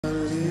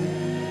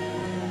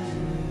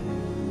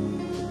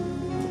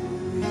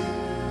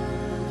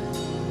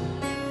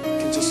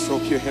throw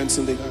up your hands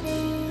in the air.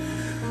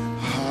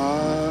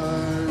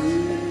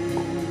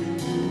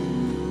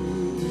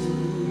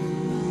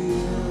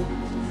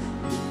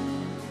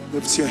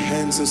 Lift your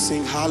hands and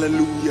sing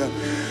hallelujah.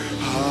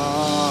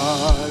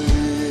 Hallelujah.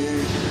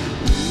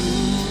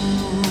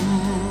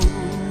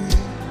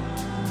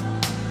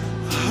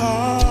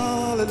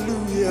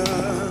 Hallelujah.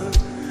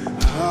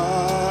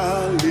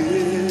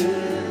 Hallelujah.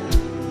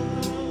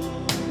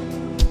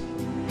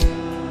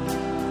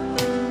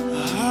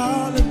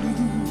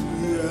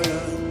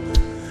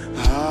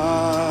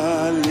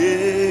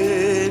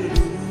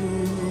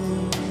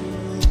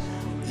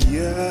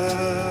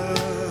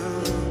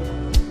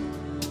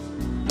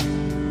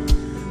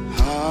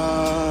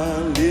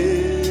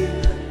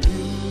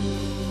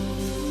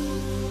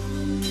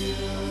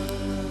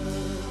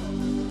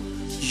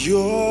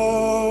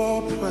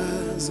 Your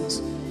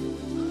presence,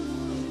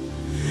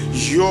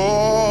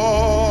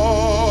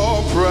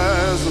 your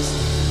presence,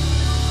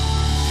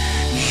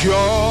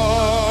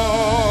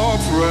 your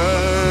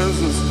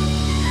presence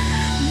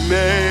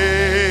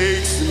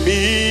makes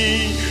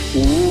me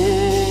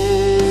whole.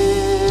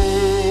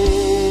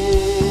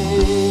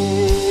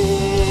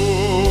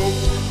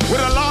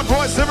 With a loud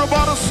voice,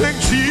 everybody sing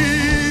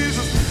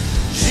Jesus,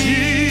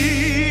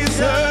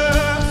 Jesus.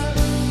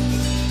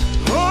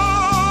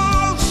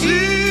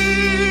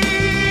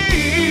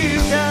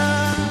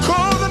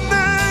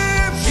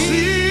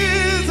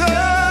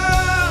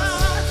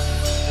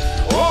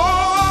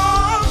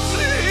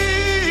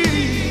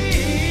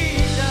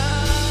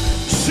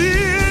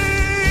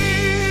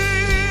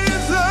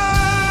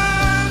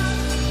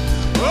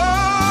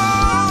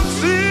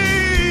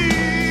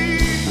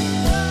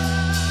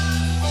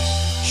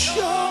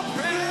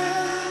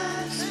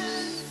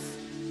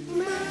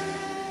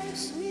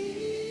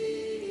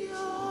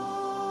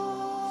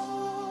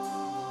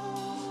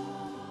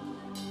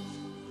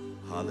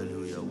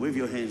 Hallelujah. Wave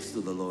your hands to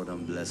the Lord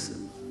and bless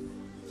him.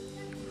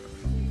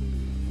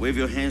 Wave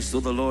your hands to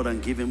the Lord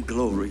and give him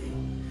glory.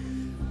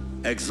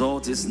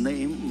 Exalt his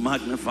name,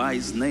 magnify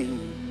his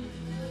name,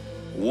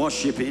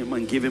 worship him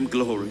and give him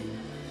glory.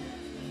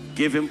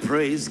 Give him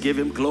praise, give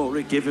him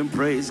glory, give him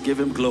praise, give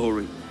him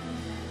glory.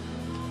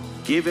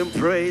 Give him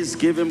praise,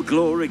 give him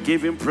glory,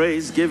 give him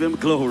praise, give him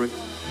glory.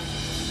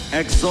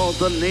 Exalt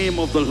the name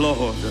of the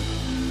Lord.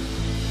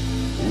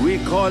 We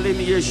call him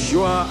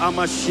Yeshua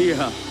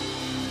HaMashiach.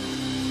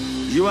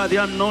 You are the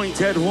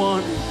anointed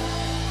one.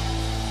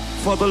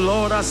 For the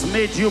Lord has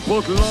made you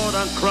both Lord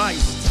and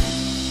Christ.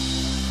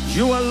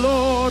 You are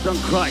Lord and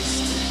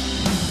Christ.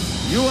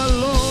 You are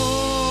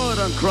Lord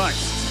and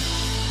Christ.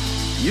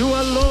 You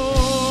are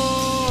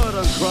Lord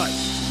and Christ.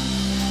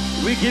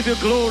 We give you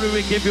glory,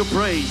 we give you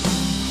praise.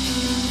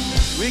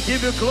 We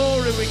give you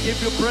glory, we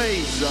give you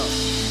praise.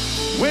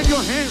 Wave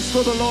your hands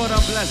to the Lord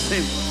and bless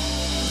him.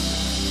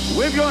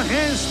 Wave your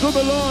hands to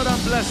the Lord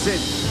and bless him.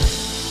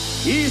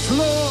 He is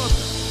Lord.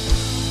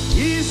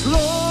 He is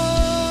Lord.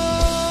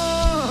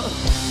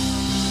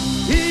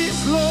 He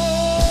is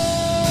Lord.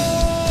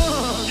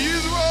 He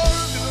is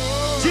worthy,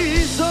 Lord.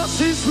 Jesus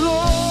is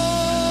Lord.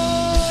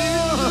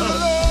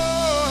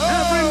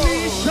 Every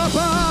knee shall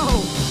bow.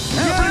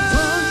 Every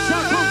tongue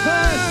shall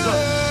confess.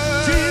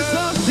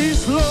 Jesus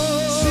is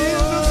Lord.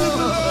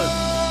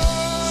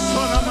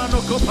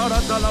 Sonamano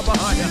parata la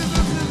bahaya.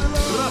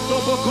 Rato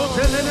boko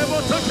telele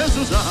bota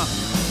kesuza.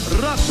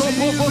 Rato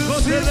boko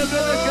telele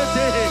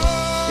belekete.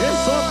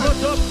 Eso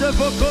protopte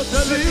boko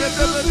telele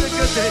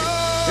belekete.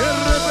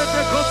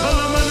 Errebete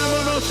kotala mane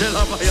monote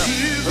la bahaya.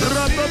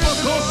 Rato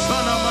boko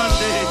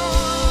sanamande.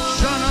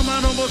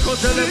 Sanamano boko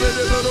telele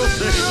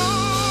belekete.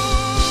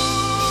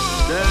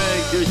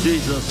 Thank you,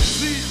 Jesus.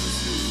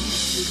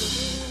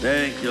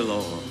 Thank you,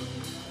 Lord.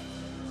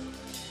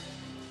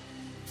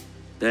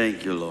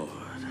 Thank you, Lord.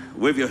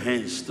 Wave your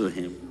hands to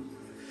him.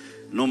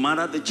 No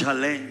matter the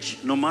challenge,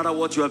 no matter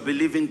what you are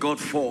believing God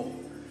for,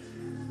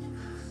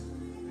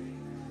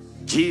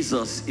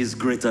 Jesus is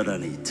greater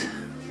than it.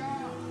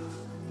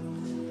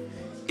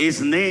 His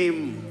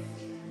name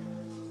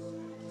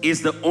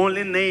is the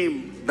only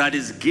name that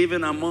is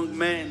given among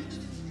men,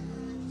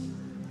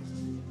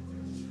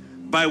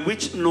 by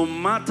which no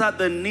matter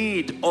the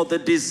need or the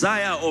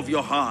desire of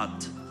your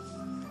heart,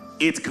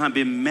 it can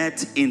be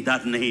met in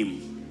that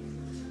name.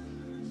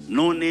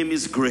 No name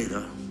is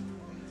greater.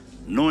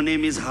 No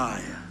name is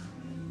higher.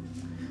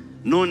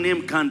 No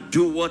name can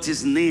do what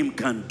his name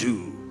can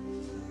do.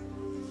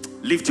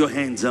 Lift your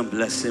hands and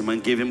bless him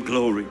and give him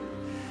glory.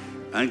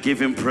 And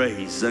give him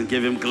praise and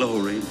give him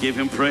glory. And give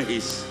him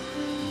praise.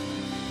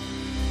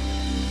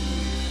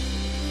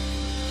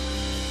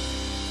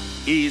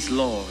 He is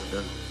Lord.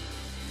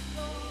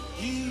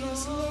 He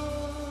is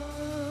Lord.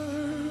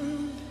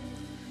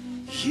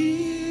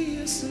 He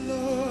is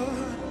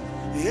Lord.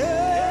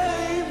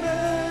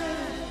 Amen.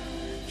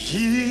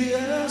 He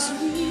has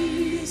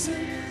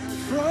risen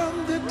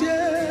from the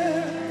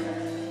dead.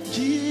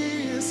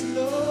 He is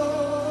Lord.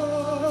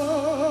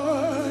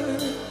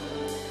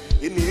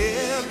 In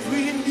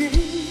every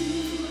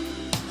knee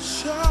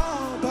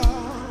shall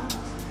bow,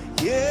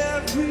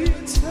 every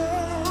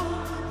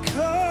tongue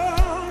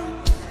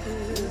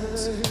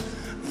confess.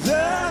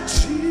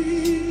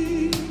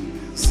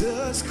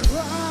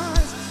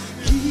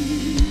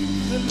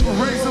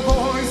 Raise the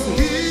voice.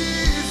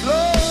 He's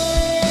Lord.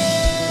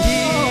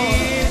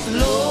 He's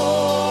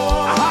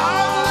Lord.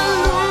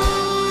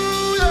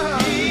 Hallelujah.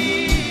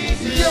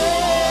 He's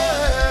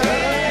Yeah.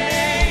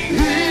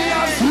 He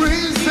has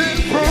risen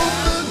from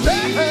the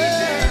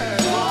dead.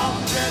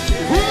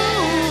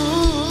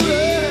 Ooh,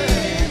 yeah.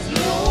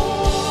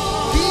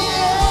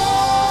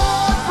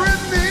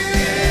 Every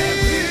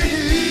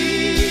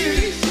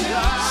knee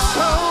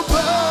shall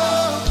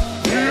bow.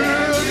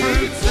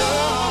 Every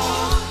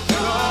tongue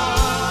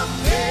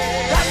confess.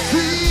 That's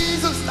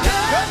Jesus.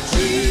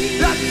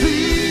 That's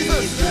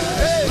Jesus.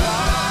 Hey,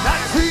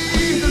 that's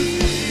Jesus.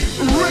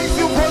 Raise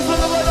your voice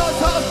all over the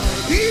house.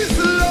 He's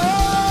Lord.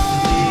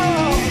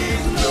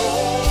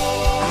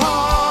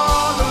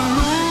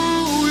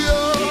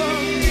 Hallelujah.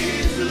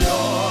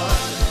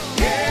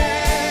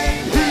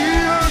 He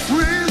has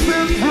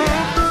risen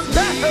from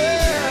the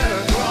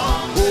dead.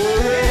 Oh,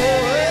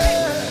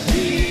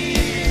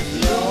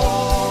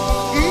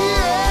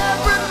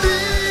 yeah.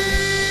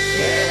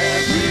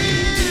 Every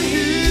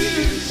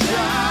knee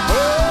shall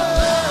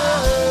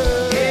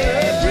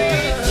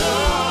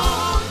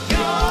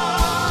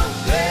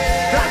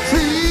That's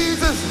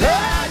Jesus.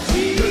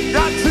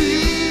 That's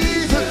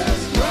Jesus.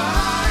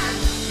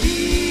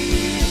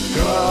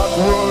 God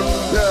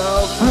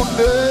wonderful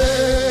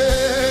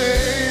name.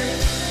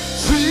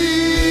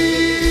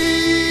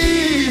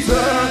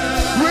 Jesus.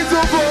 With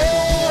your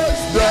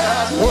voice,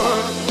 that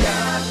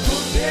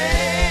wonderful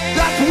name.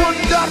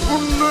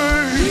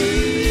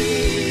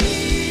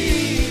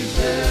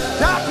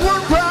 That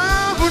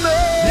wonderful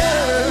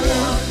name.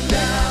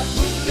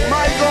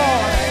 My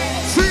God.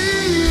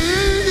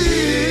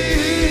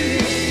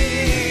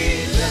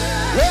 Jesus.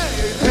 Hey,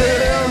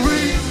 there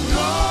is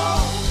no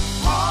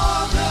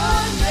other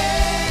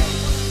name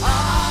I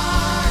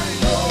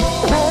know.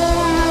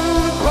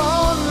 Orúkọ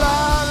la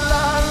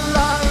la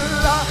la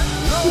la.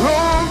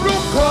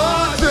 Orúkọ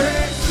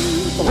Jésù.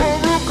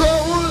 Orúkọ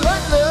ńlá.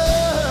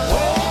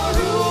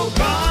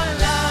 Orúkọ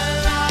la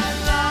la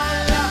la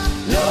la.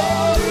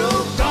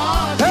 Lórúkọ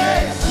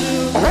Jésù.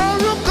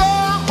 Orúkọ.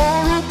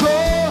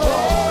 Orúkọ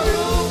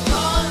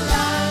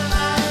la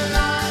la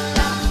la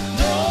la.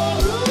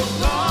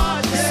 Lórúkọ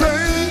Jésù.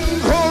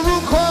 Sing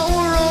orúkọ.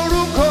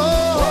 Orúkọ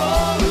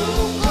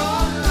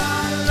la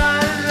la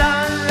la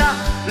la.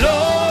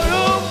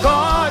 Lórúkọ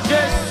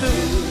Jésù.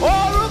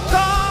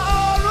 Orúkọ.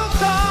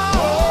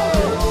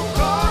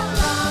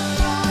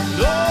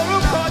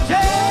 Lórúkọ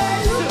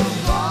Jésù.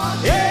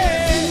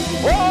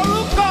 Yeah.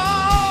 Orúkọ.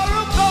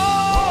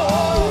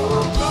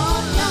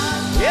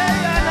 Yeah,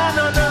 na,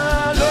 na, na.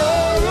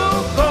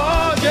 Lórúkọ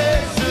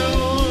Jésù.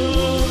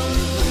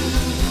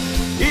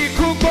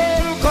 Ikú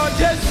gbórúkọ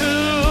Jésù.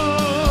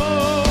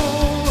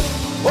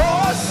 Ó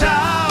sá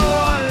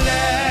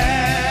wọlé.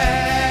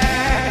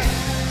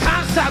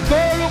 Kánsà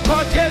gbórúkọ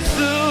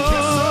Jésù.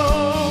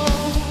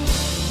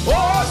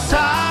 Ó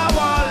sá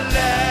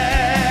wọlé.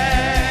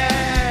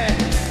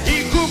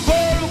 Ikú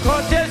gbórúkọ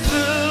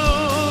Jésù.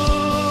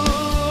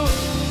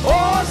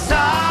 Ó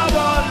sá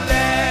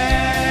wọlé.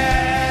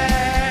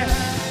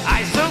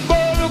 Àìsàn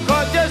gbórúkọ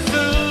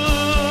Jésù.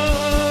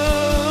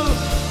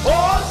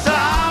 Ó sá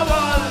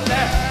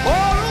wọlé.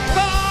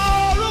 Orúkọ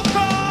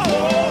la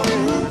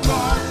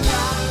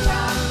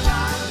la la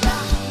la.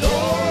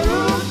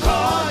 Lórúkọ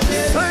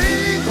Jésù.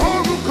 Sing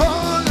orúkọ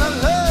la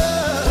la.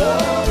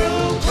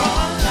 Orúkọ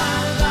la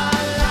la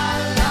la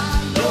la.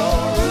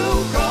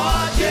 Lórúkọ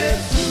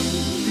Jésù.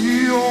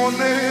 Your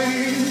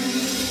name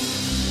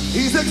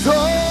is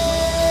exalted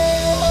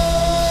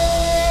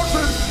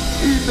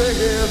in the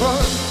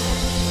heavens.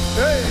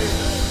 Hey,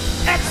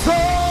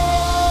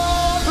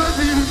 exalted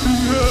in the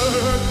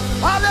earth.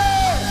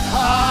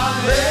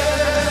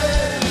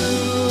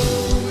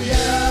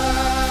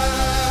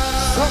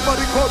 Hallelujah.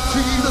 Somebody call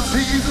Jesus,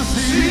 Jesus,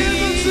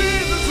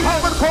 Jesus.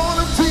 Somebody call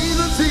him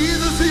Jesus,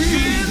 Jesus,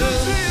 Jesus.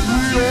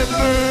 Your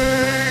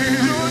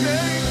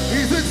name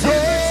is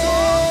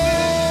exalted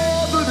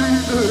in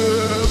the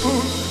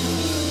heavens.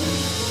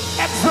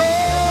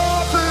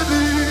 Exalted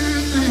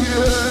in the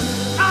earth.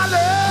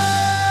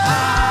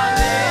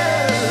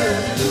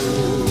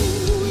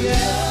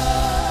 Hallelujah.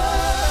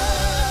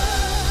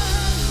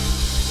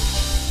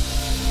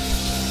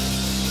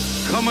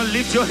 Come on,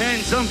 lift your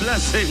hands and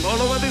bless him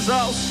all over this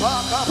house.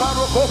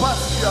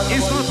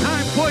 It's not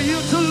time for you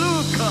to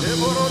look.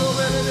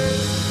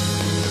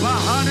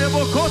 Bahane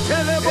bokote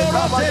le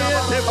borote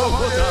ete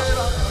bokota.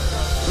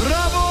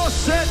 Rabo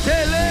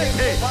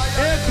seteleke.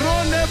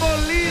 Ekrone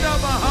bolira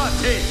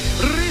bahate.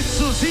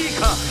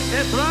 Risuzika.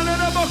 Etrane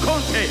na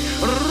bokonte.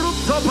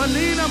 Rupto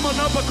panina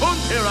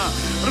monopokontera.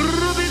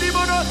 Rubini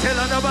monote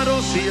la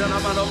nabarosi la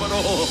manobano.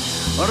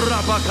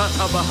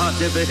 Rabakata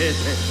bahate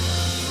behete.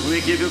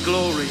 We give you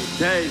glory.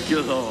 Thank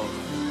you, Lord.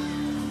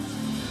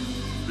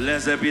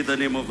 Blessed be the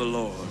name of the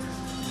Lord.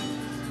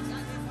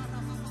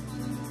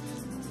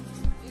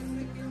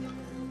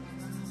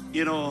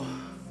 You know,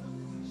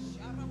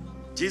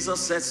 Jesus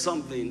said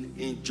something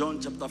in John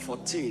chapter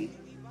 14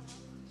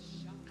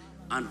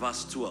 and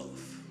verse 12.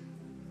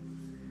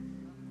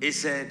 He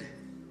said,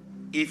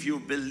 if you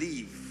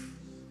believe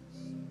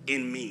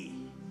in me.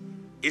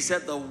 He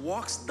said, the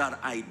works that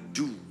I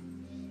do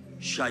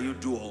shall you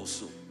do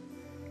also.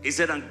 He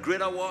said, and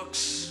greater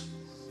works.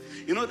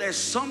 You know, there's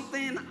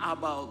something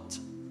about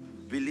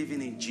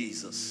believing in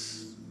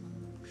Jesus.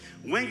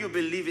 When you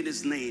believe in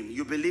his name,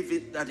 you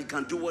believe that he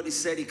can do what he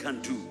said he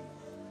can do.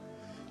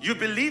 You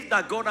believe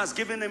that God has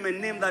given him a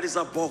name that is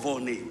above all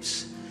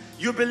names.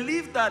 You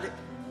believe that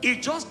he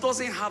just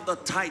doesn't have the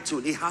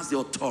title, he has the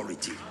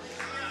authority.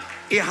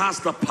 He has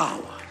the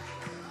power.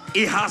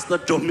 He has the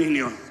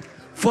dominion.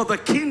 For the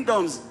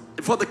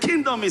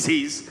kingdom is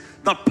his,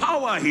 the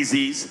power is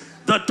his,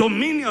 the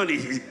dominion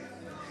is his.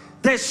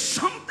 There's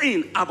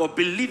something about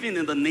believing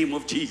in the name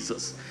of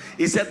Jesus.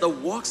 He said, the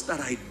works that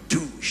I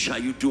do shall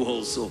you do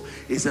also.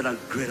 He said, and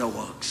greater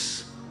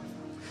works.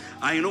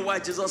 And you know why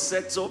Jesus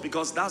said so?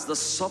 Because that's the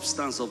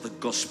substance of the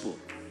gospel.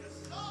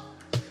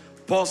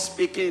 Paul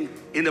speaking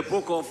in the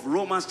book of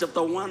Romans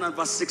chapter 1 and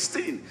verse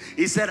 16.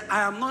 He said,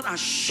 I am not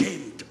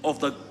ashamed of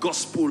the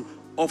gospel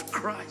of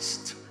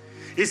Christ.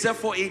 He said,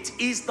 for it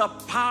is the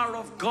power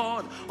of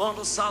God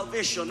unto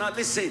salvation. Now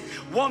listen,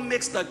 what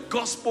makes the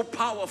gospel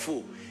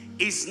powerful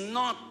is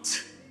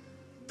not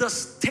the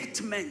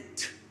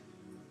statement.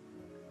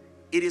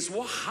 It is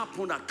what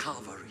happened at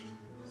Calvary.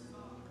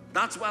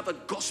 That's why the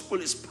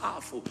gospel is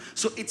powerful.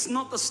 So it's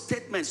not the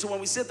statement. So when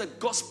we say the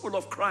gospel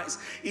of Christ,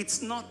 it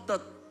is not the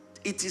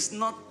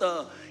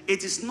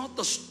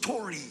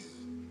story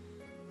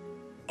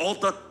or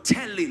the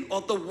telling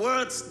or the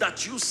words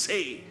that you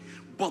say,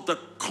 but the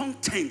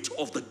content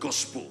of the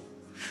gospel.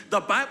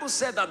 The Bible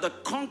said that the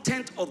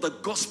content of the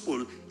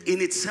gospel in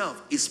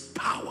itself is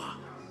power,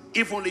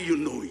 if only you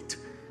know it.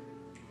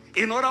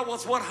 In other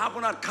words, what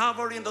happened at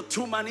Calvary in the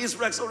tomb and his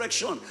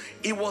resurrection,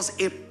 it was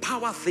a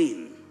power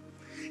thing.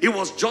 It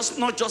was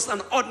not just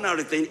an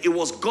ordinary thing. It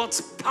was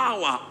God's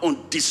power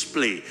on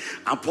display.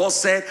 And Paul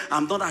said,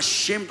 I'm not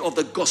ashamed of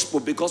the gospel,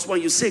 because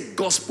when you say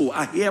gospel,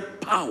 I hear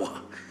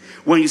power.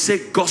 When you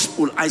say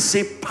gospel, I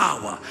say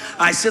power.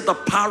 I say the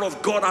power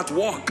of God at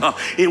work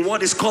in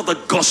what is called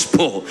the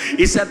gospel.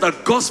 He said the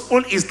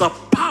gospel is the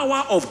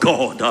power of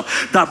God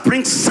that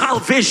brings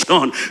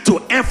salvation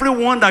to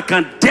everyone that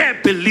can dare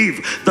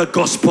believe the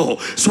gospel.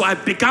 So I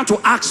began to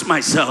ask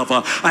myself,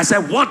 I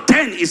said, what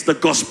then is the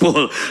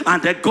gospel?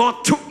 And then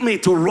God took me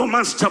to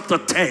Romans chapter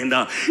 10.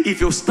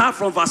 If you start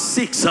from verse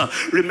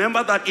 6,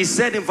 remember that he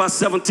said in verse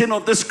 17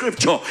 of the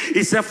scripture,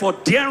 he said, for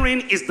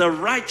therein is the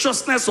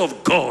righteousness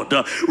of God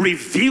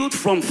revealed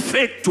from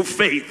faith to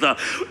faith.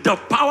 The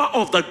power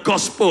of the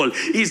gospel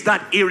is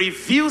that it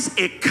reveals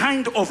a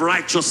kind of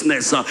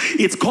righteousness.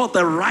 It's called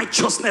the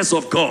righteousness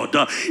of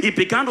God. He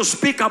began to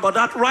speak about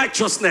that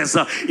righteousness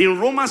in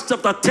Romans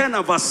chapter 10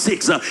 and verse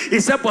 6. He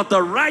said, but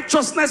the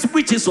righteousness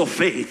which is of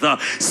faith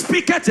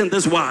speaketh in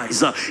this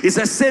wise. He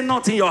says, say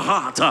not in your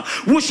heart,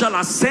 who shall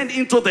ascend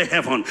into the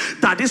heaven,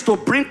 that is to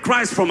bring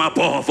Christ from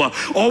above,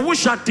 or who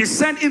shall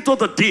descend into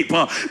the deep,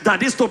 that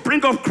is to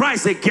bring up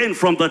Christ again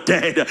from the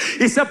dead.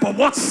 He said, but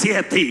what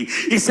saith he?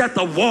 He said,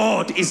 the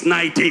word is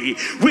nigh thee.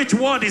 Which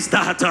word is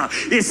that?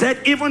 He said,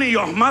 even in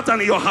your mouth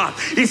and in your heart.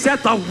 He said,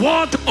 the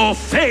word of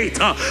faith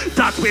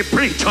that we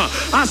preach.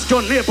 Ask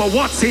your neighbor,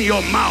 what's in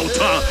your mouth?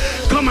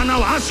 Come on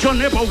now, ask your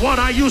neighbor, what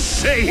are you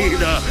saying?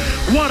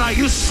 What are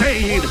you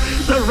saying?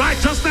 The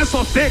righteousness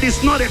of faith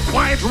is not a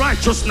quiet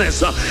righteousness.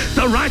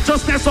 The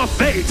righteousness of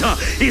faith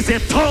is a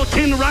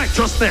talking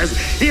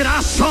righteousness. It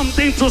has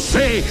something to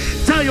say.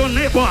 Tell your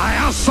neighbor, I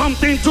have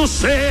something to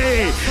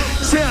say.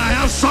 Say, I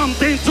have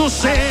something to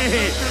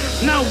say.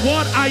 Now,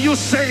 what are you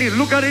saying?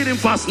 Look at it in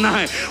verse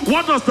 9.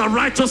 What does the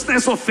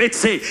righteousness of faith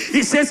say?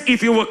 It says,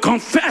 if you will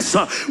confess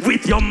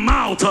with your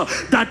mouth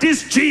that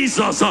this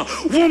Jesus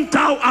whom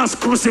thou hast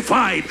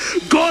crucified,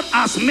 God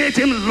has made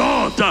him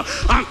Lord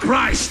and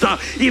Christ.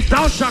 If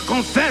thou shalt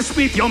confess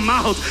with your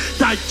mouth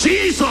that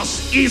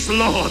Jesus is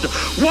Lord.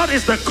 What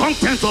is the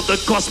content of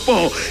the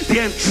gospel?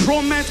 The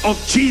enthronement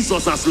of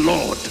Jesus as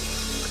Lord.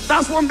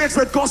 That's what makes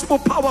the gospel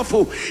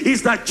powerful,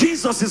 is that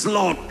Jesus is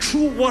Lord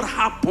through what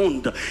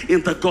happened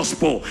in the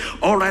gospel.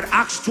 All right,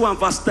 Acts 2 and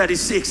verse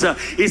 36,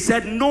 he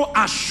said, no,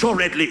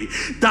 assuredly,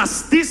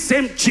 that's this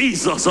same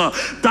Jesus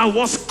that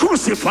was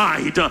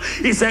crucified.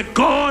 He said,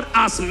 God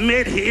has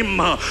made him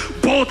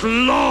both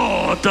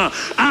Lord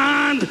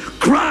and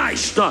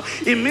Christ.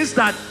 It means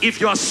that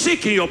if you are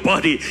sick in your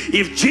body,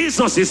 if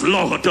Jesus is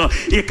Lord,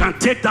 he can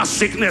take that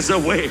sickness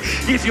away.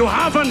 If you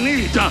have a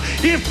need,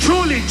 if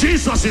truly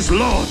Jesus is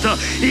Lord,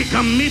 he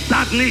can meet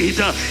that need.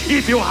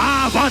 If you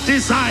have a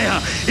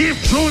desire,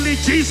 if truly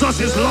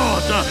Jesus is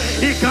Lord,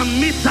 he can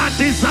meet that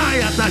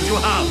desire that you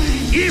have.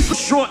 He's not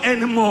sure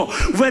anymore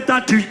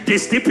whether they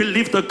still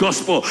believe the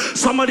gospel.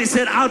 Somebody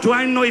said, how do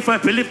I know if I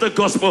believe the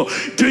gospel?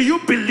 Do you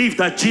believe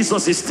that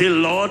Jesus is still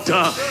Lord?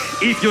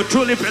 If you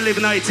truly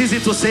believe, now it's easy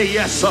to say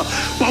yes,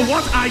 but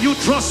what are you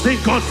trusting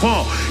God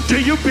for?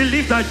 Do you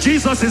believe that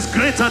Jesus is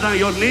greater than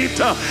your need?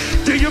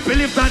 Do you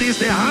believe that is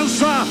the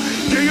answer?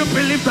 Do you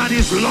believe that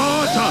is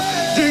Lord?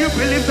 Do you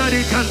believe that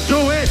he can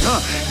do it?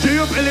 Do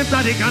you believe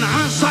that he can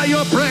answer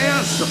your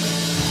prayers?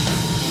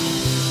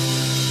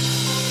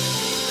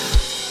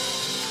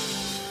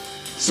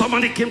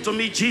 Somebody came to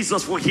meet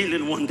Jesus for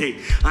healing one day,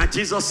 and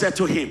Jesus said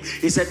to him,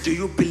 he said, do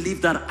you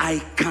believe that I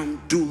can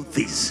do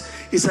this?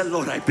 He said,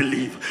 Lord, I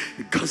believe.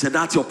 God said,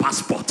 that's your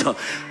passport.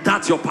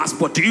 That's your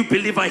passport. Do you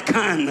believe I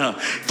can?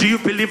 Do you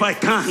believe I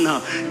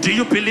can? Do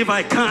you believe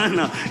I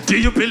can? Do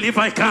you believe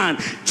I can?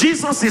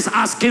 Jesus is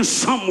asking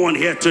someone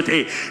here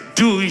today,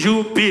 do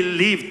you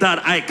believe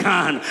that I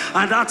can?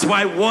 And that's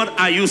why, what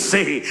are you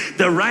saying?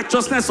 The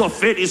righteousness of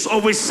faith is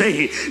always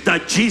saying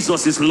that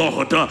Jesus is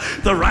Lord.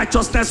 The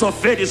righteousness of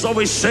faith is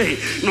always saying,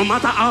 no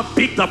matter how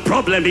big the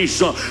problem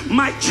is,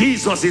 my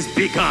Jesus is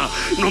bigger.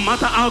 No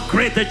matter how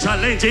great the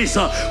challenge is,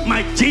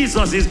 my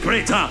Jesus is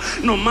greater.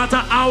 No matter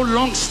how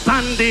long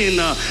standing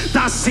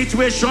that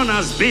situation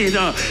has been,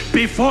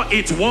 before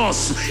it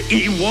was,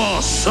 he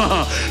was.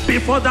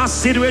 Before that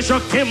situation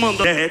came on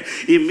the head,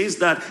 it means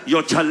that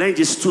your challenge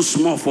is too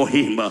small for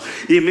him.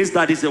 It means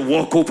that it's a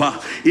walkover.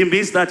 It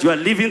means that you are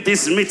leaving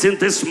this meeting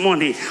this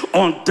morning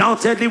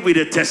undoubtedly with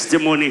a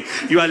testimony.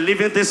 You are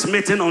leaving this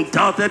meeting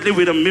undoubtedly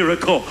with a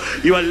miracle.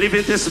 You are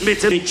leaving this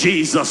meeting in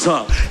Jesus.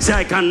 Say,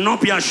 I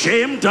cannot be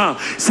ashamed.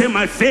 Say,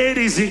 my faith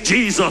is in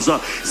Jesus.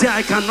 Say,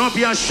 I cannot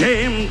be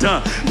ashamed.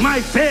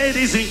 My faith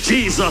is in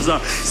Jesus.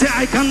 Say,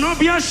 I cannot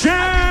be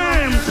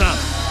ashamed.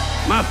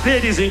 My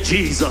faith is in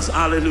Jesus.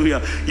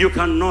 Hallelujah. You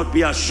cannot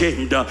be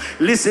ashamed.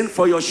 Listen,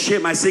 for your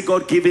shame, I see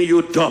God giving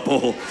you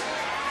double.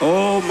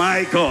 Oh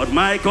my God,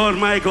 my God,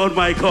 my God,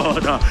 my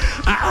God.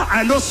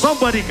 I know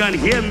somebody can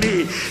hear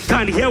me,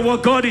 can hear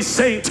what God is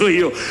saying to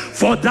you.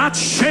 For that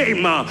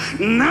shame,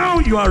 now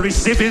you are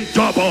receiving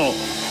double.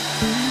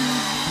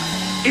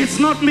 It's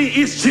not me,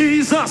 it's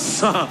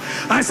Jesus.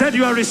 I said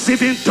you are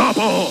receiving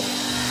double.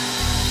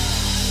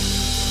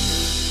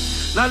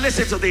 Now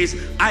listen to this.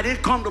 I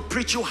didn't come to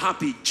preach you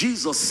happy.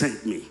 Jesus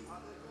sent me.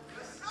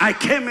 I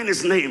came in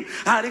his name.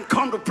 I didn't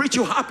come to preach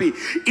you happy.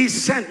 He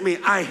sent me.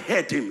 I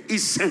heard him. He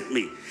sent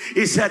me.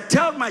 He said,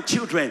 tell my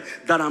children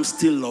that I'm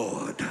still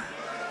Lord.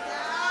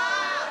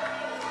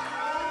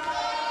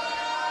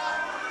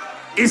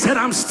 He said,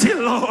 I'm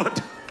still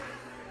Lord.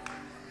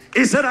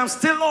 He said, I'm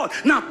still Lord.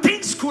 Now,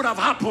 things could have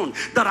happened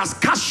that has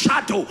cast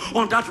shadow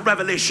on that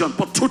revelation.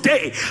 But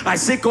today, I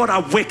see God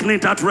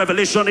awakening that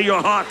revelation in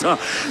your heart.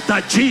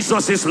 That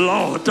Jesus is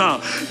Lord.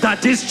 That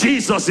this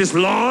Jesus is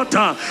Lord.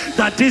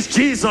 That this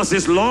Jesus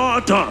is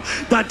Lord.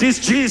 That this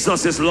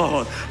Jesus is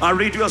Lord. I'll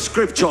read you a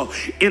scripture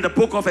in the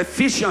book of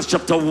Ephesians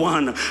chapter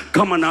 1.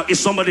 Come on now.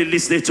 Is somebody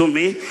listening to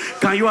me?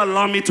 Can you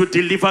allow me to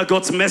deliver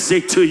God's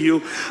message to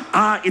you?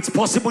 It's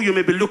possible you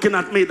may be looking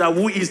at me that,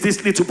 who is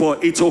this little boy?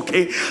 It's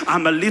okay.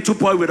 I'm a little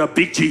boy with a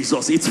big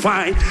Jesus. It's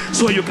fine.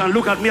 So you can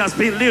look at me as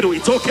being little.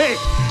 It's okay.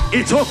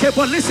 It's okay.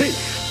 But listen,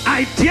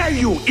 I dare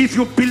you, if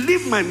you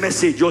believe my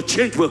message, your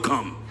change will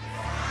come.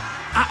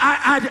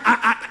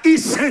 He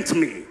sent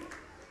me.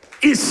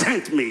 He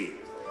sent me.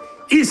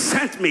 He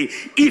sent me.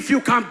 If you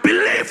can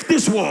believe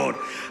this word,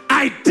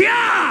 I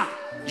dare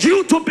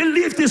you to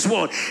believe this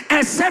word.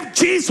 Except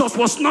Jesus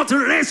was not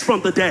raised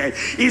from the dead,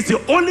 it's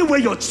the only way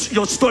your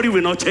story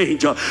will not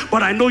change.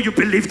 But I know you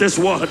believe this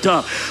word.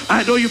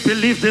 I know you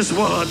believe this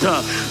word.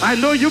 I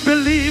know you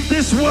believe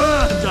this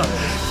word.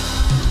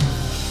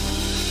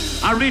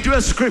 I'll read you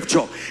a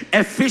scripture.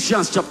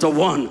 Ephesians chapter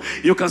 1.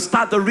 You can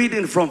start the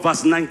reading from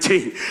verse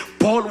 19.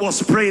 Paul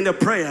was praying a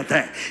prayer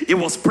there. He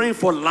was praying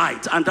for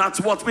light, and that's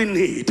what we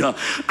need.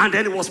 And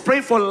then he was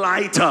praying for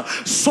light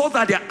so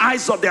that the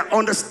eyes of their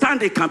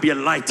understanding can be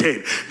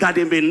enlightened, that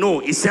they may know.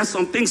 He said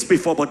some things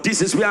before, but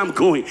this is where I'm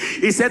going.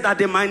 He said that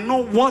they might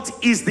know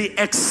what is the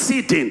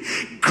exceeding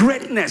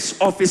greatness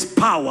of his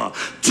power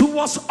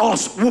towards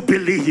us who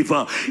believe.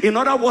 In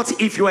other words,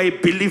 if you are a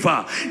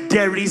believer,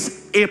 there is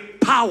a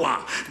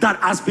power that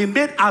has been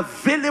made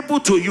available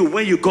to you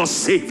when you got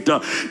saved.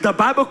 The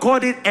Bible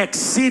called it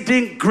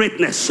exceeding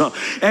greatness.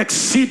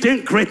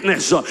 Exceeding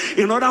greatness.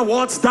 In other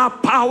words,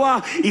 that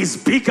power is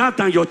bigger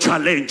than your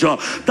challenge.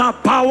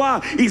 That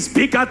power is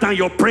bigger than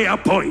your prayer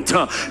point.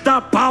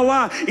 That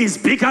power is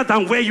bigger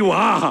than where you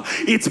are.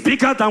 It's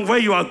bigger than where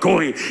you are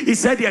going. He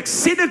said the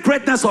exceeding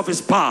greatness of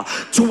his power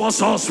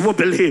towards us who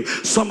believe.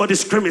 Somebody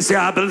scream and say,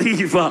 I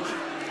believe.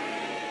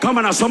 Come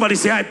on now, somebody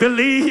say, I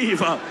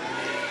believe.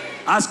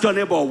 Ask your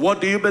neighbor, what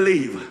do you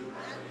believe?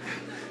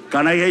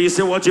 Can I hear you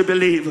say what you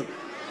believe?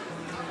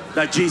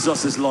 That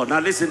Jesus is Lord. Now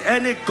listen,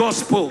 any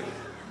gospel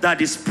that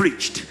is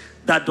preached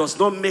that does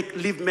not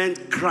leave men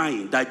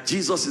crying that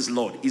Jesus is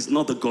Lord is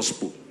not the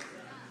gospel.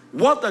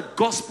 What the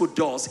gospel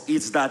does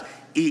is that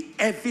it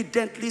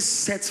evidently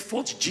sets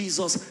forth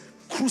Jesus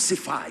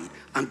crucified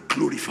and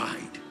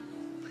glorified.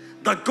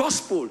 The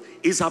gospel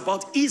is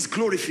about his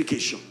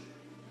glorification.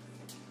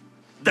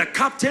 The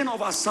captain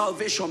of our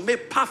salvation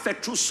made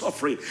perfect through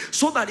suffering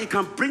so that he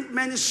can bring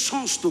many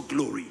sons to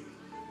glory.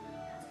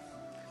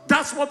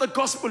 That's what the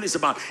gospel is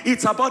about.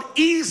 It's about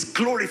his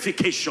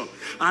glorification.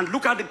 And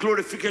look at the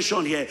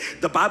glorification here.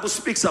 The Bible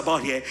speaks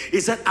about here.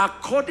 It said,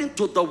 according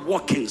to the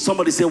working.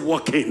 Somebody say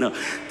working.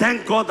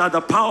 Thank God that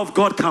the power of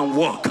God can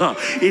work.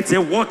 It's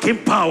a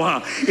working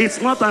power. It's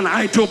not an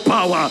idle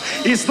power.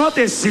 It's not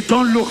a sit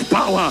don't look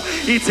power.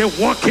 It's a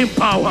working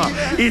power.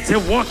 It's a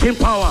working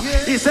power.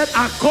 He said,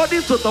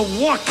 according to the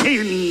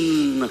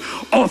working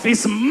of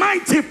his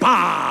mighty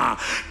power.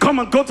 Come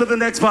on, go to the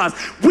next verse.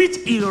 Which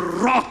he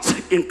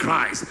wrought in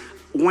Christ.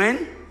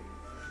 When?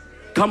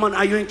 Come on,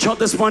 are you in church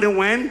this morning?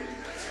 When?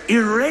 He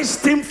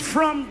raised him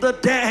from the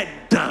dead.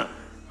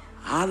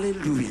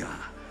 Hallelujah.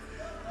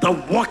 The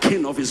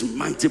working of his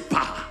mighty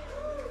power.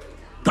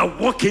 The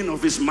working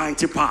of his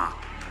mighty power.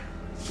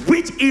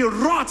 Which he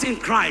wrought in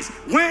Christ.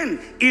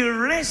 When he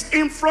raised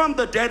him from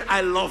the dead.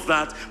 I love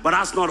that. But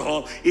that's not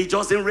all. He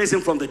just didn't raise him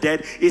from the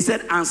dead. He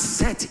said, and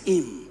set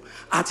him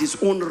at his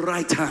own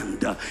right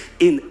hand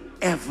in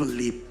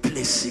heavenly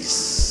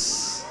places.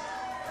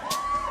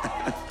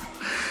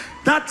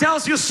 That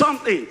tells you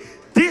something.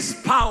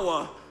 This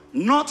power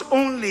not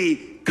only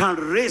can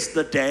raise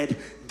the dead,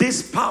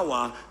 this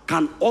power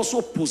can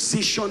also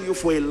position you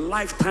for a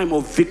lifetime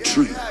of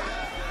victory.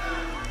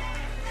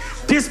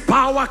 This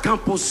power can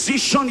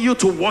position you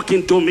to walk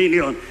in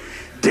dominion.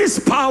 This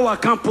power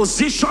can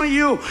position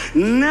you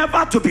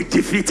never to be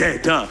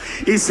defeated.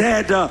 He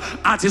said,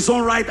 at his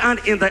own right hand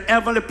in the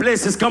heavenly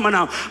places. Come on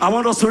now. I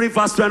want us to read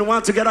verse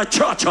 21 together,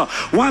 church.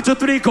 1, 2,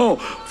 3, go.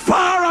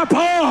 Far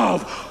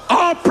above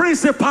all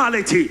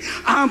principality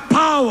and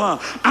power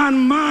and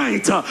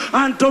might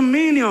and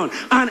dominion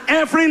and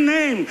every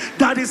name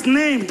that is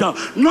named,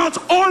 not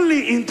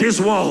only in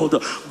this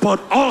world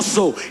but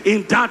also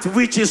in that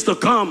which is to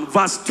come.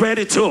 Verse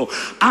 22.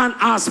 And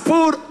has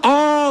put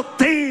all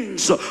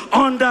things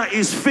under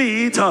his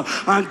feet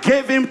and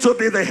gave him to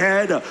be the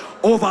head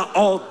over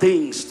all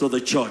things to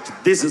the church.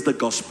 This is the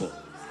gospel.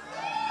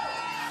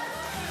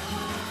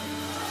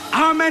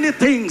 How many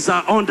things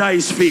are under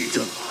his feet?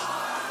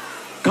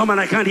 Come on,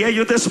 I can't hear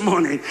you this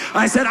morning.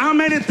 I said, how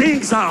many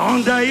things are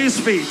under his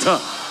feet?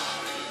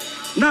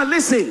 Now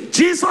listen,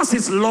 Jesus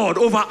is Lord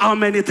over how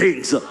many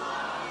things?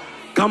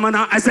 Come on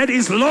now, I said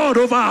he's Lord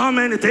over how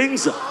many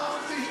things?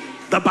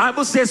 The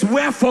Bible says,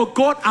 wherefore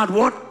God had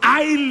what?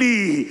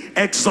 Highly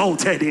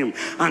exalted him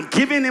and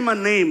given him a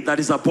name that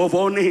is above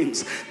all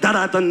names, that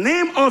at the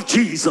name of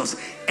Jesus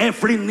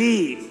every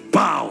knee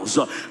bows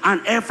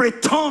and every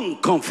tongue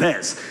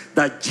confess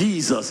that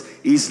Jesus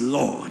is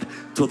Lord,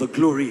 to the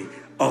glory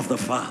of the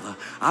Father.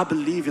 I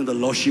believe in the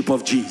Lordship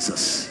of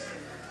Jesus.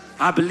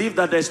 I believe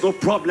that there's no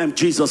problem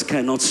Jesus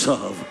cannot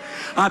solve.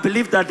 I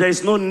believe that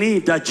there's no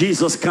need that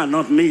Jesus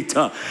cannot meet.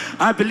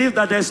 I believe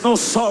that there's no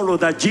sorrow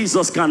that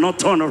Jesus cannot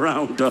turn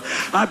around.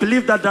 I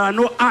believe that there are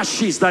no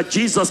ashes that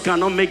Jesus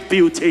cannot make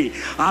beauty.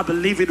 I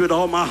believe it with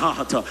all my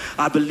heart.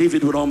 I believe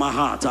it with all my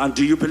heart. And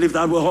do you believe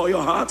that with all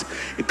your heart?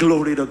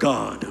 Glory to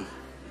God.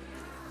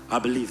 I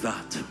believe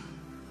that.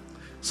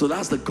 So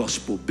that's the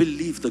gospel.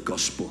 Believe the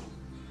gospel.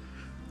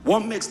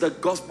 What makes the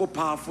gospel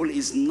powerful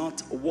is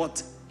not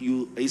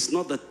it's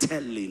not the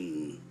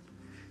telling,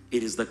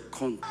 it is the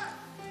content.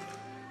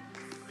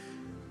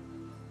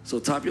 So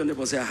tap your neighbor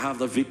and say, I have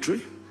the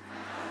victory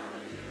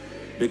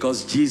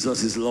because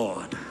Jesus is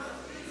Lord.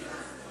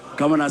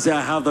 Come on and say,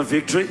 I have the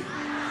victory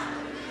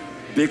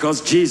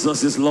because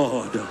Jesus is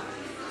Lord.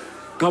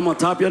 Come on,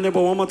 tap your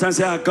neighbor one more time,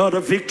 say, I got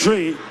a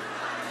victory.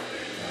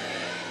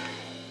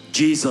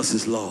 Jesus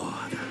is Lord.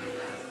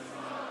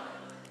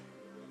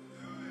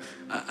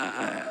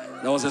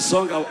 There was a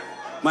song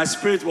my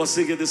spirit was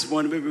singing this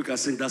morning. Maybe we can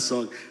sing that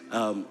song.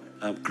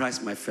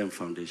 Christ my firm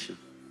foundation.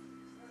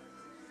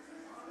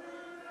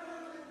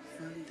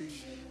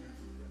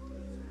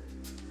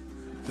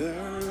 The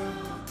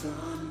rock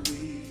on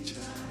which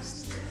I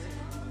stand,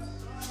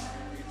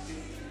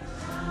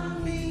 I'll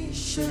be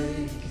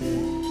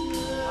shaken,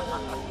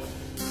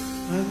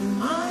 and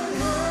my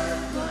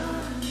heart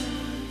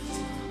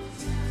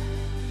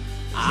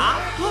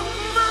I put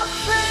my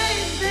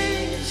faith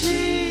in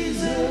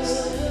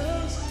Jesus.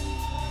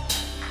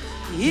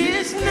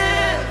 He's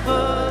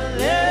never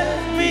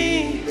let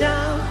me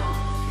down.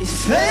 He's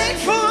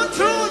faithful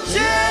through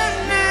generations.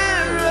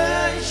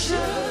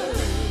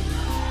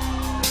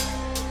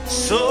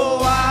 So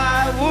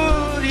I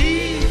would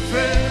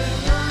even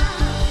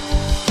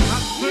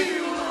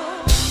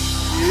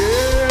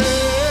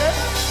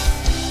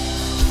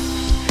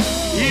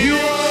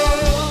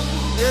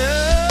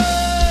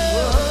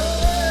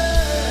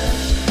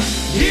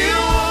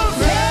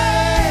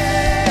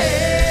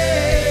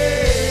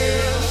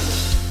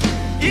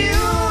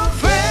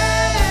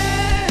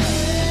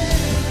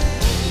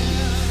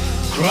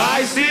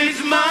Christ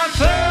is my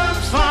firm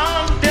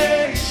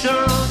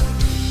foundation.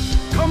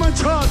 Come on,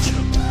 church.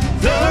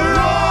 The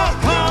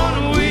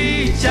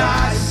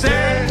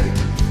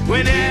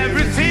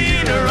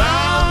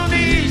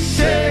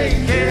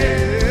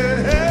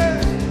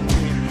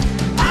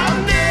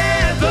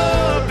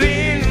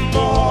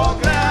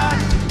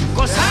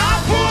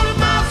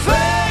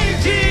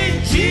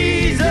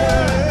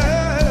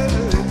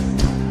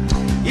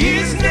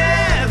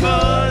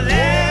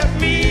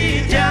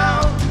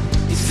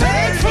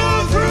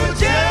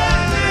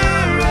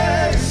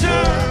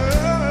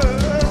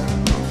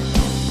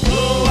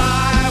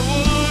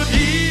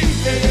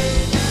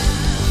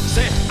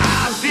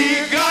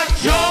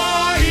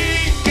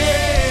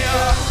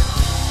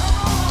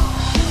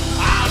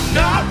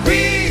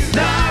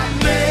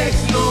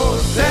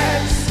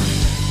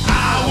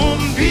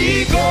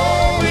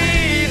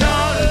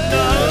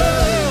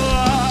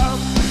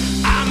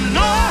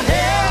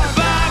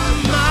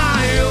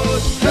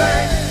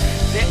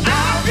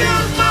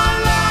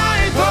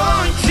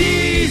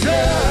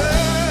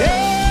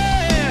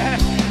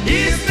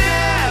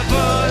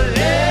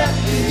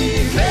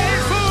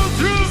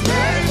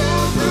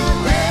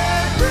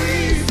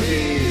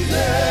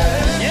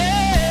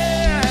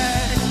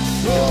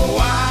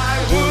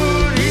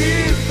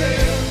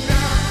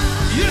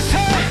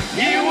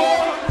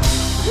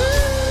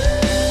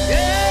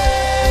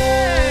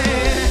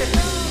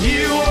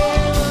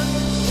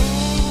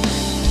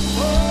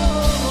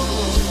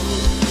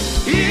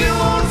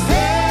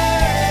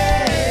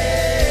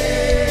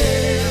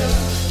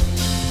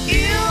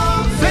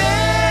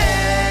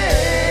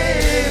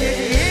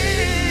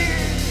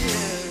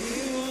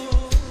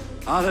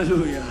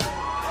Hallelujah.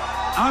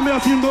 How many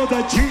of you know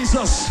that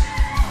Jesus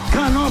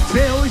cannot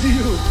fail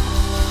you?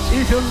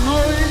 If you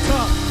know it,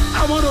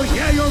 I want to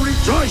hear you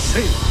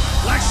rejoicing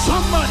like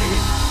somebody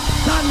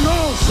that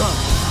knows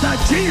that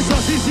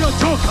Jesus is your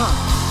joker.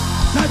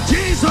 That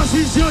Jesus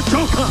is your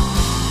joker.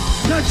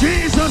 That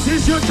Jesus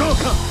is your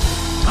joker.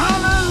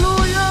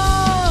 Hallelujah.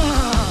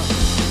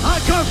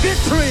 I got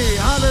victory.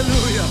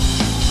 Hallelujah.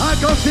 I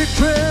got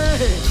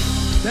victory.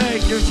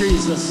 Thank you,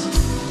 Jesus.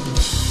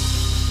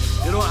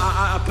 You know,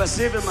 I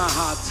perceive in my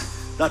heart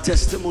that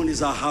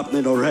testimonies are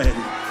happening already.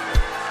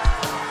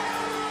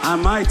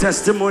 And my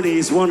testimony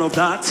is one of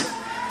that.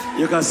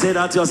 You can say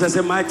that to yourself.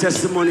 Say, my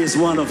testimony is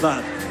one of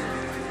that.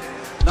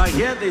 Now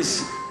hear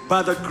this.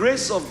 By the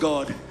grace of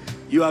God,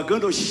 you are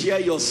going to share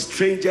your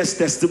strangest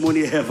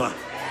testimony ever.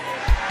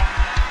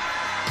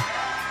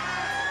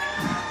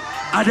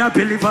 Are there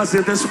believers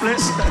in this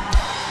place?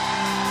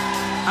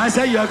 I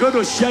said you are going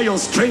to share your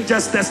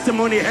strangest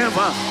testimony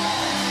ever.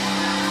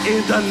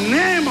 In the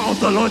name of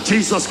the Lord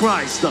Jesus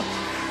Christ.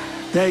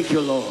 Thank you,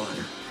 Lord.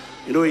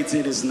 You know it's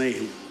in His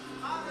name.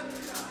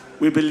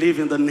 We believe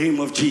in the name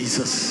of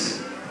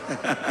Jesus.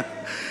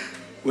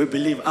 We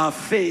believe our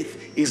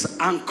faith is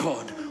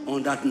anchored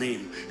on that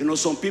name. You know,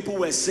 some people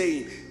were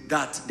saying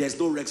that there's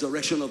no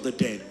resurrection of the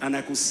dead. And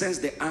I could sense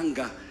the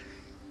anger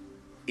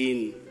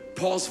in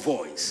Paul's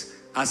voice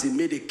as he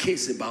made a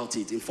case about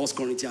it in 1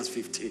 Corinthians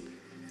 15.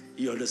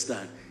 You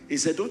understand? He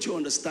said, don't you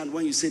understand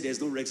when you say there's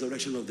no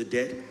resurrection of the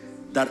dead,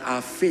 that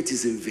our faith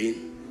is in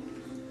vain?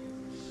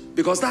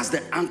 Because that's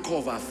the anchor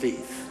of our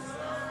faith.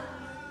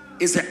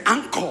 It's the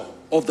anchor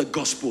of the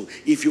gospel.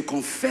 If you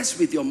confess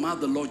with your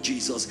mouth the Lord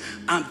Jesus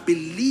and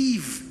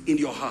believe in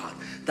your heart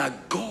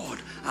that God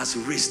has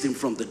raised him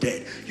from the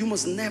dead, you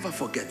must never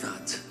forget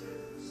that.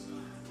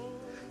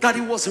 That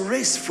he was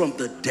raised from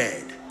the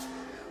dead.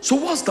 So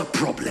what's the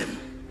problem?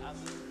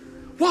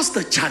 What's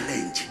the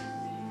challenge?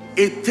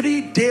 A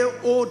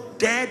 3-day-old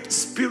dead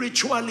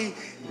spiritually,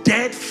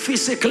 dead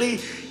physically,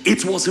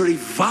 it was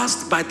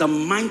reversed by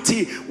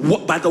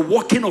the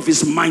working of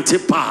his mighty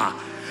power.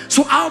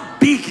 So how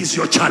big is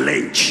your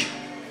challenge?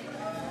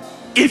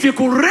 If you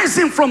could raise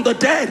him from the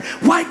dead,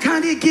 why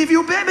can't he give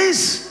you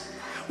babies?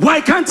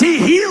 Why can't he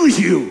heal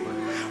you?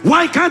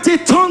 Why can't he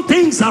turn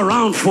things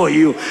around for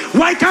you?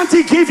 Why can't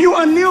he give you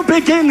a new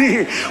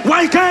beginning?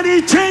 Why can't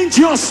he change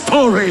your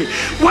story?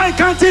 Why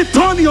can't he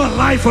turn your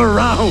life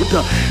around?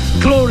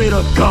 Glory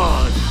to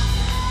God.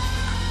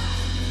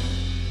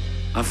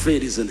 Our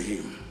faith is in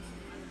him.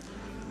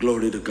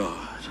 Glory to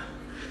God.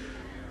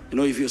 You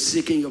know, if you're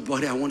sick in your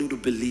body, I want you to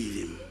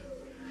believe him.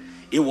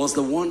 It was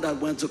the one that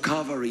went to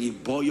Calvary. He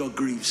bore your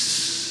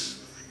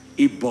griefs.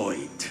 He bore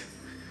it.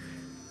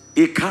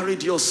 He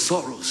carried your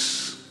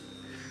sorrows.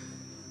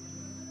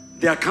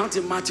 The account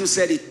in Matthew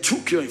said he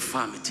took your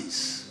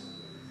infirmities.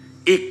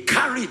 He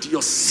carried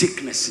your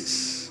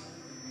sicknesses.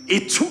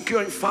 He took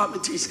your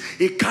infirmities.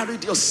 He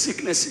carried your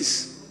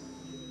sicknesses.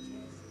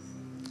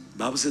 The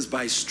Bible says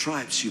by his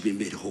stripes you've been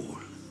made whole.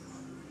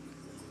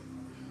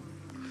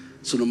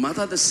 So no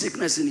matter the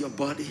sickness in your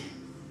body,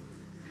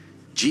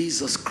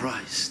 Jesus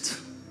Christ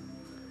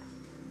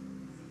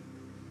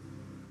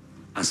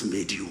has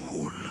made you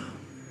whole.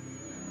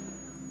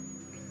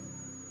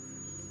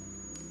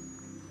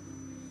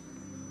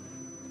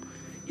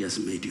 He has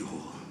made you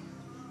whole.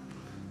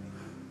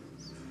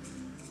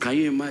 Can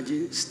you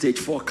imagine stage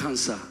 4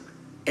 cancer?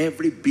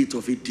 Every bit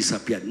of it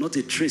disappeared. Not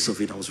a trace of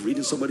it. I was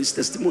reading somebody's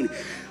testimony.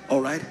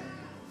 All right?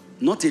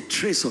 Not a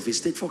trace of it.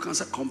 Stage 4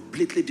 cancer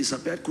completely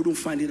disappeared. Couldn't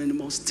find it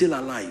anymore. Still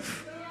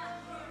alive.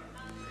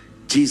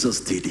 Jesus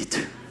did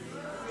it.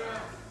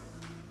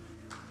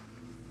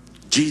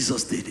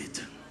 Jesus did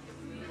it.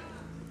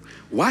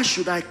 Why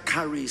should I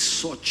carry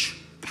such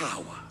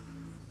power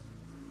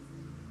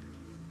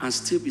and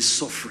still be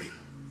suffering?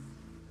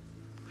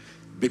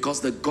 Because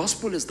the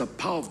gospel is the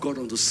power of God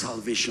unto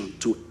salvation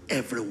to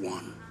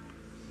everyone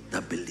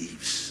that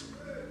believes.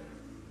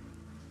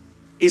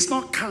 It's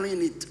not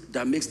carrying it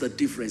that makes the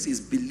difference.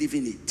 It's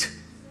believing it.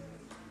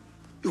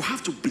 You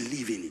have to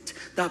believe in it.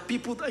 There are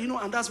people that, you know,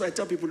 and that's why I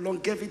tell people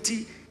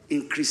longevity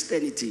in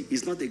Christianity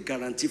is not a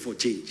guarantee for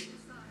change.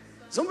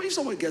 If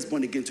someone gets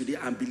born again today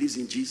and believes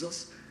in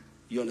Jesus,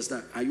 you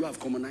understand, and you have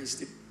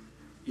commonized him,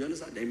 you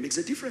understand, that it makes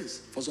a difference.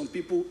 For some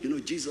people, you know,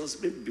 Jesus,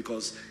 maybe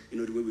because, you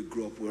know, the way we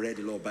grew up, we read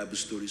a lot of Bible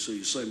stories, so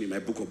you saw him in my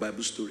book of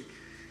Bible story.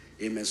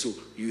 Amen. So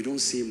you don't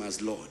see him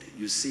as Lord.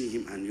 You see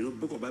him, and you know,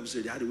 book of Bible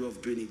story, they had a way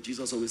of doing it.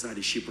 Jesus always had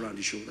a sheep around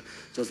his shoulder.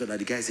 Just felt that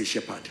the guy is a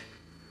shepherd.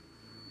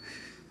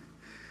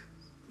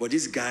 But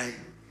this guy,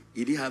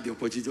 he didn't have the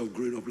opportunity of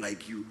growing up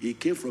like you. He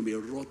came from a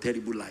raw,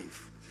 terrible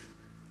life.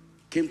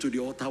 Came to the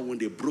altar one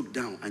day, broke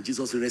down, and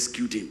Jesus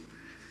rescued him.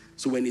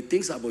 So when he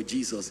thinks about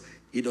Jesus,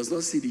 he does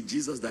not see the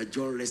Jesus that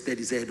John rested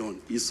his head on.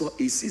 He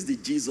sees the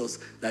Jesus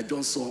that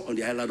John saw on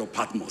the island of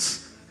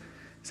Patmos.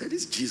 He said,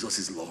 this Jesus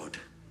is Lord.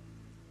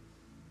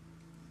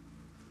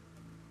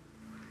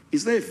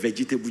 He's not a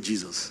vegetable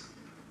Jesus.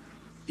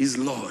 He's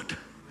Lord.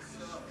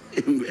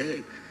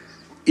 Amen.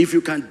 If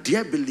you can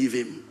dare believe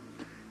him,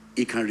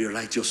 he can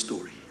rewrite your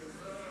story.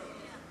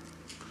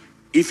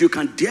 If you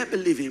can dare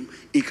believe him,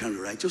 he can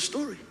write your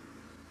story.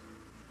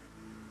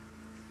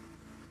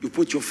 You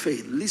put your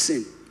faith.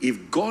 Listen,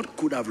 if God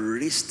could have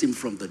raised him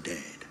from the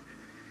dead,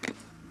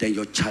 then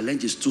your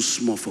challenge is too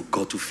small for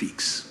God to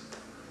fix.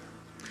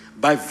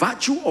 By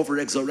virtue of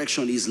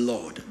resurrection, he is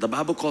Lord. The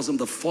Bible calls him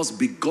the first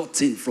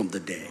begotten from the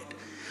dead.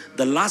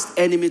 The last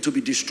enemy to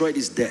be destroyed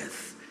is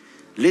death.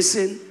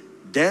 Listen,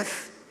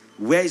 death,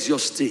 where is your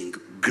sting?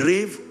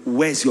 Grave,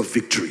 where is your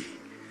victory?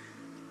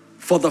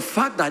 For the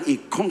fact that he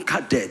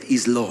conquered death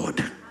is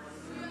Lord.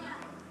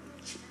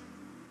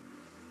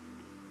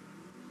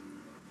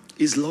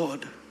 Is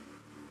Lord.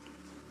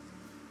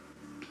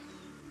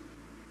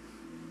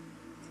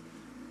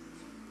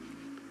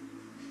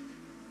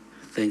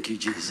 Thank you,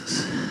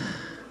 Jesus.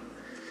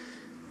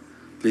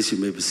 Please, you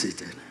may be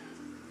seated.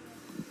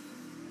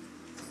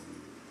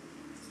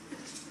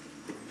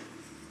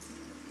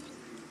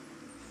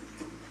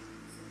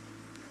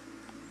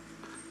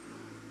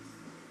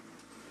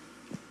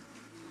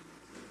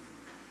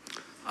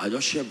 I'll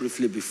just share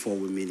briefly before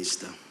we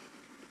minister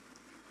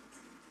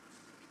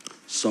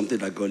something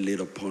that God laid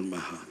upon my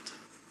heart.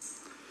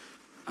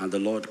 And the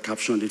Lord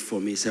captioned it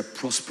for me. He said,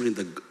 prospering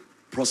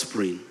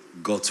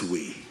God's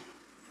way.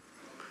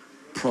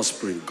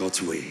 Prospering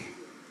God's way.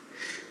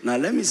 Now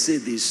let me say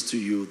this to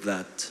you,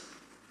 that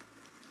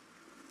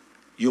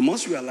you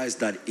must realize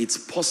that it's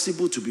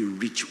possible to be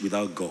rich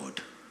without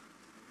God.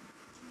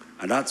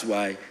 And that's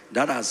why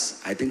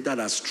I think that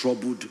has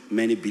troubled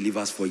many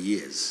believers for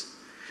years.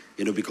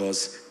 You know,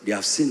 because they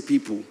have seen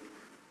people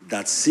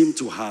that seem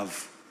to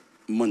have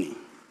money,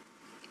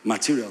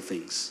 material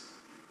things,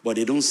 but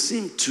they don't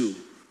seem to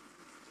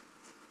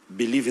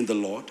believe in the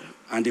Lord.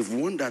 And they've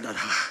wondered that,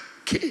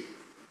 okay.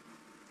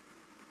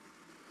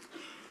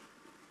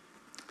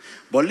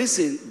 But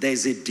listen,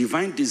 there's a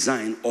divine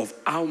design of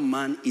how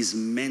man is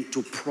meant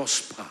to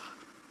prosper.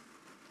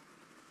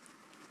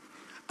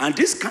 And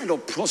this kind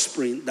of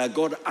prospering that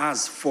God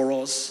has for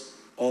us,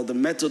 or the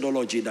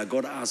methodology that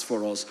God has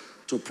for us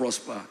to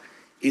prosper,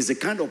 is the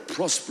kind of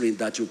prospering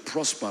that you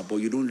prosper, but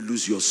you don't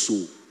lose your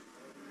soul.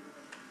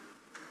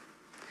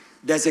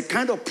 There's a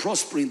kind of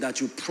prospering that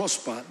you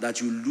prosper,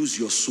 that you lose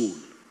your soul.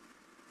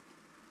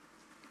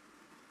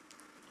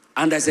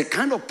 And there's a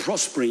kind of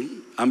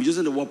prospering, I'm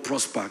using the word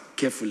prosper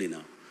carefully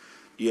now.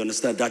 You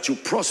understand? That you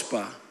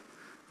prosper,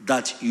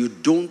 that you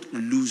don't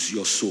lose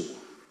your soul.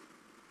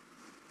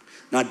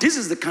 Now, this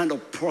is the kind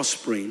of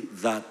prospering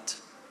that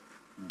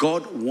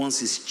God wants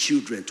his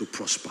children to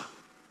prosper.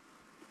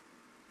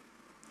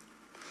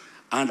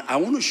 And I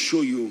want to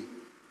show you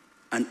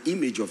an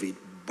image of it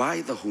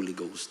by the Holy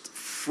Ghost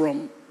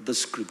from the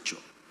scripture.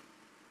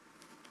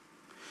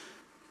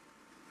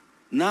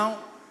 Now,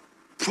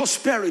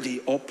 prosperity,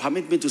 or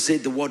permit me to say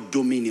the word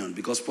dominion,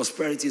 because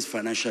prosperity is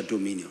financial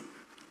dominion.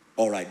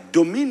 All right,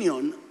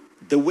 dominion,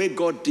 the way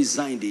God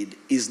designed it,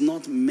 is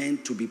not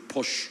meant to be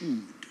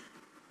pursued.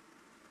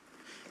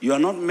 You are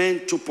not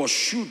meant to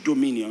pursue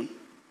dominion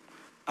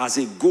as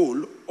a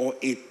goal or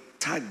a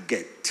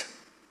target.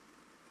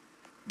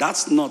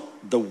 That's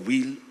not the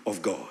will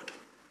of God.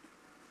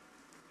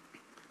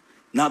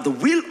 Now, the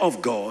will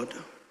of God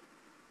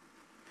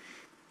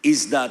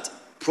is that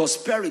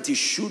prosperity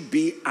should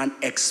be an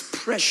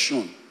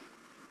expression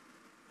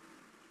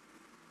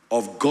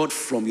of God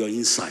from your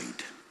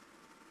inside.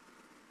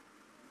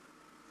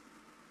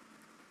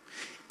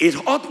 It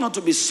ought not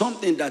to be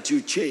something that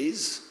you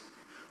chase,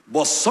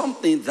 but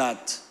something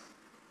that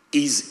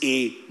is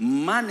a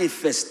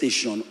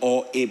manifestation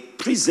or a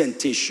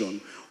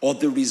presentation or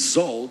the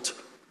result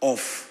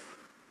of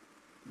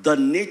the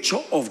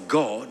nature of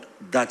God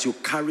that you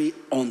carry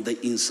on the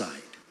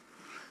inside.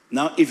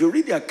 Now, if you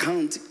read the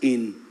account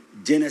in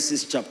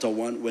Genesis chapter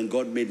 1, when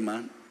God made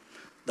man,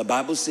 the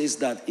Bible says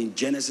that in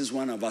Genesis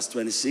 1 and verse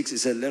 26, it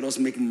said, let us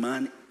make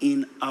man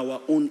in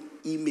our own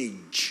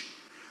image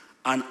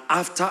and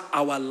after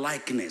our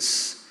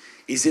likeness.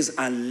 It says,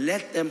 and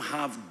let them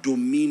have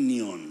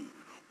dominion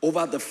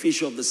over the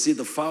fish of the sea,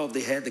 the fowl of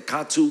the air, the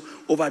cattle,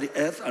 over the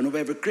earth, and over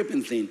every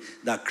creeping thing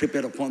that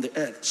creepeth upon the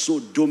earth. So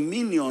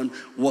dominion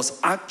was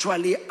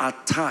actually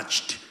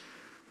attached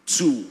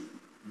to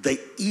the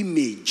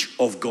image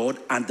of God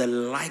and the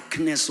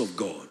likeness of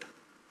God.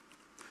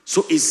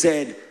 So he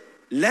said,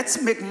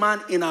 let's make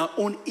man in our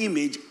own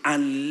image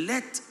and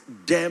let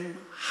them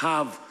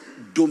have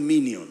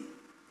dominion.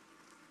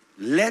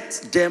 Let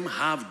them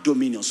have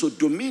dominion. So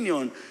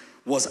dominion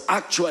was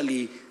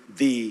actually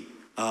the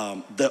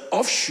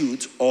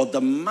offshoot or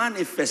the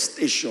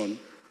manifestation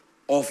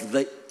of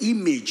the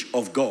image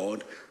of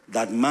God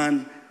that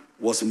man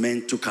was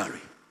meant to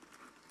carry.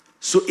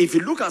 So if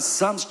you look at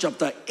Psalms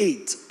chapter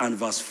 8 and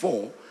verse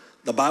 4,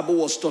 the Bible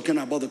was talking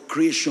about the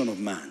creation of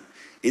man.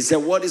 It said,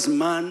 what is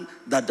man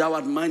that thou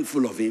art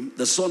mindful of him?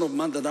 The son of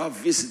man that thou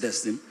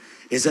visitest him.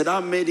 It said, I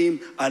made him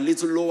a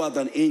little lower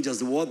than angels.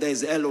 The word there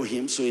is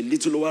Elohim, so a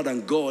little lower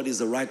than God is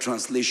the right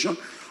translation.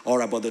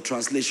 Or about the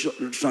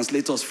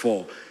translators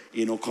for,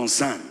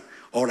 concern.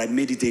 All right,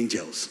 made it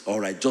angels. All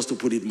right, just to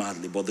put it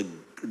mildly. But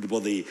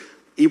the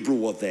Hebrew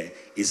word there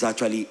is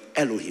actually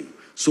Elohim.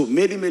 So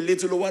made him a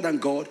little lower than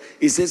God.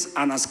 It says,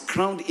 and has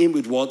crowned him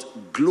with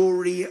what?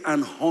 Glory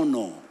and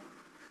honor.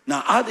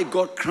 Now, how did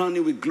God crown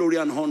him with glory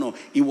and honor?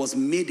 He was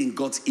made in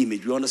God's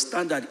image. We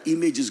understand that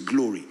image is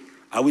glory.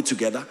 Are we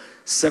together?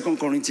 2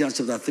 Corinthians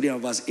chapter 3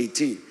 and verse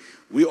 18.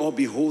 We all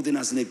beholding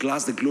as in a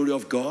glass the glory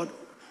of God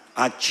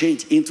are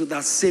changed into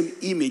that same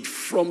image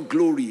from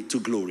glory to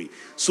glory.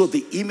 So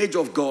the image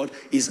of God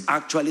is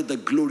actually the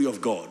glory of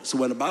God. So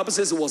when the Bible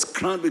says it was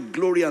crowned with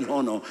glory and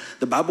honor,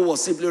 the Bible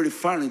was simply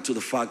referring to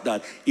the fact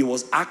that it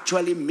was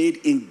actually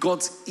made in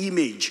God's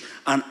image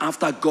and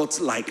after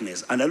God's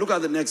likeness. And I look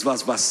at the next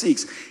verse, verse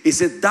 6. It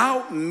said,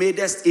 thou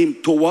madest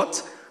him to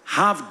what?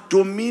 Have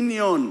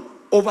dominion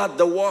over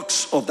the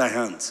works of thy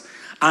hands.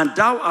 And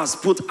thou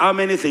hast put how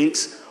many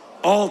things?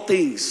 All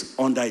things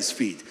under his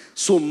feet.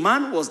 So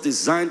man was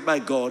designed by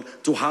God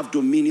to have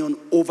dominion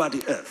over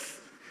the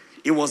earth.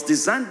 It was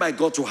designed by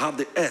God to have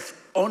the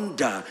earth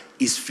under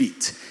his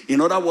feet. In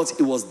other words,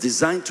 it was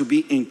designed to be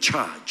in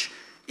charge.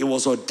 It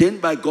was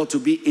ordained by God to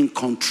be in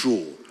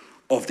control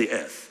of the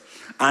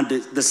earth. And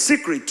the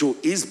secret to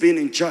his being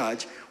in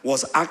charge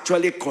was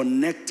actually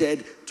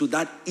connected to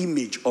that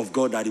image of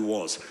God that he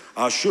was.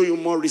 I'll show you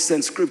more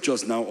recent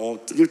scriptures now, or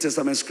New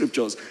Testament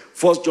scriptures.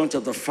 1 John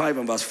chapter 5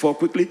 and verse 4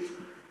 quickly.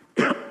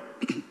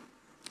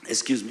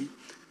 Excuse me.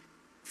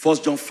 1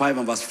 John 5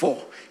 and verse 4.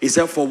 He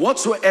said, for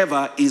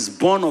whatsoever is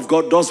born of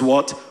God does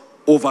what?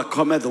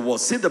 Overcometh the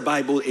world. See the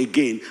Bible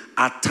again,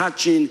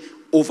 attaching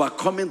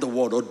overcoming the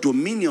world or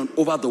dominion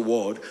over the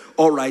world,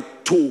 all right,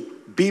 to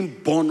being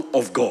born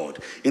of God.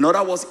 In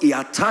other words, he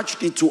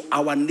attached it to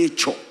our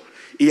nature.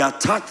 He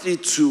attached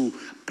it to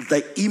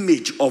the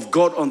image of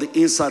God on the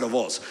inside of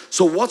us.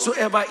 So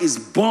whatsoever is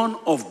born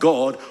of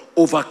God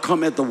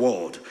overcometh the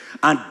world.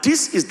 And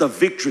this is the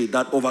victory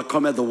that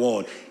overcometh the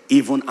world,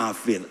 even our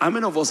faith. How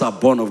many of us are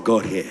born of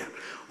God here?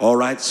 All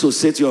right, so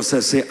say to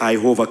yourself, say, I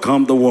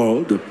overcome the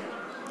world.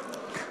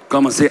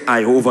 Come and say,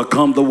 I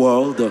overcome the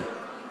world.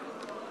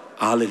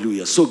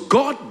 Hallelujah. So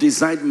God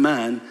designed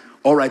man,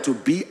 all right, to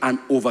be an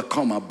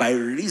overcomer by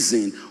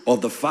reason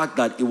of the fact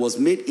that it was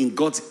made in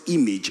God's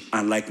image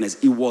and likeness.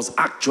 It was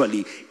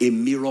actually a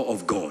mirror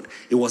of God.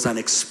 It was an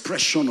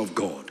expression of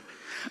God.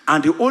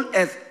 And the whole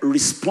earth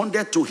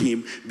responded to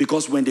him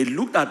because when they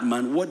looked at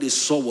man, what they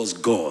saw was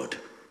God.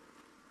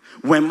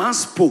 When man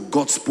spoke,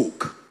 God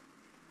spoke.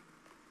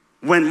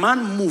 When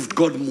man moved,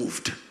 God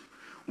moved.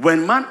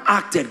 When man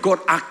acted, God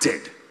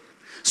acted.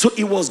 So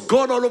it was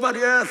God all over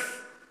the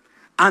earth.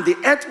 And the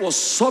earth was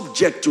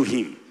subject to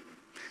him.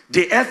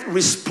 The earth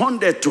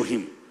responded to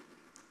him.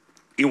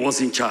 He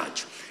was in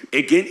charge.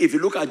 Again, if you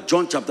look at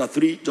John chapter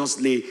 3,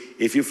 just lay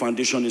a few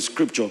foundation in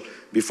scripture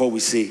before we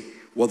say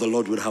what the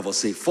Lord would have us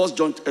say. First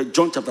John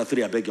chapter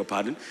 3, I beg your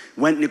pardon.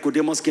 When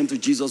Nicodemus came to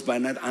Jesus by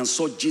night and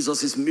saw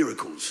Jesus'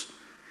 miracles.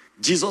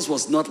 Jesus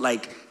was not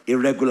like a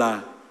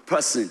regular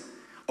person.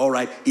 All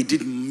right, he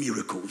did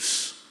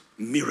miracles.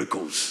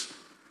 Miracles.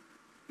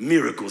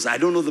 Miracles. I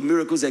don't know the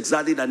miracles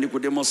exactly that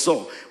Nicodemus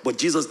saw, but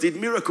Jesus did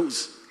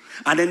miracles.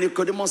 And then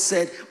Nicodemus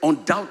said,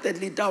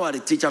 undoubtedly thou art a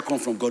teacher come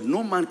from God.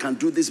 No man can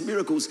do these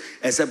miracles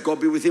except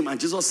God be with him. And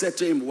Jesus said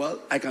to him, well,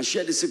 I can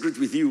share the secret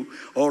with you,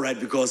 all right,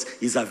 because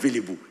it's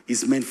available.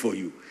 It's meant for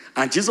you.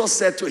 And Jesus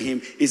said to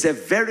him, he said,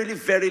 verily,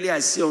 verily, I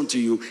say unto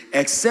you,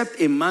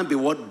 except a man be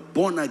what?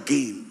 Born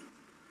again,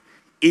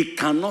 he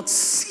cannot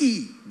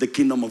see the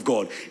kingdom of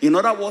God. In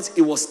other words,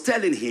 he was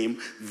telling him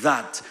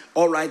that,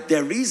 all right,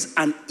 there is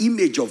an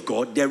image of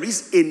God. There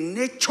is a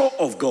nature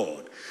of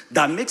God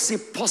that makes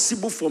it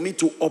possible for me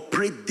to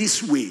operate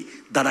this way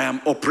that I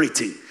am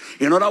operating.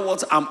 In other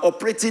words, I'm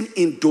operating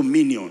in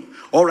dominion.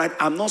 All right,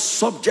 I'm not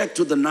subject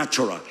to the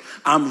natural.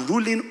 I'm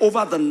ruling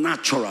over the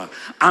natural.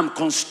 I'm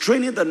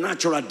constraining the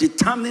natural,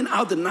 determining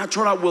how the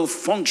natural will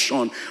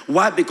function.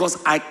 Why? Because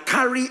I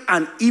carry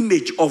an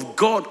image of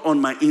God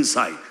on my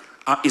inside.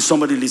 Is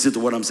somebody listening to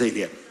what I'm saying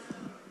here?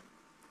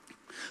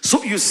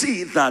 So you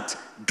see that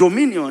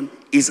dominion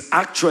is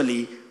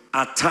actually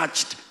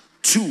attached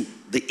to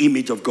the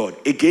image of God.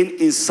 Again,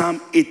 in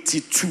Psalm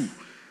 82.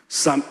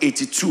 Psalm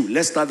 82.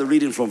 Let's start the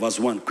reading from verse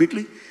 1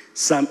 quickly.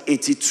 Psalm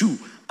 82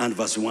 and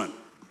verse 1.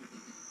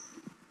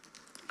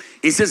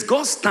 It says,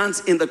 God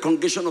stands in the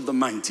congregation of the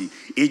mighty.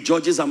 He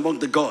judges among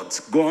the gods.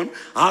 Go on.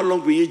 How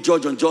long will ye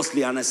judge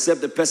unjustly and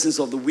accept the persons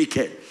of the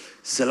wicked?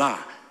 Selah.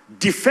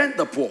 Defend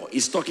the poor.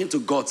 He's talking to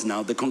gods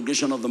now, the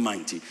congregation of the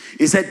mighty.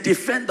 He said,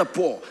 defend the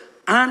poor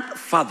and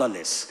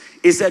fatherless.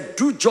 He said,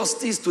 do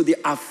justice to the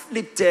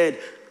afflicted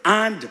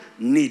and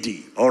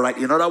needy. All right.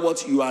 In other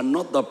words, you are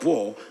not the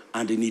poor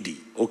and the needy.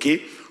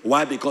 Okay.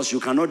 Why? Because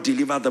you cannot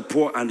deliver the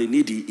poor and the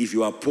needy if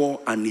you are poor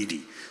and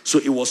needy. So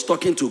it was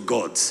talking to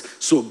gods.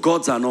 So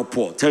gods are not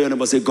poor. Tell your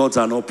neighbor, say, gods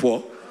are not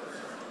poor.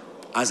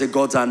 I say,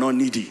 gods are not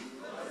needy.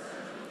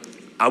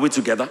 Are we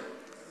together?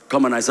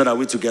 Come on, I said, are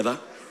we together?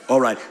 All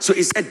right. So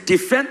he said,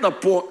 defend the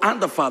poor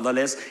and the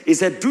fatherless. He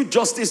said, do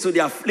justice to the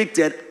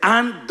afflicted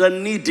and the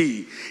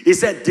needy. He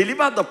said,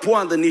 deliver the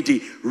poor and the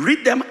needy.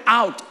 Rid them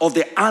out of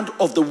the hand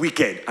of the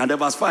wicked. And then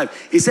verse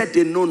 5, he said,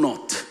 they know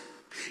not.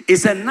 It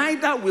said,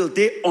 neither will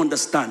they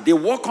understand. They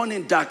walk on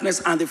in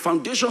darkness, and the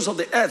foundations of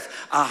the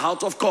earth are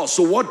out of course.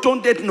 So what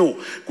don't they know?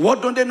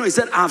 What don't they know? He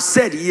said, I've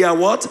said, ye are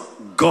what?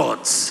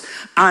 Gods.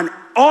 And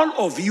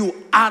all of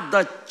you are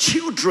the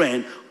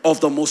children of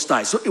the Most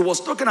High. So it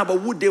was talking about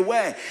who they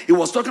were. It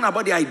was talking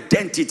about the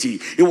identity.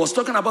 It was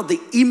talking about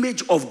the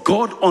image of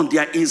God on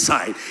their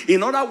inside.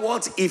 In other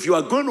words, if you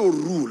are going to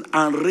rule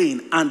and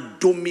reign and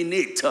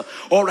dominate,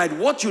 all right,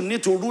 what you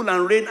need to rule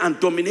and reign and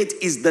dominate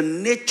is the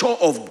nature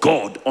of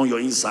God on your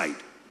inside.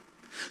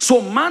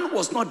 So man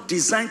was not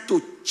designed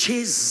to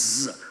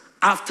chase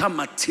after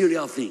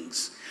material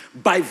things.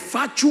 By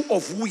virtue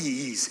of who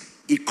he is,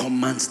 he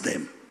commands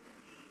them.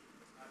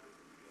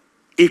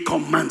 He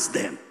commands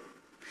them.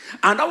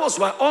 And that was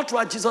why all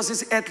throughout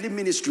Jesus' earthly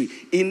ministry,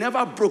 he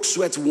never broke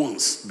sweat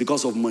once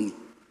because of money.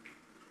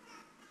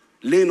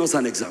 Laying us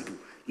an example.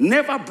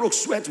 Never broke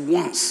sweat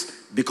once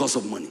because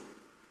of money.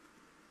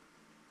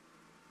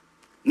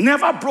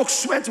 Never broke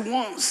sweat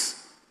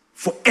once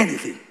for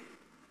anything.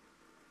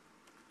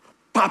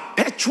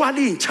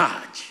 Perpetually in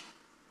charge.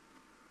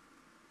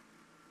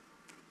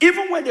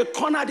 Even when they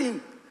cornered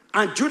him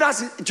and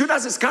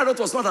Judas Iscariot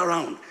was not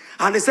around,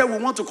 and they said, we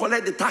want to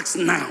collect the tax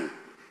now,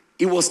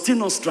 he was still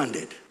not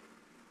stranded.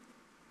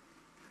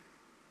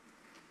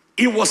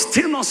 He was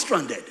still not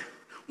stranded.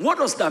 What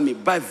does that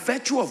mean? By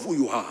virtue of who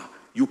you are,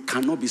 you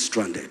cannot be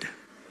stranded.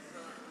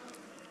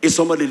 Is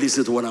somebody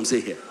listening to what I'm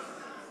saying here?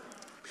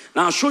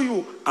 Now I'll show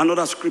you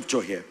another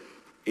scripture here.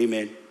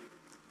 Amen.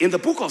 In the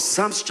book of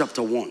Psalms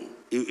chapter 1,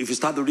 if you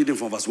start the reading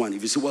from verse 1,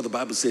 if you see what the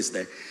Bible says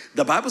there,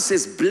 the Bible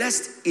says,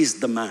 blessed is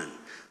the man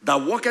that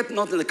walketh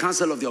not in the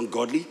counsel of the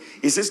ungodly.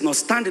 It says, nor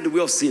stand in the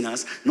way of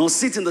sinners, nor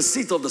sit in the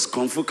seat of the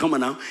scornful. Come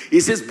on now.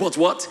 It says, but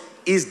what?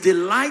 His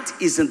delight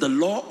is in the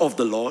law of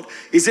the Lord.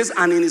 He says,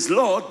 and in his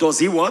law does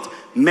he what?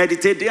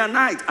 Meditate day and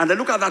night. And then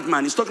look at that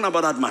man. He's talking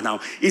about that man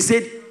now. He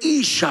said,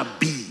 he shall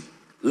be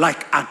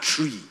like a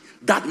tree.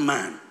 That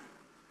man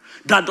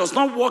that does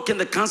not walk in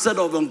the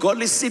counsel of the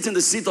ungodly, sit in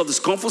the seat of the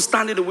scornful,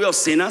 stand in the way of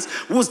sinners,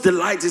 whose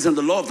delight is in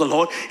the law of the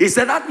Lord. He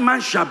said, that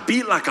man shall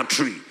be like a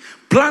tree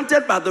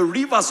planted by the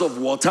rivers of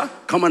water.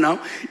 Come on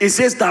now. It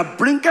says that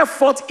bringeth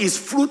forth his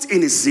fruit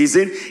in his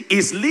season.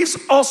 His leaves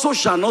also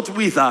shall not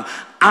wither.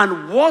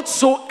 And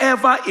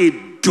whatsoever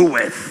it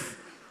doeth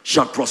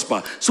shall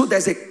prosper. So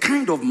there's a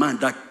kind of man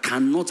that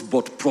cannot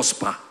but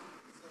prosper.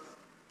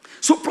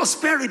 So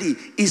prosperity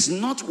is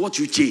not what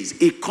you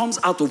chase. It comes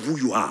out of who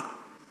you are.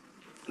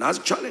 That's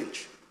a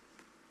challenge.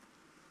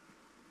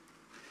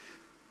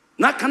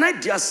 Now, can I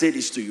just say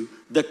this to you?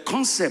 The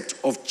concept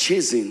of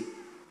chasing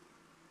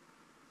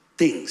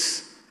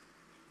things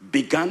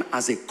began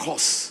as a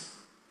curse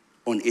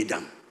on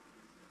Adam.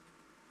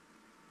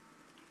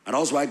 And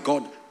that's why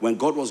God, when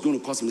God was going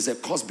to curse him, he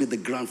said, curse be the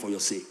ground for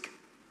your sake.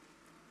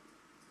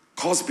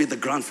 Curse be the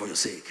ground for your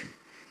sake.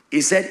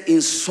 He said,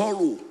 in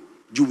sorrow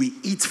you will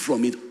eat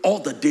from it all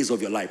the days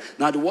of your life.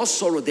 Now the word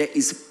sorrow there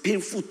is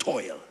painful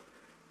toil.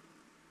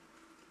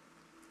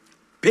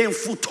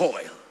 Painful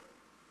toil.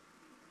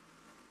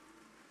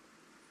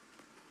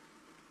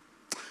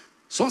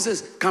 Someone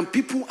says, can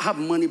people have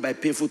money by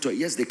painful toil?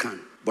 Yes, they can.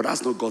 But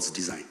that's not God's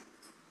design.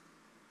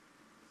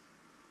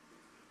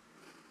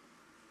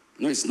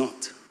 No, it's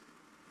not.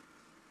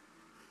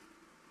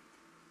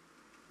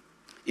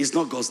 It's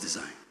not God's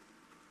design.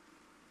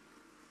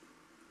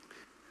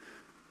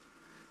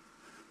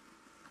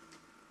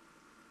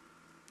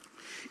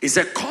 It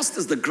said, cursed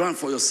is the ground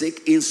for your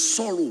sake. In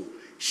sorrow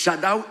shall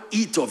thou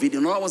eat of it.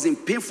 In other words, in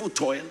painful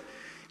toil.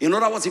 In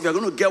other words, if you're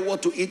going to get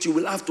what to eat, you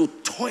will have to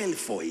toil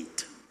for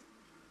it.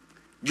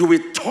 You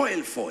will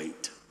toil for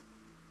it.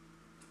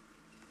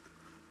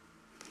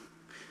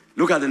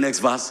 Look at the next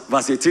verse,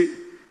 verse 18.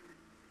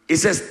 It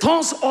says,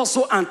 thorns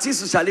also and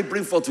thistles shall it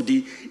bring forth to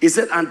thee. It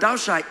said, and thou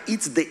shalt eat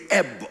the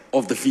herb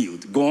of the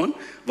field. Go on,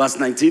 verse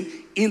 19.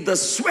 In the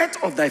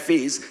sweat of thy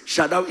face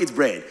shalt thou eat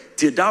bread,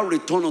 till thou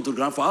return unto the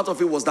ground. For out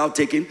of it was thou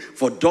taken,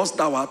 for dust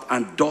thou art,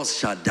 and dust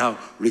shalt thou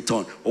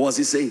return. What was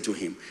he saying to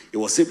him? He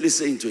was simply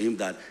saying to him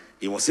that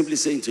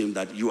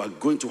you are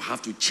going to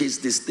have to chase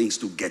these things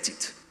to get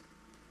it.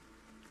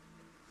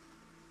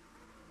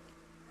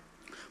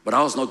 But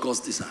that was not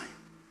God's design.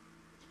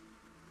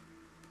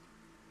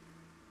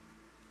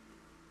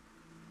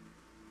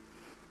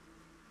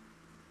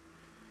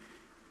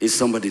 Is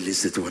somebody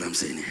listening to what I'm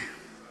saying here?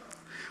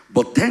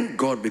 But thank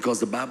God, because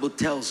the Bible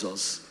tells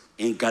us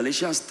in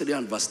Galatians 3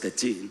 and verse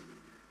 13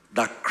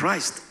 that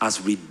Christ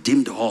has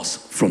redeemed us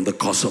from the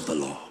curse of the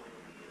law.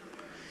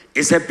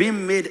 It said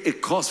being made a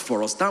curse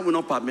for us. That will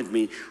not permit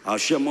me. I'll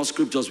share more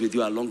scriptures with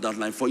you along that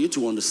line for you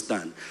to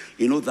understand.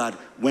 You know that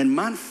when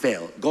man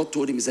fell, God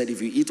told him, he said,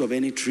 if you eat of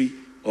any tree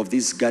of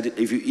this garden,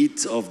 if you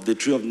eat of the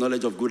tree of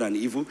knowledge of good and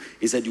evil,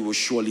 he said you will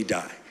surely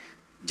die.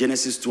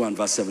 Genesis 2 and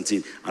verse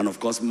 17. And of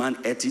course, man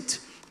ate it.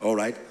 All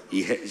right,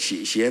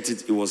 she ate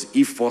it. It was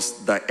Eve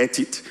first that ate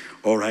it.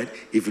 All right,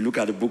 if you look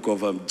at the book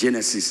of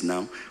Genesis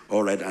now,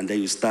 all right, and then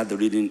you start the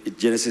reading,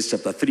 Genesis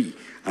chapter 3,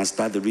 and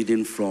start the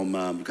reading from,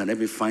 you can let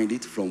me find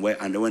it from where,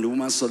 and then when the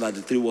woman saw that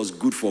the tree was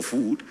good for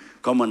food,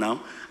 come on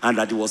now, and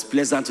that it was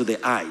pleasant to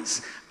the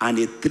eyes, and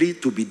a tree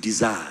to be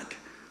desired,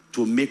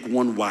 to make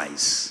one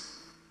wise.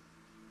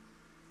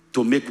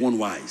 To make one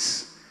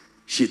wise.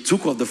 She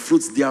took of the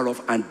fruits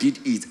thereof and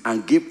did eat,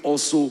 and gave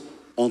also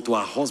unto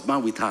her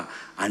husband with her,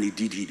 and he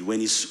did eat. When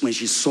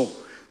she saw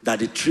that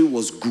the tree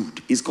was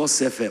good, it's called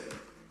self-help.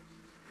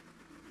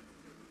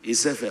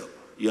 It's self-help.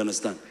 You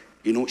understand?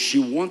 You know, she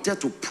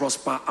wanted to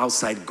prosper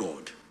outside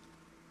God.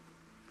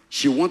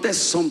 She wanted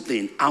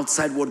something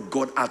outside what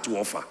God had to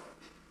offer.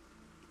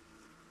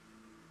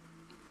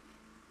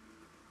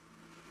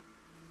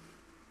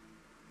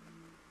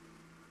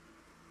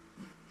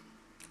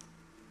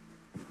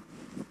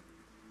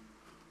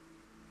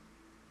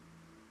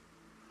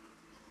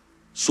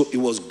 So it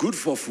was good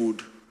for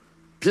food,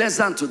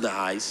 pleasant to the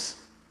eyes.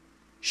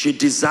 She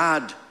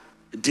desired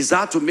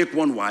to make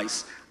one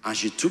wise, and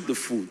she took the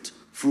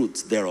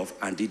fruit thereof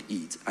and did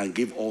eat, and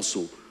gave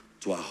also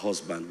to her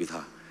husband with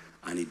her,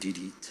 and he did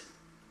eat.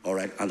 All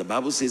right, and the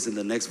Bible says in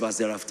the next verse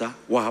thereafter,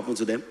 what happened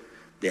to them?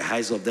 The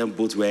eyes of them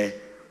both were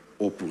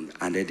opened,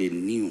 and then they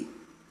knew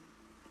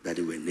that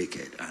they were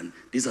naked. And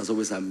this has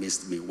always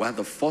amazed me. Why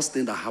the first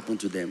thing that happened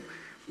to them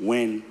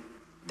when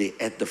they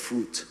ate the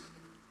fruit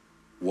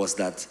was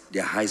that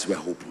their eyes were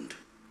opened.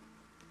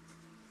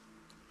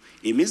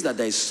 It means that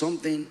there is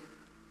something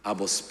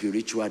about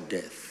spiritual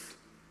death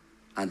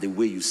and the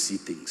way you see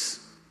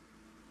things.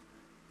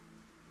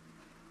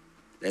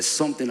 There's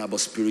something about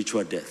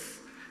spiritual death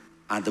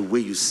and the way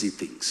you see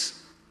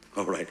things.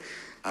 All right.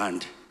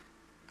 And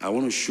I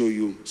want to show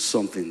you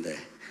something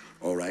there.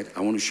 All right.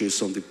 I want to show you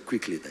something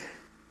quickly there,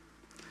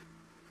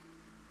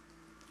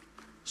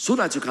 so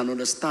that you can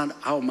understand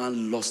how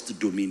man lost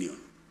dominion.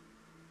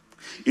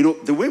 You know,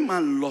 the way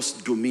man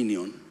lost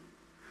dominion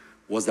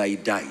was that he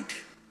died.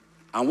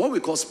 And what we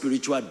call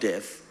spiritual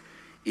death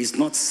is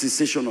not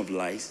cessation of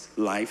life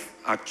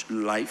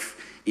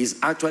is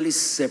actually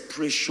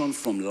separation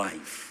from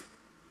life.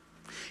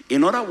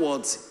 In other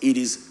words, it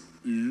is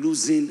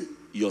losing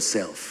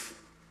yourself.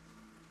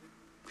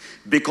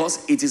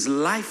 Because it is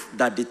life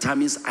that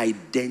determines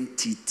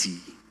identity.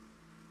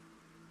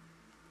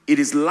 It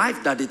is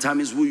life that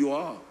determines who you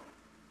are.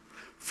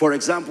 For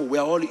example, we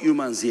are all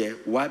humans here.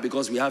 Why?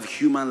 Because we have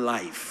human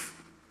life.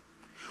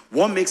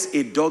 What makes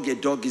a dog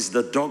is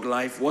the dog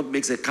life. What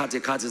makes a cat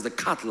is the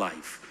cat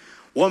life.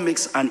 What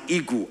makes an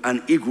eagle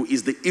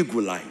is the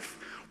eagle life.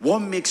 What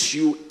makes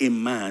you a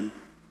man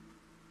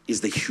is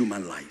the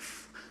human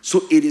life.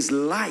 So it is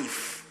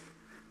life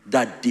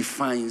that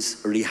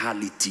defines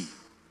reality.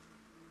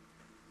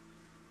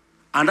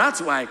 And that's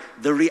why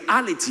the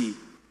reality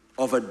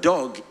of a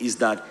dog is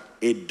that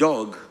a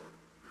dog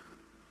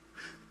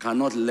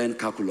cannot learn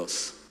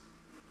calculus.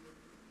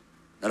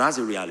 Now that's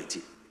a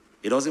reality.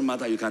 It doesn't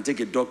matter. You can take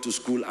a dog to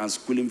school and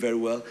school him very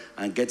well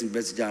and get him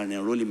vested and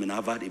enroll him in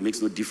Harvard. It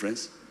makes no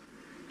difference.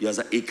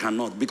 It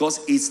cannot, because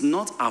it's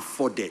not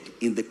afforded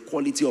in the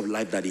quality of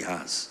life that he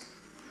has.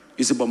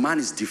 You see, but man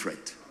is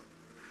different.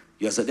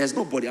 There's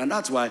nobody, and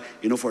that's why,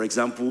 for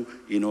example,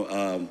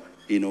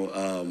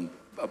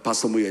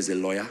 Pastor Moyo is a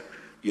lawyer.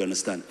 You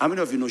understand? How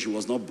many of you know she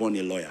was not born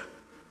a lawyer?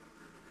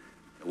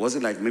 It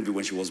wasn't like maybe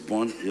when she was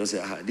born, you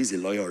say, this is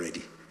a lawyer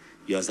already.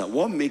 You understand?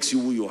 What makes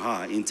you who you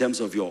are in terms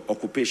of your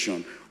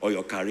occupation or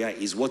your career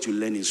is what you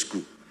learn in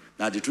school.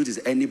 Now, the truth is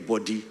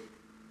anybody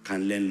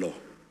can learn law.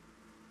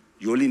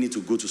 You only need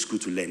to go to school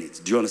to learn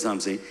it. Do you understand what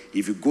I'm saying?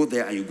 If you go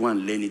there and you go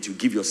and learn it, you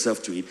give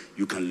yourself to it,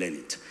 you can learn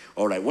it.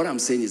 All right, what I'm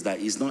saying is that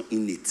it's not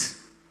innate.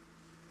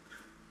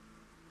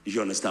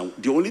 You understand?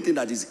 The only thing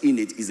that is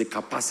innate is the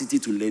capacity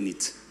to learn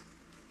it.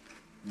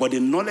 But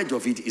the knowledge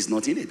of it is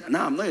not in it.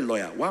 Now, I'm not a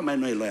lawyer. Why am I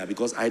not a lawyer?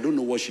 Because I don't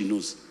know what she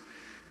knows.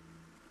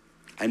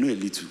 I know a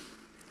little.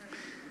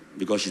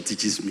 Because she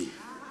teaches me.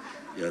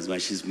 Yes,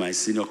 she's my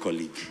senior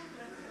colleague.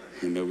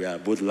 We are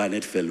both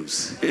learned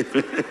fellows.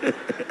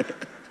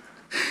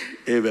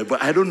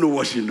 But I don't know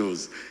what she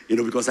knows.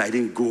 Because I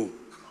didn't go,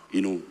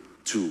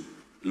 to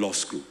law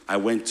school. I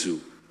went to,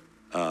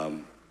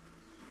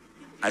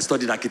 I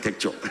studied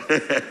architecture.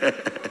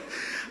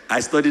 I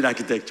studied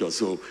architecture,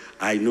 so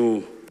I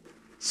know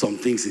some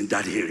things in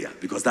that area,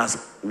 because that's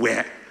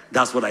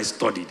what I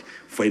studied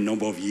for a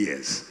number of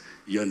years.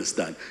 You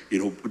understand?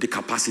 The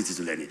capacity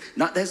to learn it.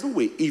 Now, there's no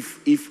way,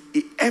 if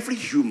every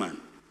human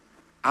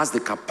has the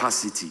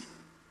capacity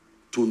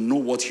to know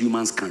what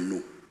humans can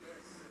know,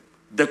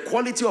 the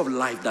quality of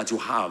life that you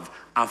have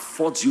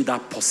affords you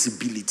that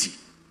possibility.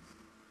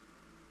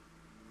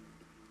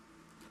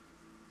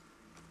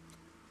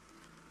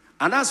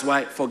 And that's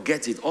why,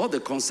 forget it, all the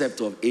concept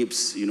of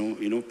apes,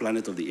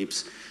 Planet of the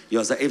Apes,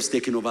 the apes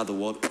taking over the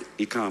world,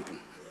 it can't happen.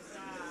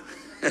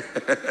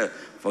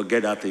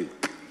 Forget that thing.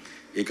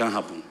 It can't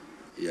happen.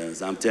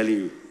 Yes, I'm telling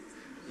you.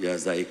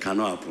 Yes, that it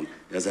cannot happen.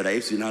 Yes, that the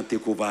apes will now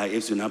take over,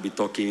 apes will now be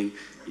talking.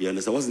 You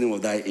understand? What's the name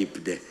of that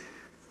ape there?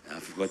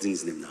 I've forgotten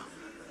his name now.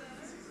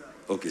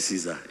 Okay,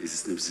 Caesar. Is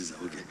his name Caesar?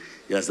 Okay.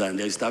 Yes, and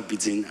they start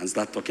beating and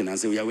start talking and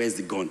say, yeah, where's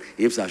the gun?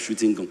 Apes are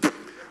shooting gun.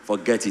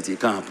 Forget it. It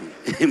can't happen.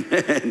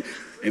 Amen.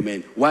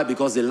 Amen. Why?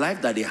 Because the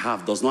life that they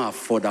have does not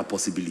afford that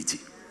possibility.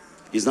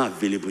 It's not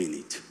available in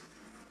it.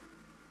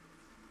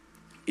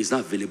 It's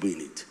not available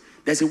in it.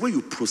 There's a way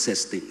you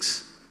process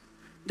things.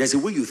 There's a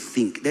way you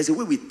think. There's a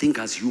way we think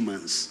as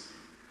humans.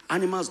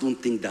 Animals don't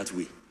think that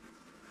way.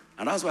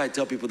 And that's why I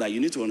tell people that you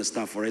need to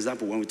understand, for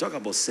example, when we talk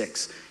about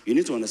sex, you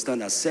need to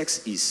understand that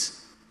sex is,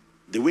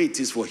 the way it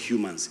is for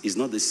humans is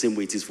not the same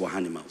way it is for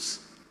animals.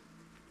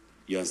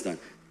 You understand?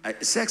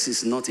 Sex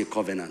is not a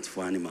covenant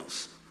for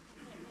animals.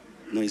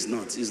 No, it's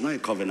not. It's not a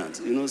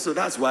covenant. You know, so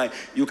that's why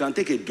you can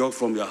take a dog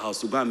from your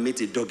house to go and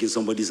meet a dog in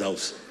somebody's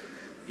house.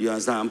 You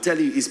understand? I'm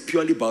telling you, it's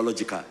purely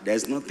biological.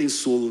 There's nothing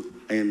soul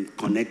and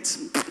connect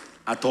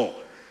at all.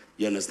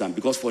 You understand?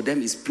 Because for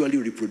them, it's purely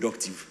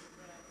reproductive.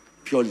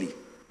 Purely.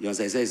 You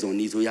understand? It says on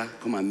it, oh yeah,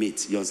 come and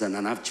mate. You understand?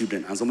 And have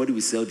children. And somebody will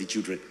sell the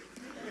children.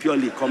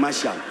 Purely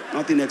commercial.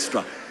 Nothing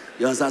extra.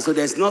 You understand? So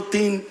there's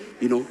nothing,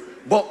 you know.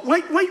 But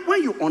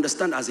when you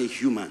understand as a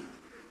human,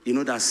 you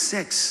know that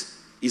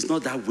sex is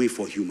not that way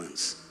for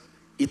humans.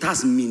 It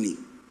has meaning.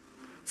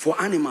 For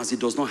animals, it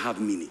does not have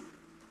meaning.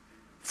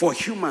 For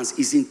humans,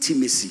 it's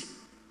intimacy.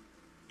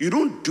 You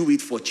don't do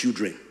it for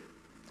children.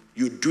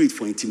 You do it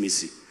for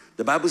intimacy.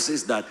 The Bible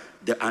says that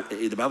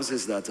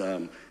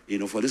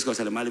for this cause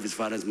the man leave his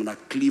father and his mother,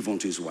 cleave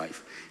unto his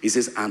wife. It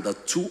says, and the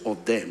two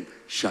of them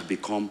shall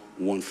become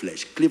one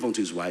flesh. Cleave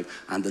unto his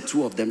wife, and the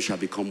two of them shall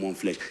become one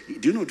flesh.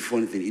 Do you know the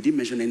funny thing? He didn't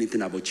mention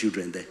anything about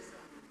children there.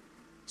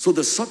 So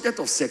the subject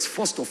of sex,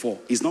 first of all,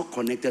 is not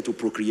connected to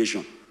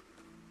procreation.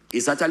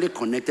 It's actually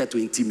connected to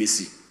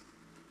intimacy.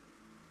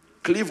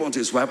 Cleave unto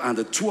his wife, and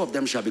the two of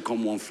them shall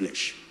become one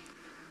flesh.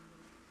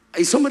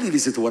 Is somebody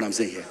listening to what I'm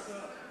saying here?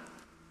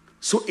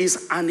 So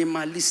it's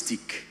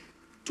animalistic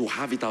to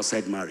have it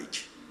outside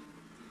marriage.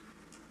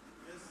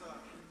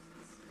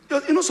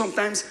 You know,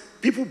 sometimes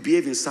people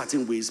behave in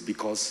certain ways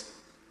because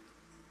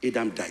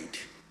Adam died.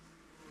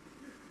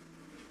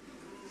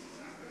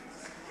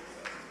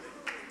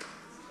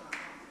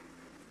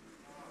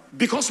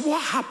 Because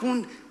what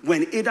happened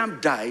when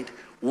Adam died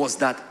was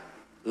that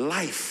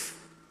life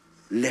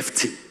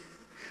left him.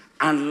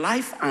 And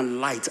life and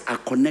light are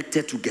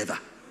connected together.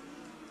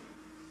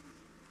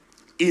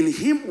 In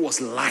him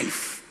was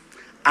life,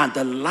 and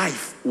the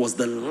life was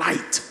the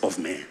light of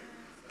man.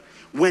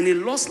 When he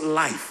lost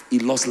life, he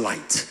lost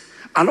light.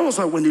 And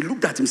also when he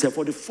looked at himself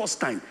for the first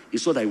time, he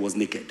saw that he was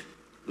naked.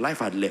 Life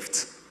had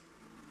left.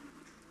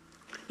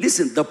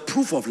 Listen, the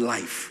proof of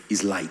life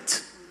is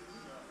light.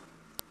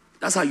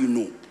 That's how you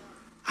know.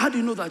 How do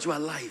you know that you are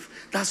alive?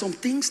 There are some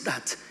things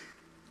that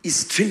is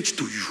strange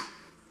to you.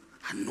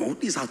 I know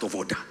this is out of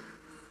order.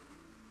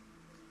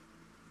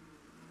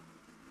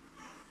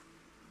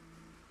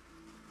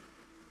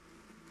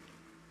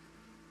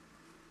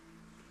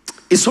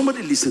 Is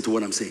somebody listening to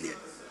what I'm saying here?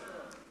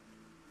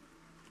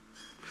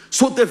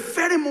 So the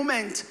very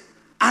moment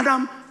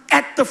Adam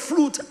ate the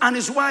fruit and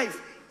his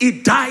wife, he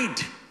died.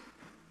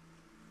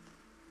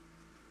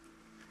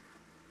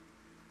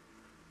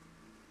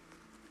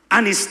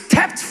 And he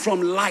stepped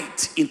from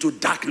light into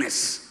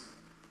darkness.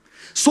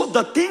 So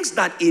the things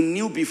that he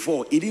knew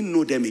before, he didn't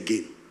know them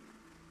again.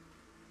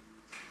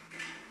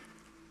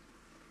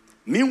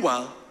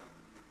 Meanwhile,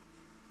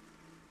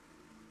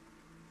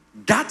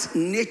 that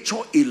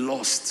nature he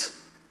lost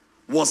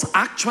was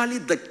actually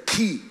the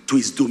key to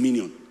his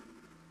dominion.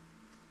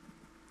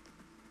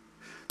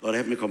 Lord,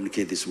 help me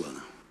communicate this well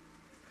now.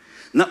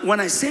 Now,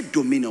 when I say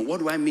dominion, what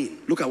do I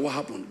mean? Look at what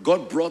happened.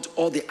 God brought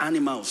all the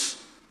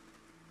animals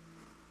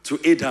to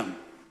Adam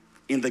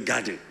in the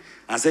garden.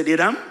 I said,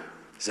 Adam?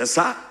 He said,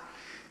 sir?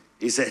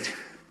 He said,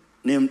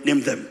 name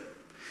them.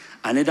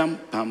 And Adam,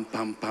 pam,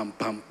 pam, pam,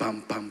 pam,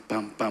 pam, pam,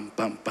 pam, pam,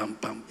 pam, pam,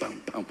 pam,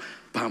 pam, pam,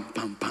 pam,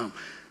 pam, pam.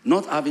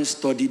 Not having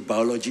studied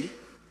biology,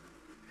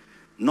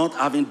 not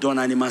having done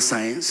animal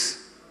science,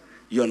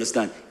 you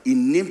understand? He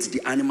named the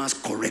animals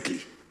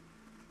correctly.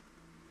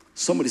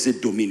 Somebody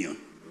said dominion.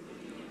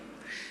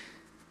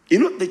 You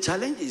know, the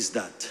challenge is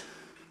that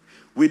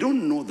we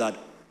don't know that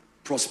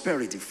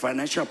prosperity,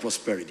 financial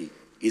prosperity,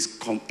 is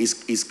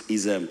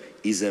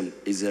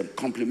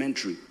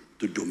complementary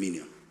to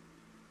dominion.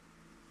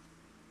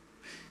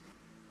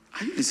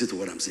 Are you listening to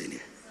what I'm saying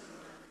here?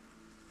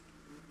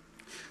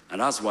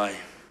 And that's why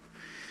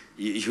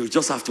you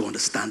just have to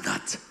understand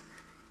that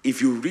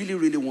if you really,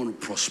 really want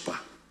to prosper,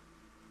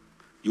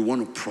 you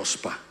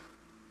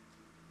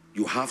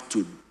have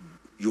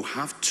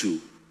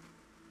to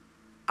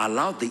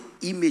allow the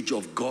image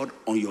of God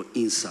on your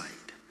inside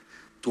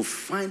to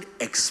find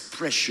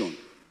expression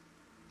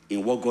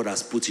in what God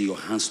has put in your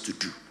hands to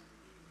do.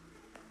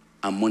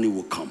 And money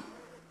will come.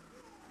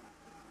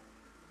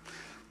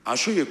 I'll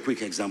show you a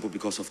quick example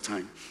because of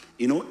time.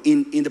 You know,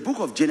 in the book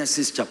of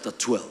Genesis chapter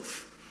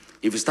 12,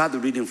 if you start the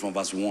reading from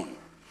verse 1,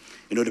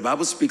 you know, the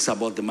Bible speaks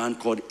about the man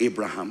called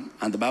Abraham,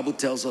 and the Bible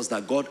tells us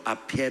that God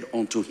appeared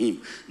unto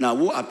him. Now,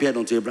 who appeared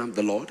unto Abraham?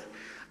 The Lord.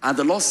 And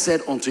the Lord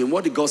said unto him,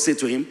 what did God say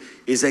to him?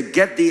 He said,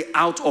 get thee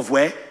out of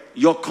where?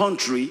 Your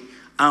country,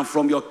 and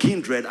from your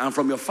kindred and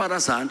from your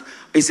father's hand,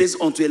 it says,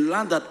 unto a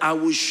land that I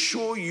will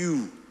show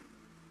you.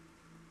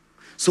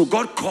 So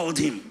God called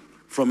him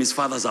from his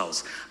father's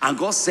house. And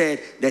God said,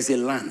 there's a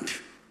land.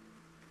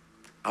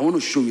 I want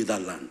to show you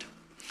that land.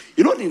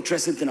 You know the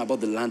interesting thing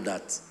about the land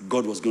that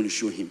God was going to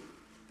show him?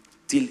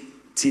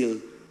 Till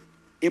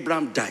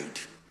Abraham died,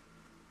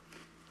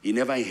 he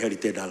never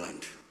inherited that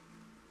land.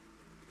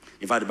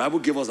 In fact, the Bible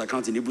gave us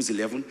account in Hebrews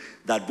 11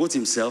 that both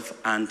himself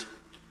and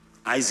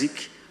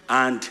Isaac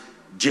and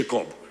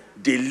Jacob,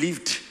 they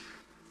lived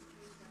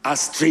as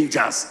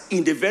strangers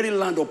in the very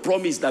land of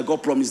promise that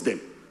God promised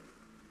them.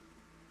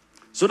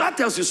 So that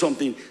tells you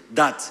something,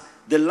 that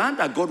the land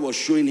that God was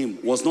showing him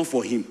was not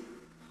for him.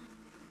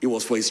 It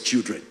was for his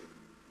children.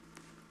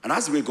 And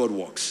that's the way God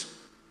works.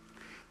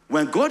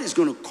 When God is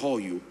going to call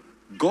you,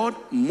 God,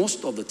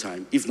 most of the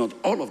time, if not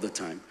all of the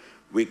time,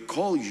 will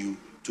call you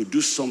to do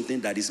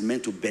something that is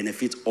meant to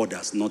benefit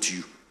others, not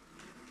you.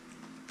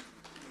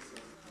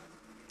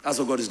 That's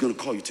what God is going to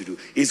call you to do.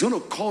 He's going to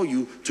call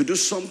you to do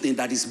something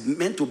that is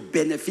meant to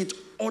benefit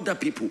other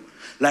people.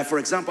 Like, for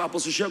example,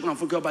 Apostle Shegun and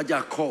Funke Obaja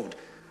are called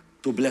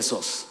to bless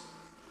us.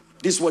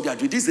 This is what they are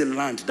doing. This is the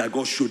land that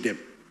God showed them.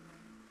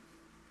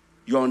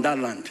 You're on that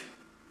land.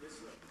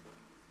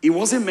 It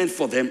wasn't meant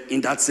for them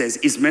in that sense.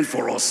 It's meant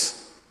for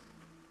us.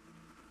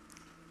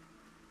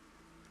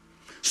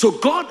 So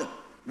God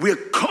will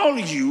call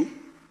you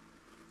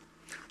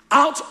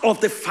out of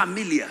the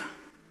familiar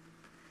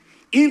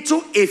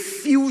into a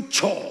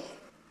future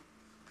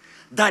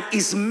that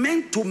is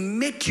meant to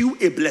make you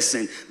a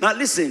blessing. Now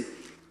listen,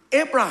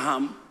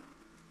 Abraham,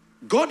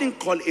 God didn't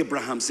call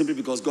Abraham simply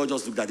because God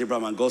just looked at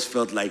Abraham and God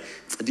felt like,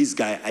 this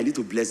guy, I need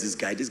to bless this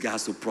guy. This guy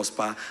has to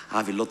prosper,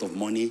 have a lot of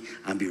money,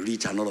 and be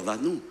rich and all of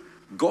that. No,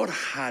 God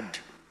had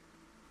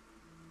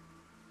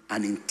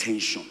an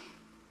intention.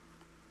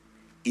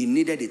 He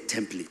needed a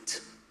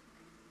template.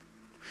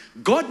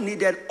 God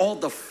needed all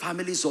the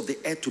families of the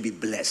earth to be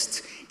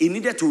blessed. He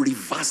needed to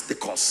reverse the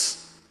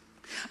curse.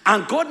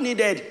 And God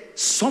needed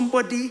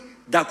somebody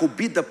that could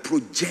be the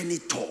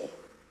progenitor.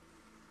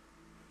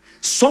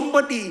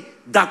 Somebody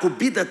that could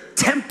be the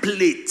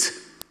template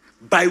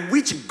by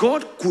which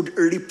God could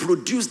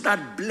reproduce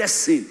that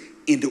blessing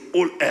in the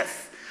whole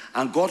earth.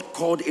 And God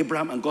called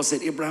Abraham and God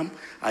said, Abraham,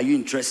 are you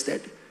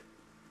interested?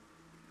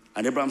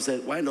 And Abraham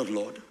said, why not,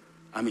 Lord?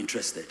 I'm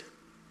interested.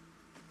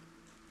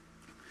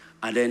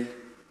 And then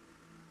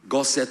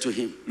God said to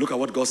him, look at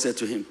what God said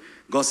to him.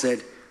 God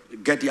said,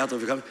 get thee out of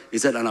your country. He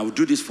said, and I will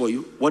do this for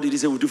you. What did he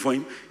say we'll do for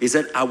him? He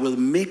said, I will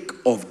make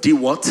of thee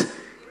what?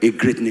 A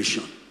great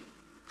nation.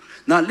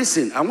 Now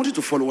listen, I want you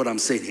to follow what I'm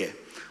saying here.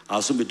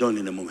 I'll soon be done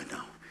in a moment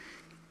now.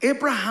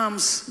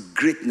 Abraham's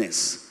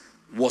greatness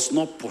was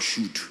not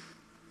pursued.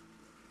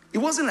 It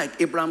wasn't like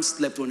Abraham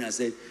slept on and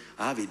said,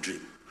 I have a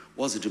dream.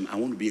 What's the dream? I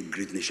want to be a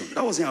great nation.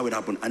 That wasn't how it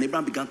happened. And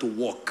Abraham began to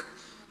walk.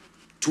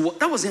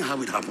 That wasn't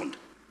how it happened.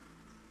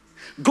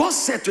 God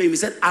said to him, he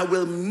said, I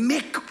will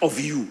make of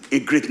you a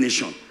great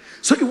nation.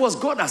 So it was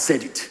God that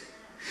said it.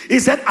 He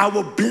said, I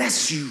will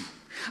bless you.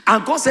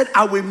 And God said,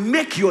 I will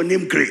make your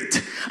name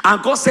great.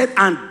 And God said,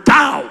 and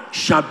thou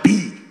shalt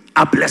be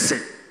a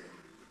blessing.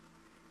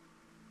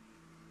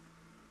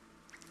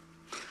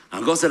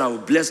 And God said, I will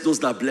bless those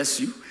that bless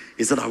you.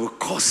 He said, I will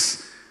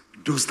curse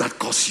those that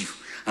curse you.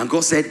 And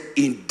God said,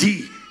 in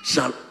thee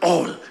shall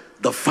all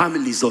the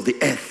families of the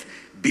earth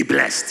be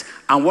blessed.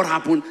 And what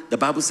happened? The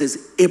Bible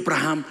says,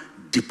 Abraham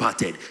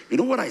departed. You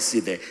know what I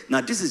see there?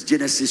 Now, this is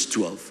Genesis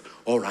 12.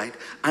 All right.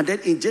 And then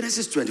in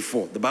Genesis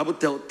 24, the Bible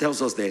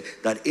tells us there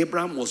that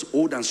Abraham was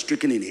old and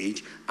stricken in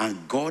age,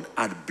 and God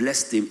had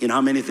blessed him in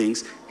how many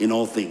things? In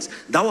all things.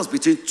 That was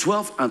between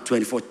 12 and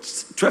 24,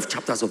 12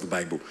 chapters of the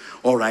Bible.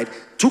 All right.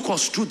 Took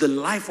us through the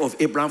life of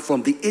Abraham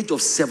from the age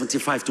of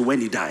 75 to when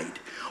he died.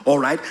 All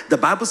right. The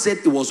Bible said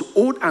he was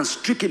old and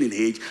stricken in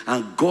age,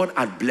 and God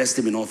had blessed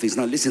him in all things.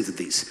 Now listen to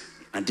this.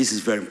 And this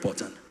is very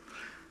important.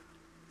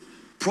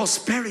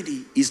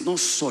 Prosperity is not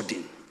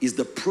sudden. It's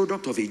the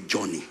product of a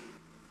journey.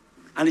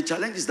 And the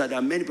challenge is that there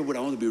are many people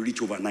that want to be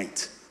rich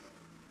overnight.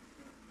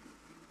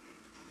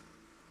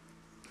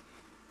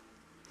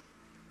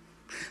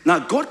 Now,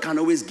 God can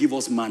always give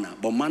us manna,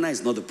 but manna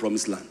is not the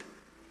promised land.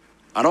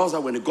 And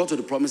also, when they got to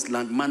the promised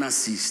land, manna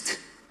ceased.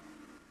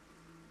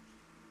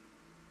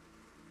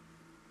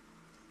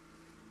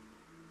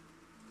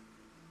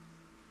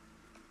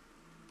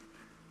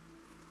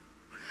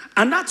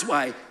 And that's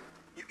why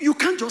you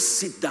can't just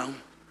sit down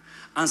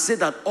and say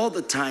that all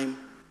the time,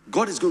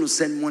 God is going to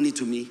send money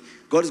to me.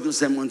 God is going to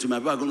send money to me.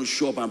 People are going to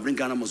show up and bring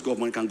animals, God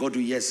money. Can God do?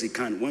 Yes, he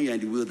can. When you're in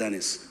the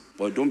wilderness.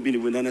 But don't be in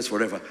the wilderness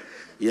forever.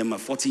 Yeah,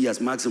 40 years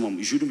maximum.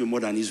 You shouldn't be more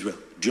than Israel.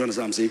 Do you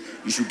understand what I'm saying?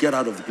 You should get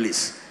out of the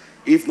place.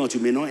 If not, you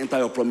may not enter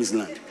your promised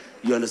land.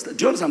 You understand?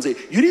 Do you understand what I'm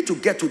saying? You need to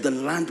get to the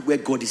land where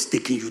God is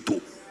taking you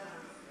to.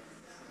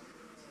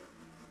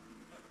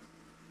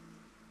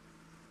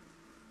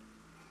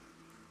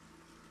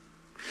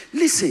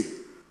 Listen,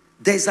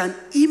 there's an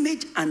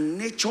image and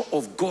nature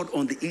of God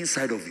on the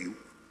inside of you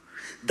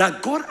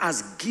that God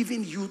has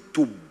given you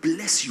to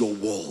bless your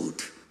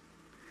world.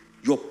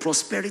 Your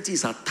prosperity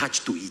is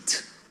attached to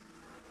it.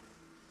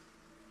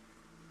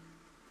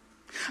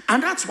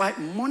 And that's why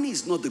money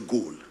is not the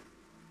goal.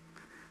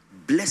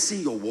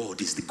 Blessing your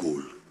world is the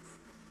goal.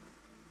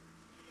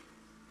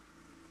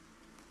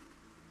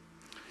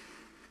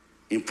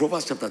 In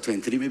Proverbs chapter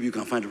 23, maybe you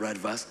can find the right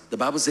verse. The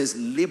Bible says,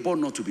 labor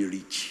not to be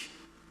rich.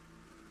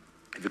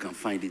 If you can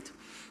find it.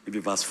 Maybe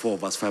verse 4,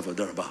 verse 5 or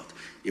thereabout.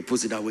 It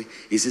puts it that way.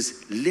 It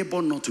says,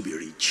 labor not to be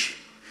rich.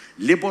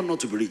 Labor not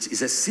to be rich. It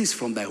says, cease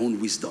from thy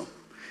own wisdom.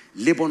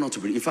 Labor not to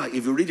be rich. In fact,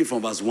 if you read it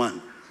from verse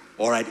 1,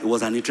 all right, it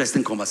was an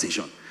interesting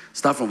conversation.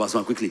 Start from verse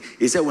 1 quickly.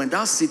 It said, when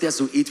thou sittest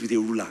to eat with a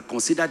ruler,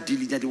 consider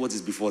diligently what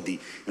is before thee.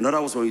 In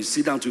other words, when you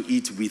sit down to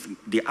eat with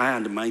the high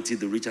and the mighty,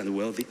 the rich and the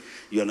wealthy,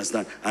 you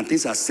understand, and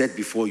things are set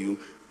before you,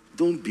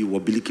 don't be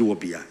wabiliki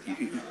wabia.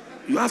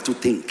 You have to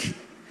think.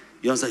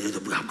 You understand?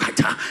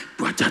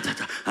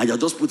 And you're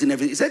just putting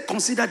everything. He said,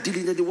 consider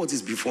diligently what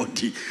is before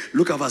thee.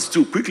 Look at verse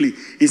 2 quickly.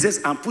 He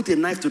says, and put a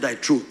knife to thy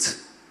throat.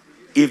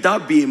 If thou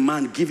be a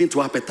man given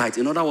to appetite,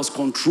 in other words,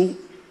 control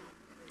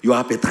your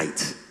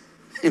appetite.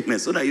 Amen.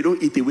 So that you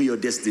don't eat away your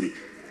destiny.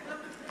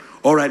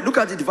 All right, look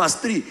at it, verse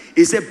 3.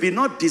 He said, be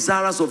not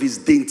desirous of his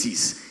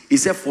dainties. He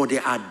said, for they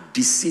are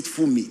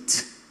deceitful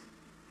meat.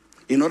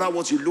 In other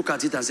words, you look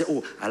at it and say,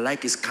 oh, I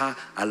like his car,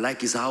 I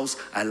like his house,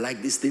 I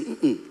like this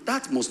thing.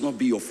 That must not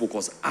be your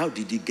focus. How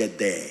did he get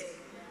there?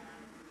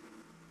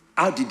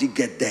 How did he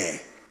get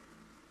there?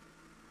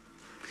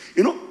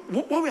 You know,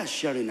 what we are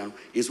sharing now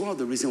is one of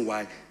the reasons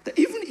why, that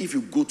even if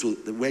you go to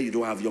where you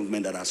don't have young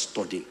men that are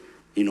studying,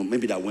 you know,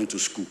 maybe that went to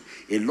school,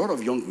 a lot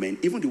of young men,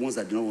 even the ones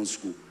that do not want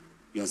school,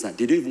 you understand,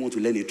 they don't even want to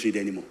learn a trade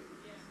anymore.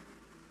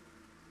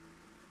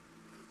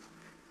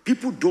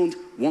 People don't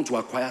want to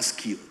acquire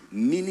skill,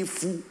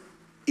 meaningful,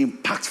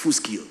 impactful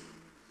skill.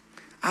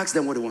 Ask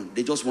them what they want.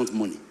 They just want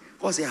money.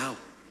 God say, how?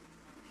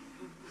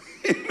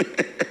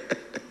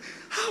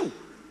 How?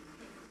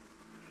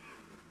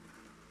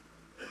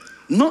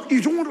 No,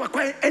 you don't want to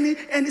acquire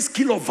any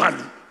skill of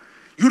value.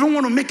 You don't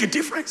want to make a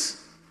difference.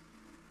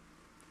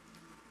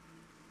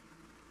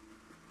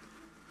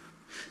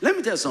 Let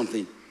me tell you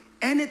something.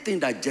 Anything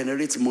that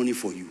generates money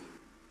for you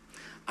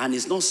and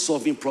is not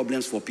solving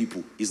problems for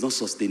people is not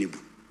sustainable.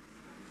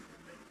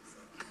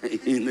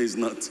 It's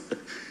not.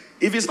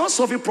 If it's not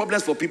solving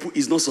problems for people,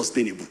 it's not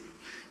sustainable.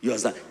 You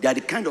understand? They are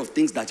the kind of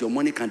things that your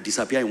money can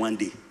disappear in one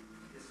day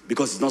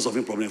because it's not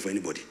solving problems for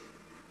anybody.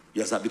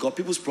 You understand? Because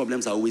people's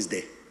problems are always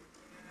there.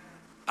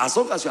 As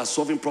long as you are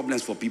solving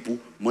problems for people,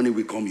 money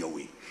will come your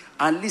way.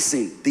 And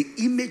listen, the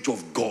image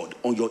of God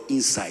on your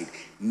inside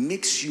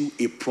makes you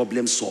a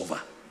problem solver.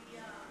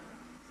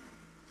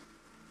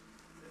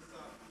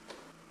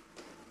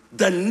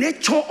 The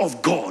nature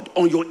of God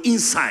on your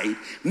inside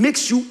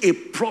makes you a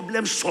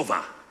problem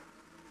solver.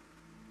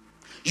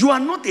 You are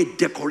not a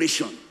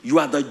decoration. You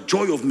are the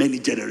joy of many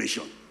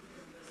generations.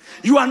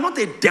 You are not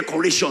a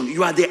decoration.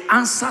 You are the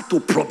answer to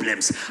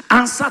problems,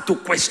 answer to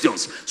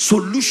questions,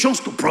 solutions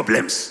to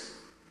problems.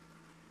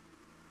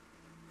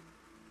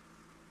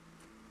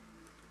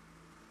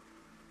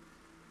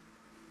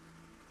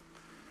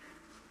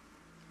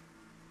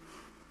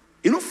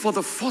 You know, for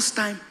the first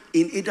time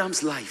in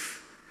Adam's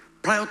life,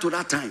 prior to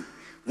that time,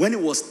 when he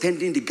was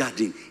tending the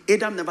garden,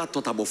 Adam never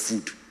thought about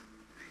food.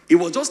 He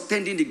was just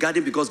tending the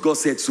garden because God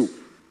said so.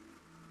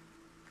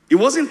 He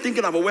wasn't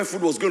thinking about where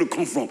food was going to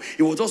come from.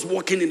 He was just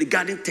walking in the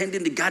garden,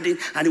 tending the garden,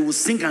 and he would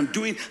sing and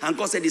do it. And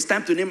God said, it's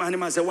time to name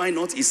animals. I said, why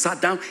not? He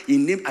sat down, he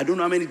named, I don't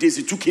know how many days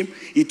it took him.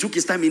 He took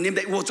his time, he named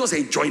it. He was just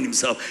enjoying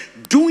himself,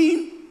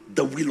 doing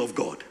the will of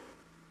God.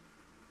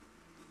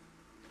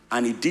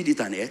 And he did it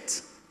and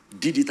ate,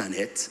 did it and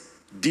ate,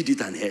 did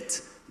it and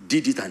ate,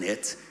 did it and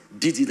ate,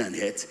 did it and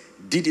ate,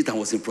 did it and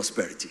was in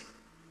prosperity.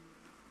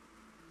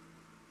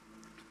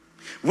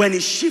 When he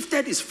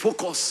shifted his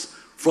focus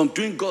from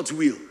doing God's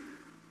will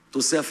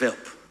to self-help,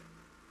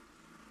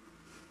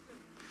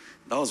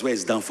 that was where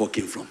his downfall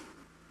came from.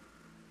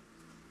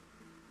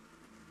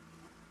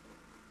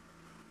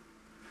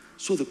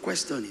 So the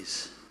question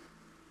is,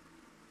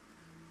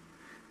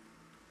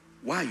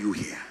 why are you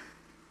here?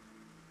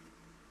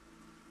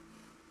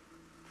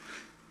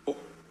 Oh,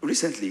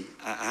 recently,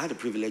 I had the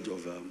privilege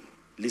of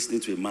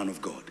listening to a man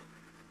of God.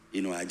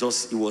 You know, it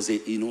was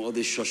all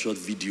these short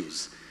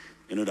videos,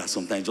 that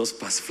sometimes just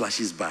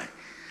flashes by.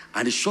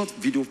 And the short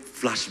video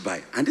flashed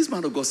by. And this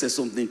man of God said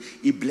something.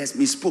 He blessed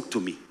me. He spoke to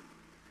me.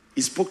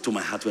 He spoke to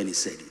my heart when he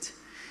said it.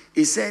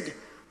 He said,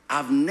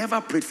 I've never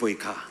prayed for a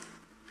car.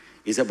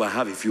 He said, but I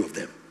have a few of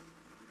them.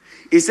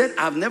 He said,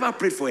 I've never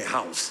prayed for a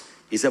house.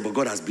 He said, but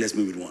God has blessed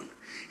me with one.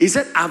 He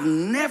said, I've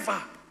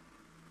never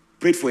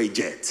prayed for a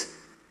jet.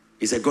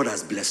 He said, God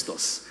has blessed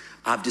us.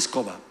 I've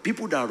discovered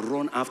people that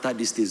run after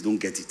these things don't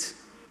get it.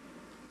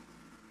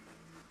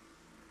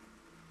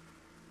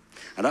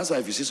 And that's why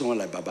if you see someone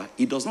like Baba,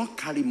 he does not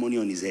carry money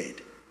on his head.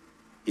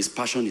 His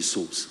passion is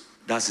souls.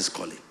 That's his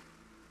calling.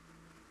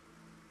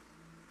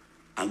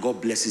 And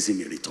God blesses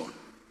him in return.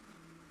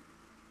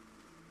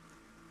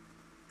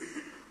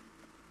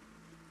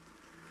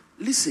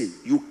 Listen,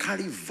 you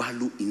carry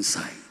value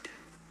inside.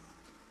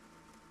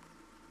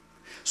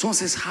 Someone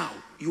says, how?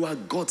 You are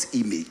God's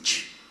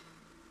image.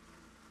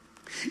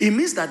 It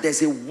means that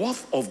there's a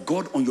worth of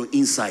God on your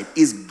inside.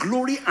 His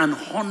glory and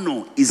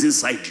honor is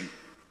inside you.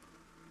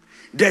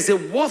 There's a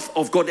worth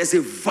of God. There's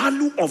a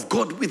value of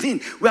God within.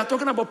 We are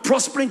talking about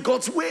prospering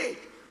God's way.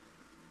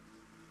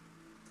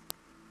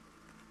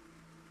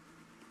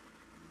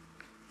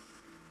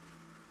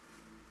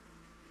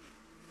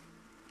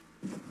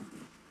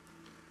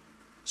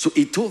 So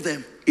he told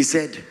them, he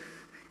said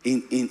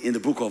in the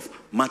book of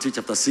Matthew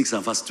chapter 6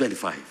 and verse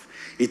 25,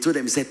 he told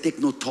them, he said, take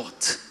no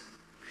thought.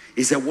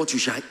 He said, what you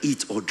shall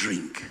eat or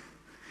drink.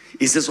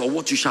 He says, or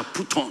what you shall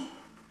put on.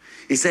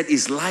 He said,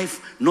 is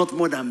life not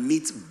more than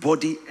meat,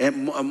 body,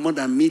 more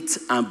than meat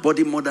and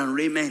body more than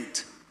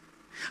raiment?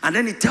 And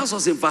then he tells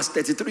us in verse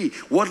 33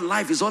 what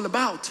life is all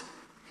about.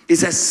 He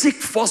says, seek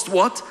first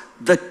what?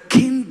 The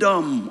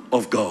kingdom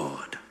of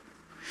God.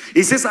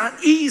 He says, and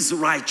his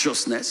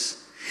righteousness.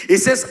 He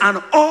says,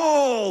 and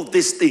all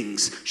these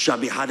things shall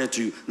be added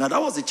to you. Now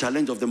that was the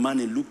challenge of the man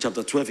in Luke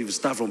chapter 12. If you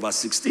start from verse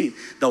 16,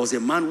 there was a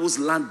man whose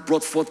land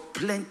brought forth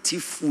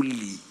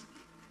plentifully.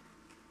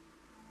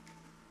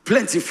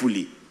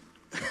 Plentifully.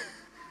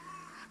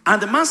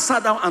 And the man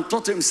sat down and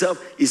thought to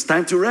himself, it's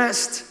time to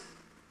rest.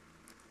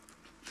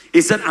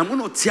 He said, I'm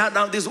going to tear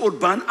down this old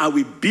barn. I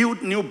will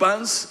build new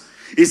barns.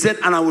 He said,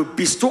 and I will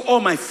bestow all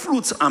my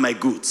fruits and my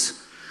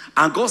goods.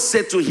 And God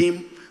said to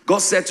him,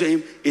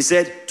 he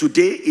said,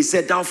 today, he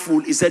said, thou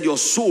fool, he said, your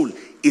soul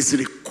is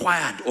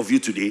required of you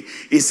today.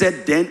 He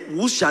said, then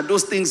whose shall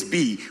those things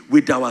be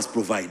which thou hast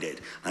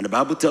provided? And the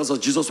Bible tells us,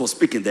 Jesus was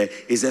speaking there.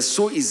 He says,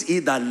 so is he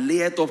that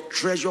layeth up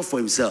treasure for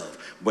himself,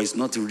 but is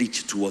not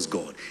rich towards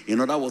God. In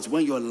other words,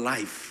 when your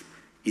life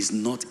is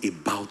not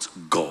about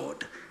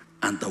God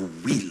and the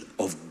will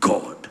of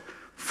God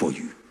for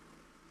you.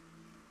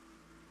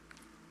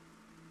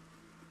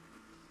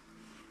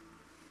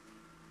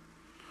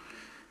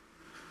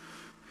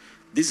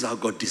 This is how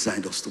God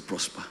designed us to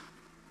prosper.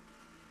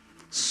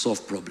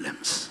 Solve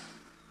problems.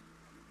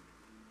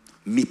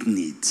 Meet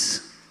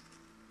needs.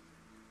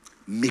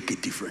 Make a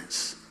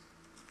difference.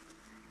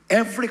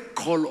 Every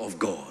call of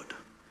God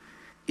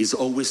is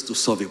always to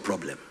solve a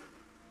problem.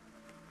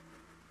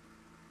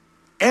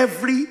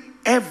 Every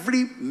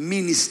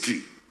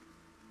ministry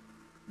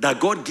that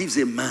God gives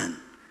a man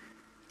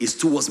is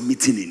towards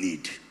meeting a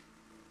need.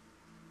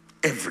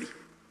 Every.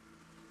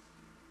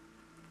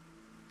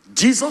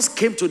 Jesus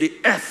came to the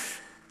earth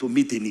to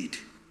meet a need.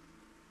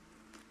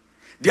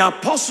 The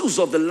apostles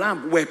of the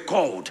Lamb were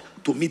called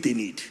to meet a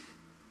need.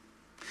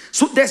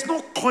 So there's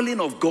no calling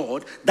of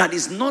God that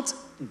is not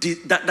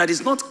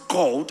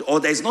called, or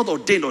that is not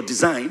ordained or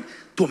designed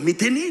to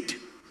meet a need.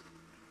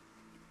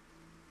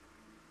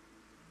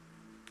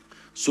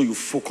 So you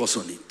focus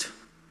on it.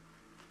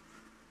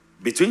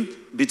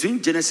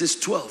 Between Genesis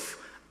 12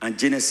 and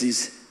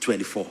Genesis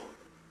 24,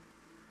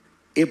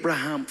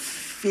 Abraham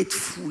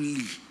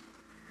faithfully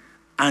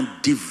and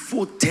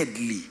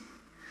devotedly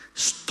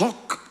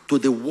stuck to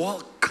the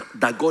work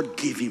that God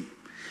gave him,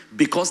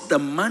 because the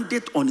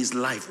mandate on his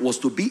life was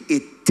to be a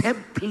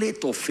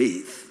template of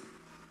faith.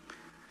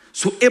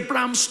 So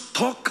Abraham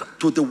stuck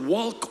to the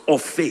work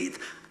of faith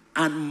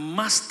and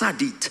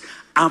mastered it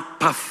and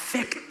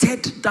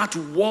perfected that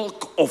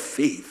work of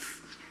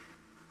faith.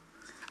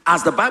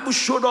 As the Bible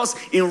showed us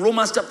in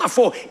Romans chapter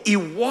 4, he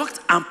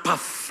worked and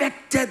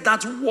perfected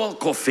that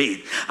work of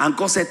faith. And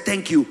God said,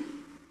 thank you,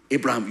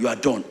 Abraham, you are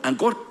done. And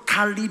God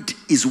carried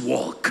his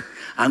work.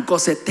 And God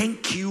said,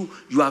 thank you,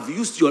 you have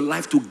used your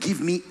life to give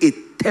me a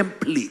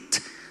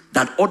template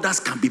that others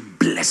can be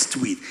blessed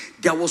with.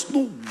 There was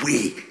no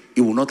way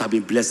he would not have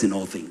been blessed in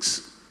all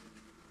things.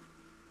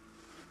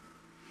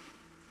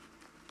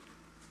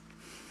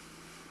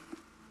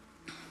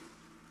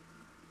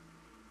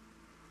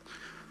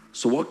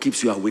 So what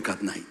keeps you awake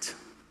at night?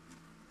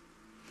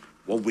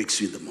 What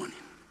wakes you in the morning?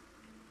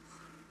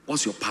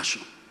 What's your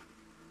passion?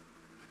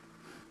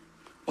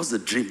 What's the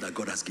dream that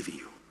God has given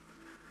you?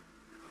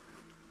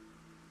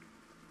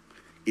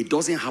 It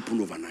doesn't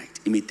happen overnight.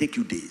 It may take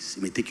you days.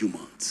 It may take you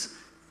months.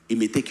 It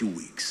may take you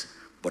weeks.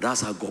 But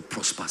that's how God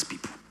prospers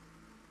people.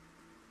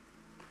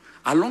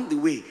 Along the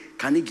way,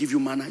 can he give you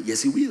manna?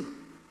 Yes, he will.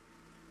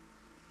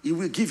 He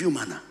will give you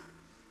manna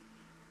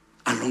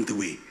along the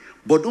way.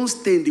 But don't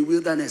stay in the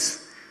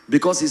wilderness,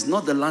 because it's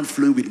not the land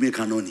flowing with milk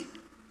and honey.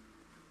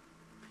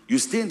 You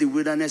stay in the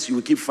wilderness, you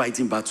will keep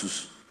fighting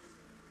battles.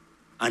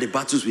 And the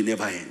battles will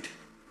never end.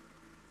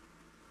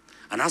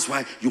 And that's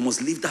why you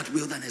must leave that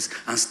wilderness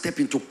and step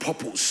into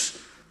purpose.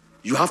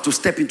 You have to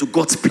step into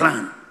God's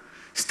plan.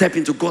 Step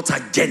into God's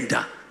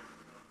agenda.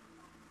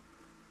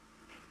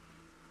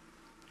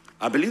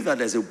 I believe that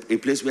there's a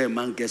place where a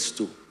man gets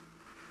to,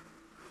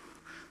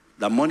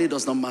 that money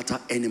does not matter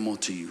anymore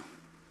to you,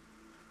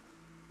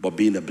 but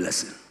being a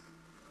blessing.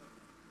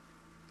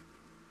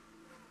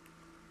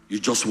 You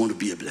just want to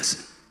be a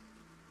blessing.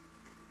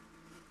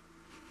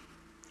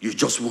 You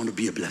just want to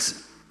be a blessing.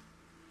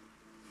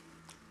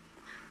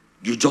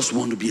 You just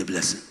want to be a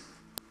blessing.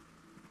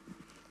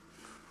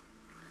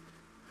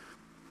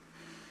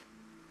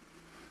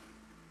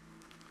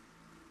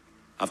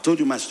 I've told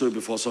you my story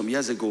before. Some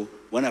years ago,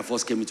 when I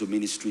first came into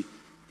ministry,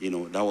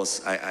 that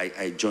was,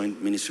 I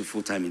joined ministry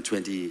full-time in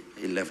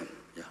 2011.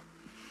 Yeah.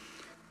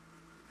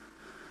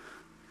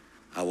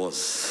 I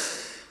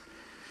was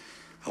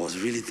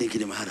really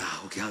thinking in my head,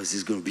 okay, how is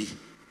this going to be?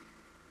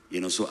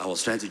 So I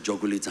was trying to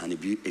juggle it and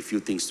a few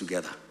things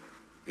together.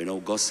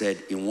 God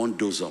said, in one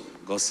dozen,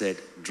 God said,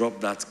 drop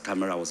that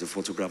camera. I was a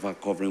photographer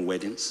covering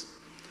weddings.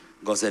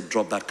 God said,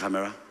 drop that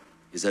camera.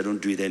 He said,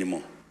 don't do it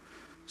anymore.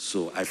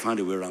 So I found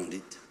a way around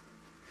it.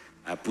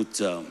 I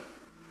put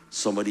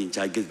somebody in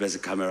charge, gave us a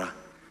camera,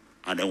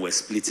 and then we're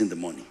splitting the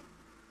money.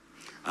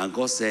 And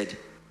God said,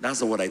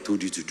 that's not what I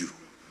told you to do.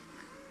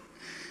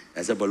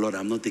 I said, but Lord,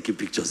 I'm not taking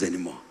pictures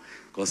anymore.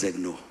 God said,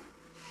 no.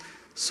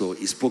 So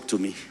he spoke to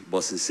me,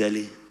 but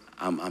sincerely,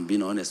 I'm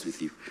being honest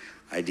with you.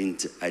 I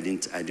didn't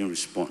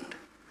respond.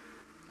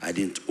 I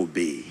didn't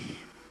obey.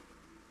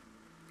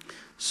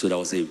 So there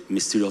was a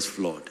mysterious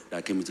flood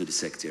that came into the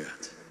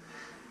secretariat.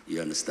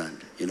 You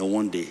understand?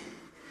 One day,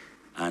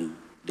 and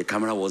the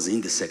camera was in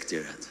the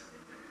secretariat,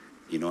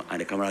 and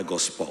the camera got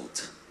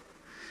spoiled.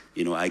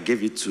 I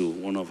gave it to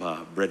one of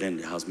our brethren in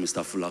the house,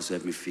 Mr. Fuller, to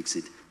help me fix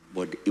it,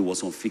 but it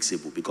was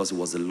unfixable because it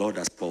was the Lord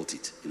that spoiled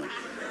it.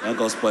 When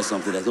God spoils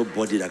something, there's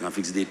nobody that can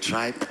fix it. They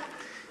tried.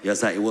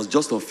 Yes, it was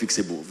just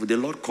unfixable. The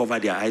Lord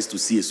covered their eyes to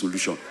see a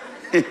solution.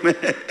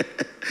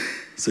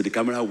 So the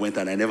camera went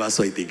and I never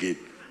saw it again,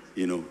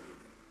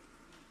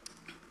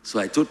 So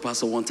I told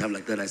Pastor one time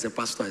like that, I said,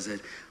 Pastor,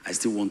 I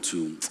still want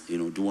to,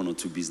 do one or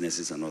two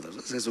businesses and others.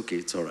 I said, okay,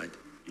 it's all right.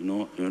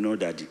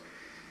 Daddy.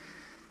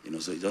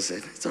 So he just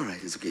said, it's all right,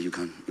 it's okay, you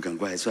can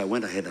go ahead. So I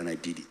went ahead and I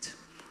did it.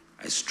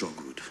 I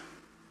struggled.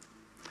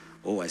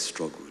 Oh, I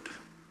struggled.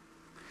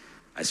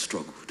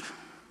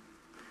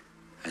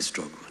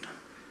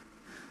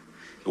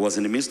 It was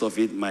in the midst of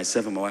it,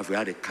 myself and my wife, we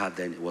had a cat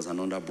then. It was an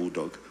under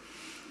bulldog.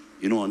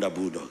 Under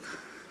bulldog?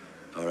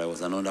 All right, it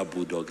was an under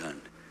bulldog. And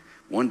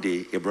one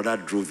day, a brother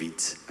drove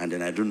it, and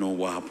then I don't know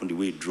what happened the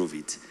way he drove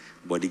it,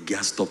 but the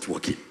gas stopped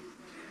working.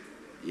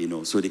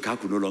 So the car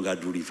could no longer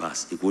do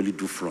reverse. It could only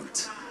do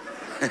front.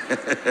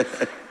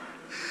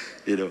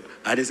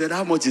 And they said,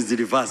 how much is the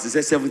reverse?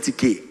 They said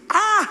 70K.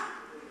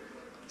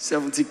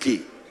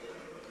 70K.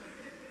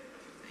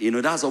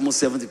 That's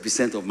almost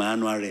 70% of my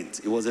annual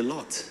rent. It was a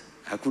lot.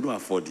 I couldn't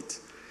afford it.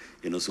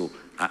 So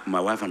my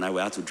wife and I,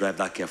 we had to drive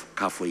that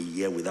car for a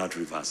year without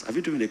reverse. Have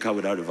you driven a car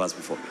without reverse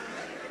before?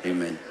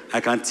 Amen.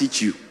 I can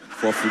teach you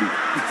for free.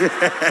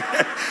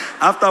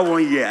 After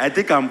 1 year, I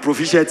think I'm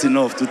proficient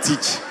enough to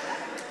teach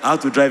how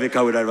to drive a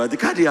car without reverse. The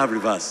car didn't have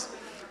reverse.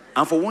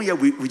 And for 1 year,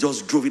 we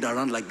just drove it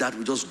around like that.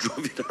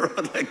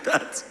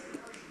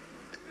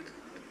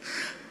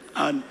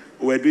 And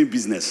we're doing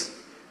business.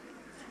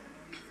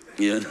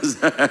 You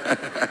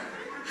understand?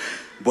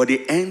 But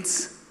the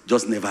ends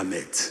just never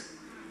met.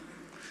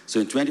 So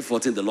in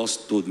 2014, the Lord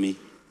told me,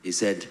 he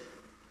said,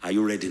 are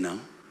you ready now?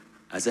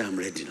 I said, I'm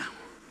ready now.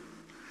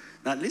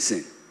 Now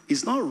listen,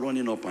 it's not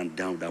running up and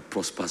down that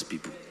prospers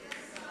people.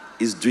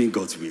 It's doing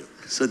God's will.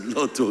 So the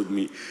Lord told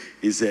me,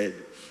 he said,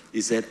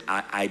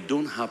 I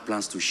don't have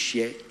plans to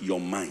share your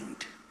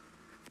mind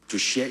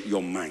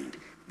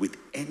with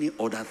any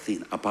other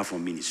thing apart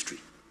from ministry.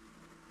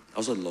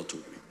 That's what the Lord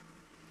told me.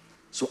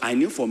 So I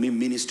knew for me,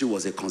 ministry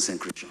was a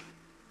consecration.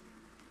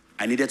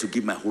 I needed to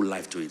give my whole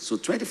life to it. So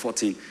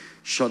 2014,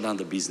 shut down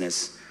the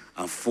business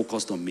and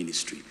focused on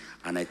ministry.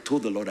 And I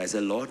told the Lord, I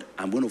said, Lord,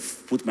 I'm going to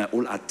put my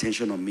whole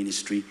attention on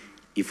ministry.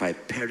 If I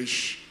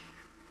perish,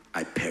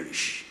 I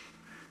perish.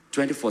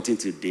 2014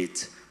 to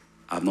date,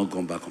 I've not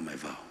gone back on my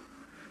vow.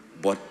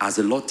 But as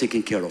the Lord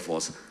taking care of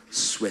us,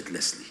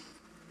 sweatlessly,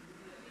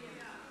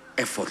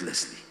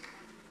 effortlessly.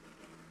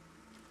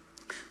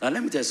 Now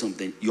let me tell you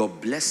something. Your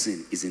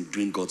blessing is in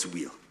doing God's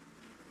will.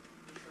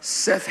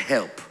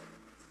 Self-help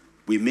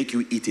will make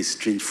you eat a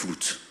strange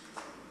fruit.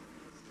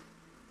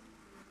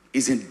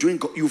 Is in doing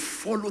God. You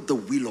follow the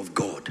will of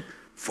God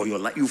for your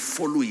life. You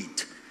follow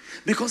it.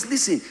 Because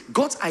listen,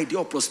 God's idea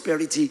of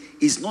prosperity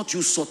is not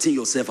you sorting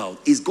yourself out.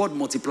 It's God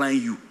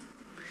multiplying you.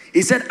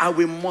 He said, I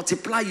will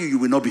multiply you, you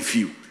will not be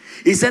few.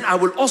 He said, I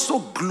will also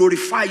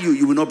glorify you,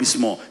 you will not be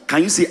small.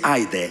 Can you say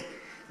I there?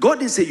 God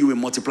didn't say you will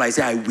multiply. He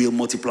said, I will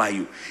multiply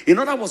you. In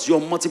other words,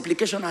 your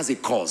multiplication has a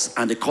cause,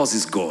 and the cause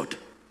is God.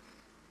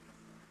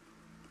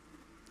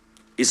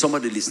 Is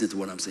somebody listening to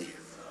what I'm saying?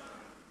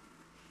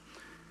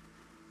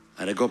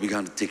 And then God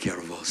began to take care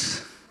of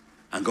us.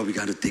 And God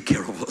began to take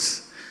care of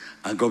us.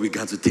 And God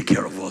began to take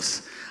care of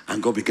us.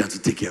 And God began to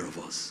take care of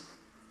us.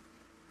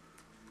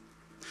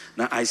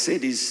 Now, I say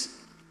this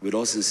with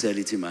all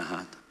sincerity in my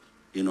heart.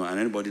 And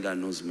anybody that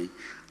knows me,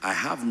 I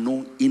have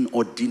no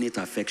inordinate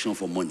affection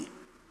for money.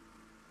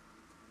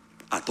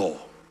 At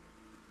all.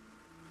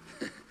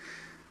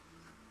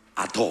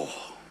 At all.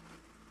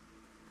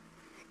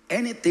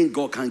 Anything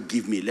God can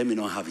give me, let me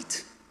not have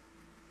it.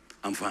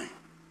 I'm fine.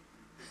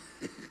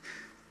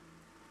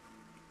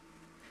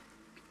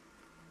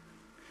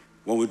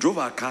 When we drove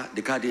our car,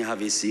 the car didn't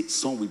have AC.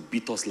 Some will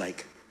beat us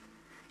like,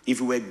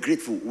 if we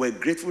we're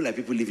grateful like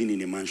people living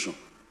in a mansion.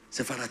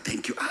 Say, Father,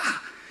 thank you.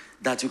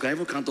 That you can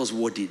even count us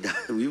worthy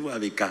that we even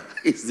have a car.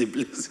 It's the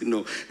blessing.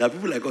 That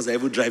people like us are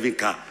even driving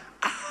car.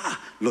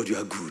 Lord, you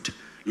are good.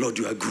 Lord,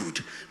 you are good.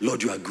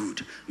 Lord, you are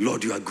good.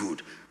 Lord, you are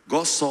good.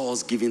 God saw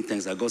us giving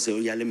thanks. And God said, oh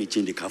yeah, let me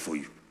change the car for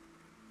you.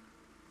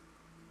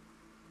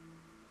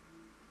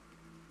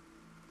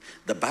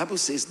 The Bible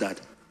says that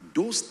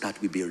those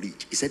that will be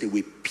rich, he said they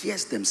will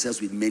pierce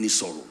themselves with many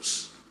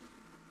sorrows.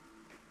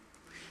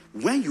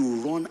 When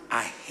you run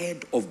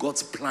ahead of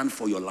God's plan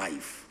for your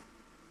life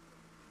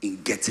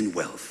in getting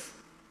wealth.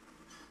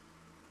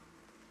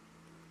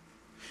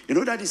 You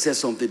know that he said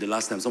something the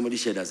last time somebody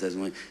shared that says,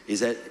 he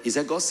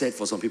said God said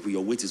for some people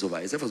your wait is over.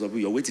 He said for some people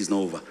your wait is not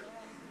over.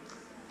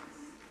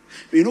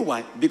 You know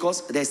why?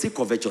 Because there's still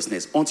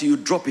covetousness. Until you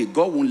drop it,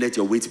 God won't let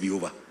your wait be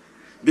over.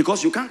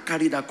 Because you can't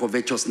carry that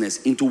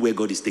covetousness into where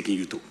God is taking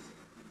you to.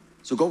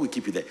 So God will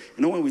keep you there.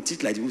 You know, when we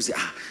teach like this, we say,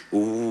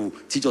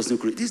 teach us new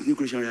creation. This is new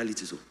creation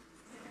reality. So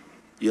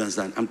you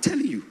understand? I'm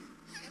telling you.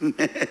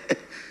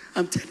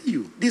 I'm telling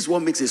you. This is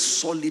what makes a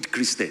solid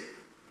Christian.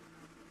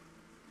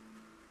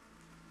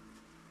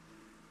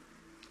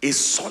 A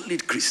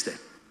solid Christian.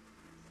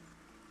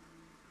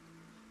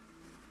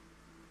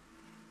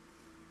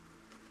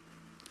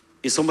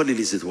 Is somebody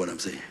listening to what I'm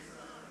saying?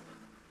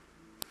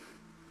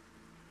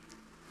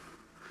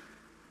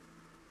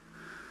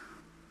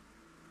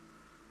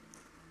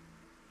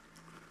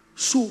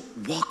 So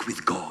walk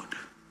with God.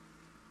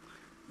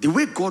 The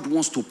way God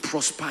wants to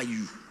prosper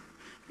you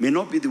may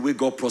not be the way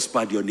God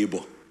prospered your neighbor.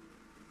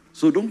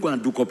 So don't go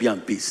and do copy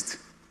and paste.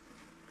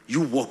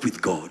 You walk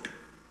with God.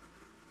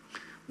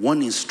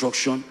 One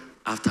instruction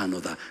after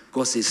another.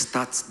 God says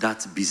start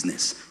that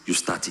business. You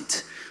start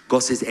it. God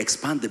says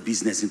expand the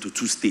business into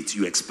 2 states.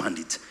 You expand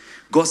it.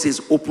 God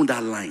says open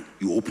that line.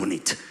 You open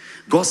it.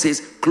 God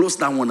says close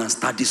that one and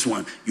start this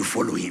one. You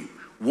follow him.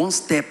 One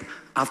step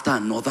after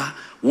another,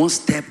 one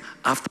step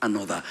after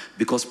another,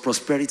 because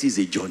prosperity is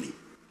a journey.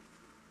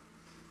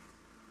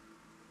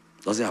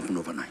 Doesn't happen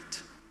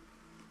overnight.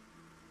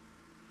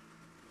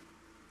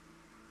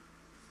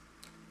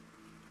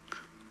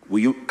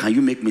 Can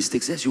you make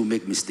mistakes? Yes, you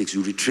make mistakes.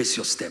 You retrace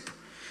your step.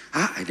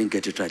 I didn't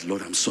get it right.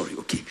 Lord, I'm sorry.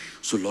 Okay.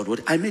 So Lord,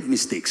 what? I made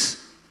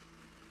mistakes.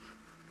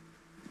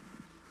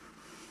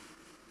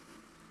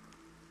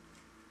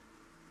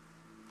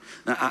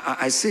 Now,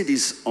 I say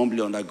this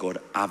humbly under God.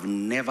 I've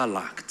never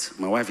lacked.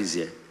 My wife is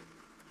here.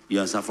 You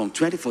understand? From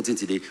 2014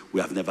 today, we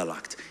have never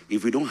lacked.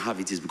 If we don't have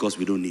it, it's because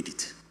we don't need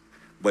it.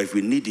 But if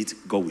we need it,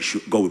 God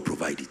will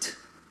provide it.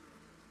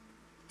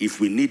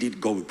 If we need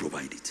it, God will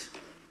provide it.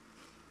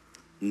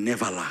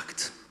 Never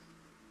lacked.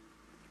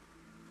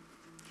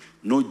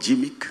 No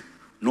gimmick,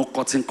 no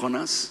cutting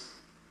corners.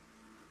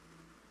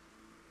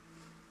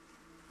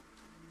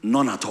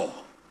 None at all.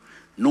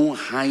 No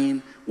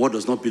hiding what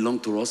does not belong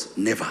to us.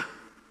 Never.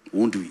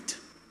 Won't do it.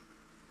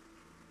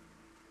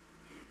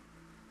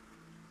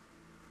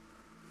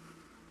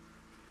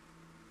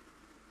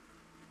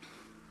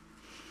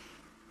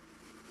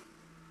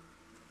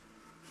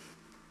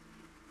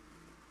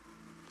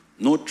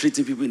 No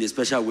treating people in a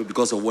special way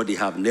because of what they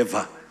have.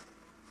 Never.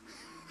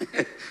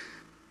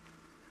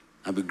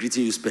 I'll be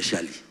greeting you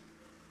specially.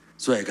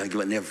 So I can give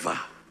a never.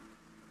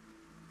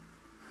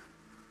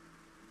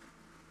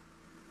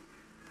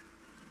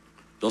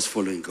 Just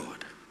following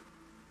God.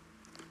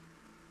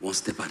 One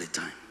step at a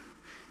time.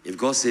 If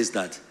God says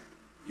that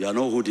you are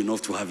not old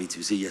enough to have it,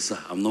 you say, yes, sir,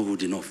 I'm not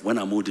old enough. When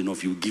I'm old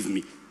enough, you give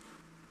me.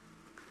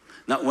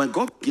 Now, when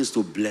God begins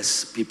to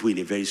bless people in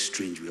a very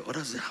strange way,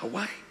 others say,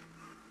 why?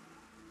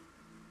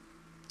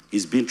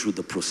 He's been through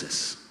the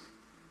process.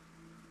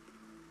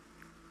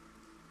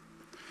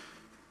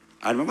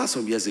 I remember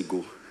some years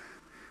ago,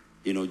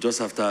 just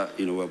after,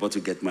 we were about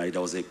to get married,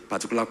 there was a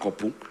particular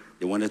couple,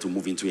 they wanted to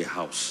move into a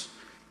house,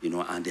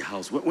 and the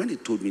house, when they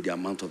told me the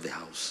amount of the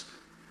house,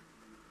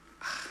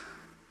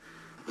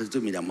 when they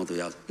told me the amount of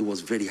the house, it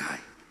was very high.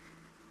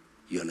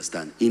 You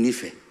understand? In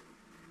Ife.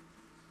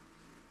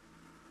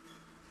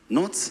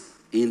 Not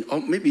in,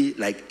 maybe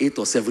like 8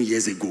 or 7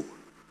 years ago.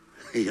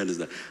 You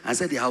understand? I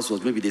said the house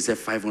was, maybe they said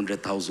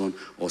 500,000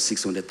 or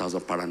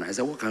 600,000 per annum. I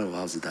said, what kind of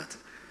house is that?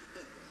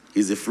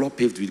 Is the floor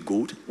paved with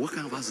gold? What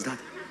kind of house is that?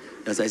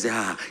 I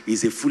said,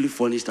 it's a fully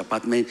furnished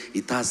apartment.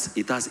 It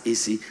has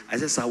AC. I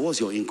said, sir, what's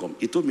your income?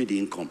 He told me the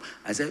income.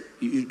 I said,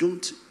 you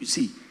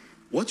see,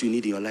 what you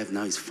need in your life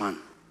now is fun.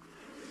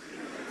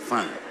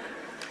 Fun.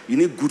 You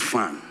need good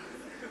fun.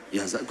 You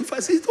understand? Good fun.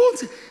 I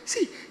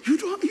said, you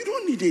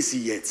don't need AC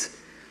yet.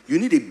 You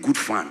need a good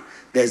fan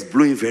that is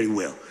blowing very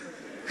well.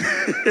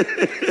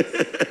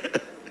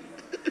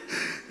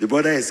 The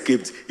brother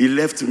escaped. He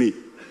left me.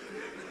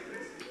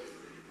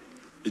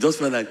 He just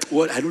felt like,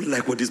 I don't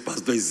like what this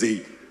pastor is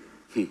saying.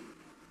 Do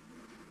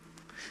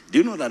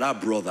you know that our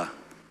brother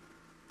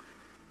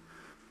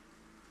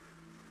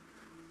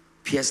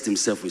pierced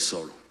himself with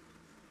sorrow?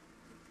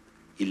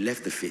 He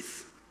left the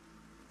faith.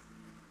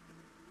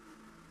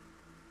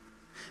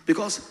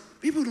 Because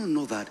people don't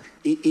know that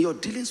in your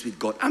dealings with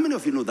God, how many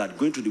of you know that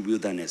going to the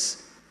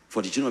wilderness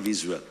for the children of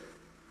Israel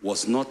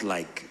was not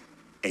like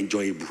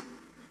enjoyable?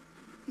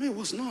 No, it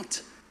was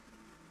not.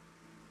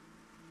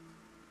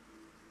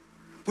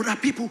 But there are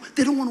people,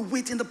 they don't want to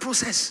wait in the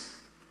process.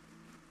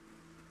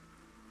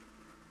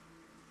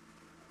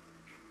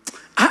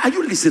 Are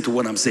you listening to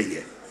what I'm saying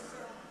here?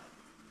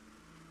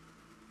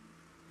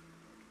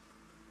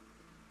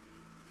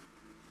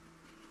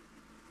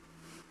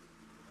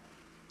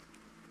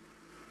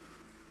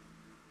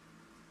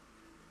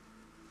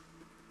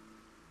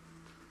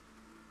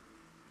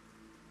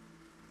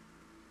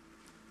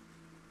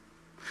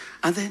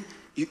 And then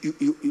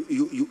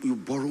you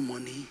borrow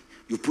money,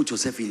 you put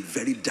yourself in a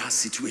very dark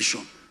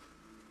situation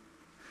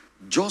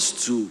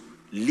just to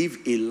live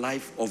a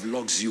life of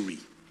luxury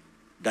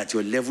that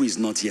your level is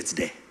not yet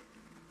there.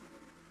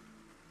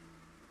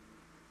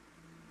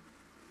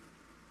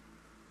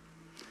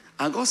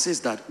 And God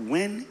says that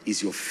when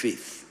is your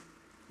faith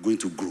going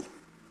to grow?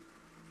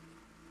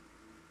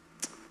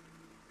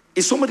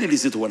 Is somebody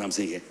listening to what I'm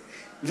saying here?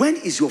 When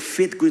is your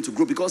faith going to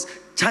grow? Because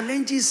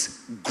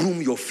challenges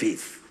groom your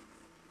faith.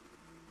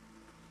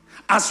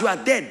 As you are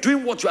there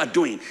doing what you are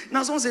doing.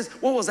 Now someone says,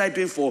 what was I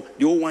doing for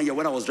the whole 1 year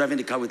when I was driving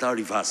the car without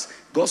reverse?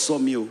 God saw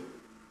me.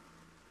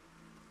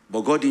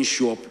 But God didn't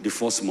show up the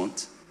first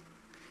month.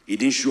 He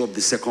didn't show up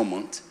the second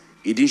month.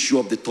 He didn't show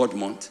up the third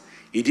month.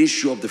 He didn't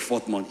show up the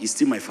fourth month. He's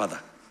still my father.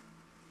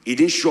 He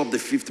didn't show up the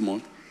fifth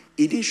month.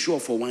 He didn't show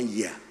up for 1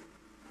 year.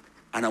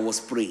 And I was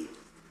praying,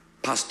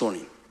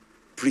 pastoring,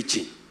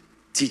 preaching,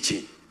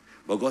 teaching.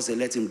 But God said,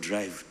 let him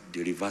drive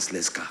the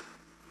reverseless car.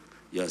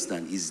 You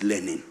understand? He's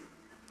learning.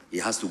 He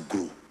has to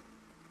grow.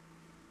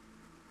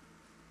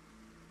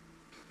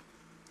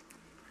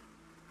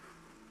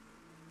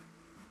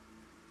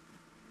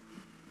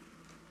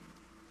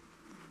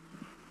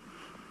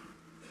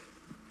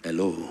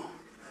 Hello.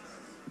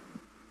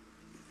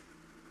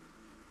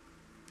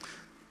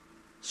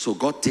 So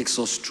God takes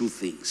us through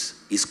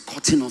things. He's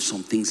cutting off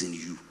some things in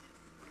you,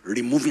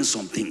 removing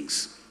some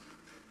things.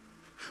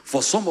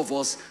 For some of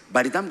us,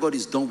 by the time God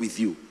is done with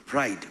you,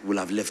 pride will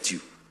have left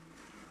you.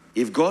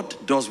 If God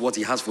does what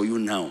he has for you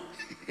now,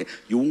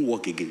 you won't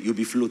walk again. You'll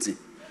be floating.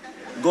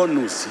 God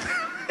knows.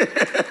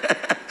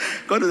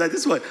 God knows that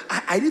this one,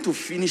 I need to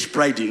finish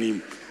pride in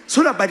him.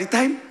 So that by the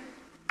time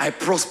I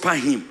prosper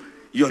him,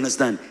 you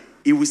understand,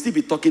 he will still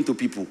be talking to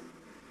people.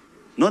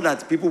 Not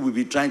that people will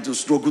be trying to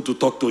struggle to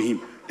talk to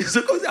him. It's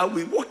because I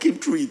will walk him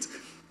through it.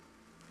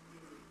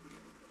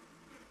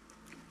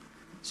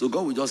 So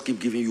God will just keep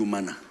giving you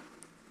manna.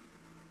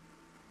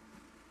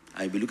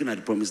 I'll be looking at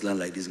the promised land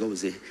like this. God will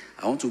say,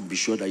 I want to be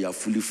sure that you are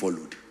fully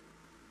followed.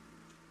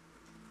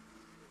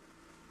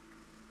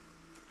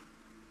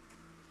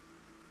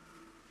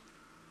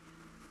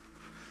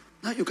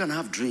 Now you can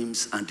have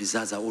dreams and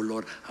desires. Oh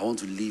Lord, I want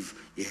to live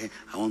here.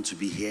 I want to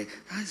be here.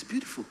 It's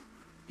beautiful.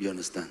 You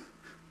understand?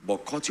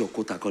 But cut your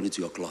coat according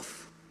to your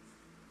cloth.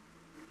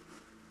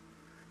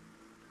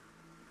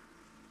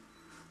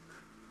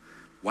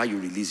 While you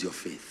release your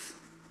faith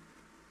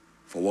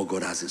for what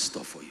God has in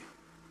store for you.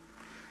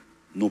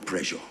 No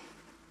pressure.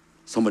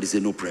 Somebody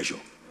say no pressure.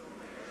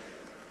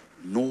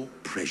 No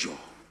pressure.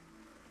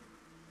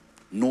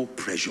 No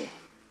pressure.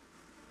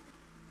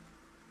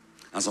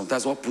 And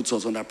sometimes what puts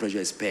us under pressure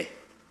is pay.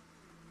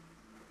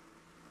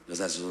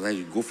 Just as sometimes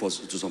you go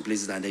to some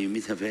places and then you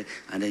meet her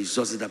and then you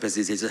just see that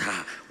person and say,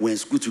 we're in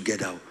school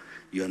together.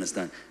 You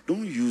understand?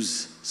 Don't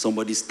use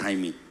somebody's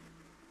timing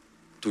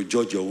to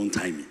judge your own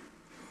timing.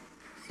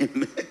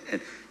 Amen.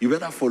 You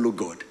better follow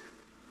God.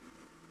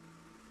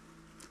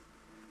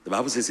 The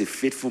Bible says a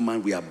faithful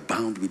man, we are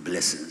bound with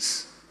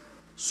blessings.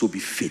 So be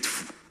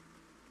faithful.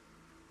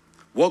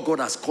 What God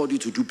has called you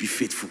to do, be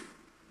faithful.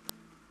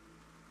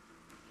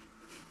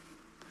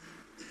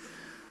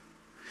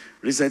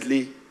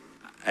 Recently,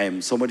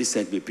 somebody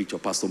sent me a picture.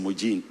 Pastor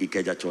Moji in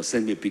Ikeja Church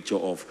sent me a picture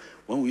of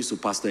when we used to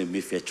pastor in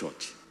Mayfair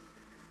Church.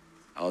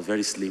 I was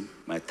very slim.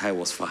 My thigh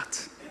was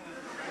fat.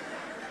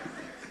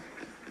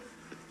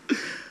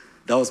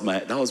 That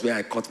was where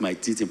I cut my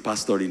teeth in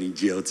pastoring in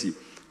GLT.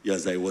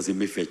 Yes, I was in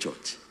Mayfair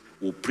Church.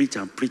 We'll preach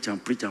and preach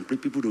and preach and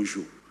preach. People don't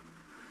show.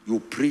 You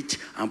preach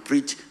and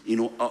preach,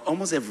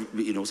 almost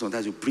every,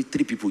 sometimes you preach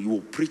 3 people. You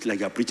will preach like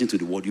you're preaching to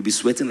the world. You'll be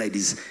sweating like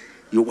this.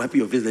 You're wiping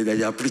your face like that.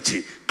 You're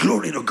preaching.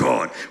 Glory to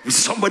God. With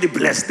somebody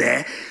blessed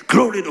there.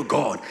 Glory to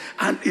God.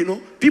 And,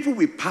 people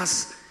will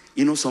pass,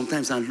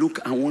 sometimes and look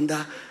and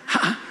wonder,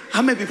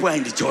 how many people are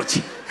in the church?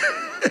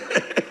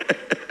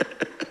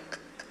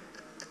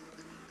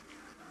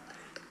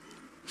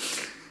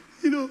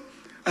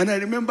 And I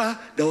remember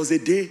there was a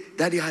day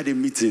Daddy had a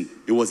meeting.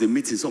 It was a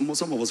meeting. Some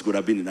of us could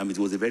have been in that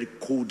meeting. It was a very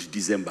cold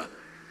December.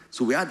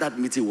 So we had that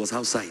meeting. It was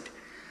outside.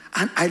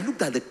 And I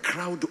looked at the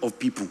crowd of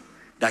people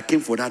that came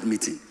for that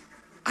meeting.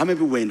 How many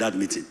people were in that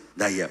meeting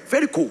that year?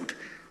 Very cold.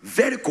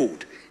 Very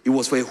cold. It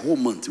was for a whole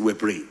month we were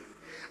praying.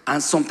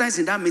 And sometimes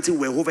in that meeting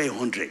we were over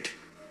 100.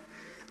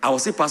 I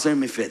was still pastoring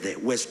Mayfair there.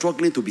 We were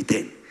struggling to be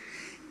 10.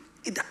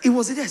 It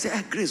was there. I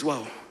said, Grace,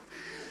 wow.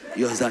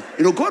 You understand?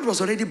 God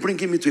was already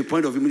bringing me to a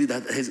point of humility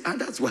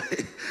and that's why,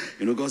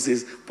 God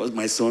says,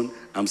 my son,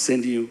 I'm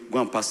sending you, go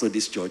and pastor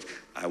this church.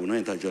 I will not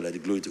enter church like the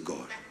glory to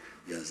God.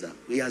 You understand?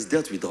 He has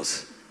dealt with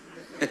us.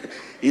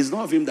 It's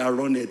not of him that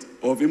runneth,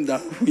 or of him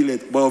that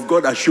willeth, but of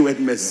God that showeth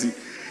mercy.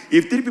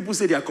 If 3 people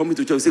say they are coming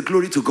to church, we say,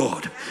 glory to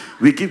God.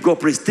 We give God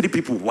praise. 3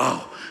 people,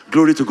 wow.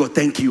 Glory to God.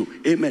 Thank you.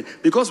 Amen.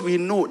 Because we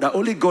know that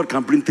only God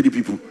can bring 3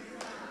 people.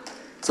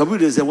 Some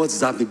people say, what's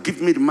happening? Give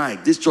me the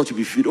mic. This church will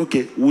be filled.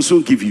 Okay, we'll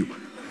soon give you.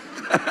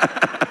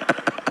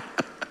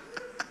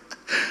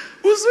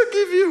 We'll soon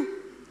give you.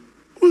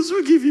 We'll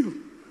soon give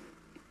you.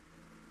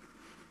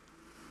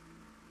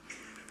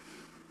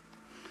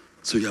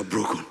 So you are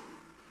broken.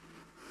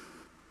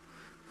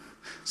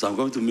 So I'm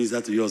going to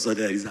minister to you also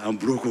there. I'm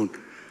broken.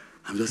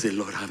 I'm just saying,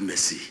 Lord, have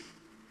mercy.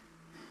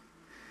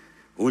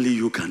 Only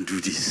you can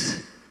do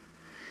this.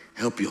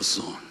 Help your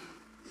son.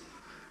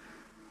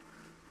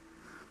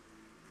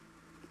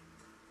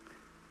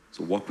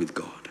 So walk with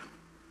God.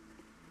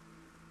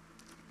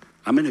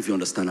 How many of you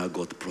understand how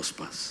God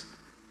prospers?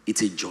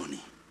 It's a journey.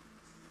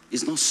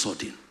 It's not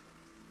sudden.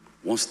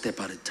 One step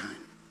at a time.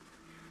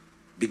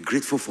 Be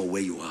grateful for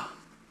where you are.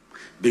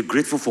 Be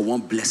grateful for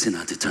one blessing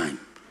at a time.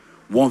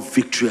 One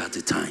victory at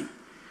a time.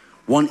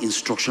 One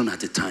instruction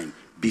at a time.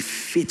 Be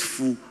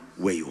faithful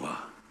where you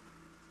are.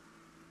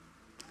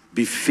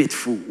 Be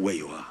faithful where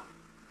you are.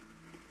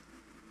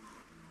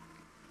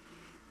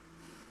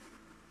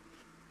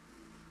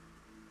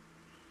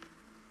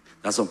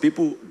 There are some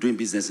people doing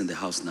business in the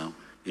house now,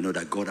 you know,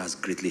 that God has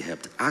greatly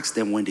helped. Ask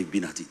them when they've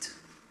been at it.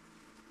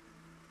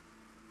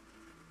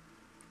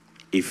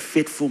 A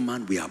faithful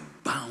man will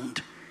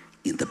abound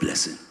in the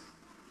blessing.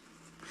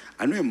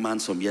 I know a man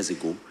some years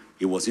ago,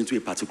 he was into a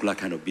particular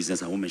kind of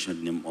business. I won't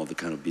mention the name of the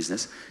kind of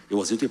business. He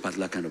was into a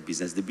particular kind of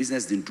business. The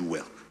business didn't do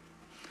well.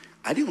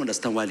 I didn't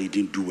understand why he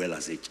didn't do well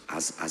as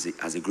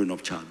a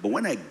grown-up child. But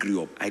when I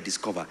grew up, I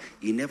discovered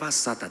he never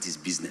sat at his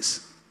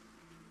business.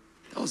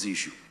 That was the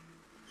issue.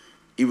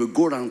 He will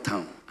go around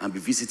town and be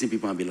visiting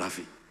people and be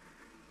laughing.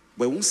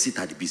 But he won't sit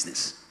at the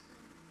business.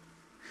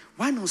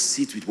 Why not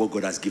sit with what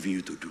God has given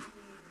you to do?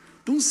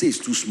 Don't say it's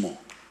too small.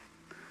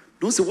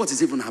 Don't say what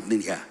is even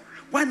happening here.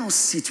 Why not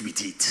sit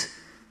with it?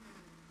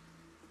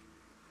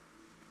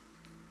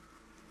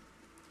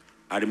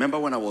 I remember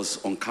when I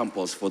was on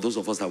campus, for those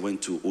of us that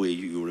went to OAU,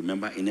 you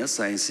remember in health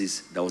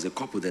sciences, there was a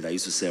couple there that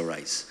used to sell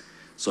rice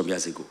some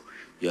years ago.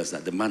 Yes,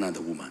 the man and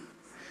the woman.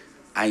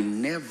 I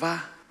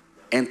never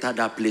entered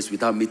that place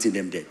without meeting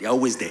them there. They're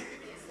always there.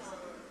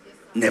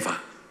 Never.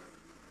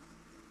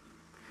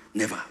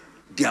 Never.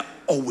 They are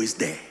always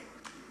there.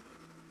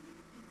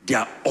 They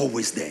are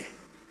always there.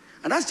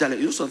 And that's challenge.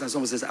 You know, sometimes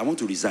someone says, I want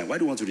to resign. Why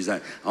do you want to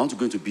resign? I want to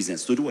go into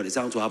business. To do what? They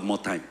say, I want to have more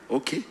time.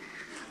 Okay.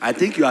 I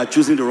think you are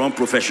choosing the wrong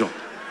profession.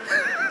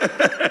 And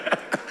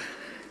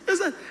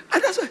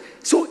that's why.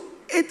 So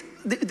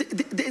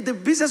the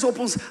business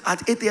opens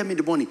at 8 a.m. in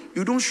the morning.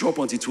 You don't show up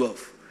until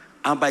 12.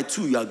 And by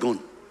 2, you are gone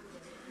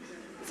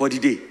for the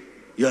day.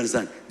 You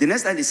understand? The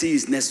next time they see you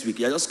is next week.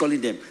 You're just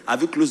calling them.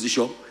 Have you closed the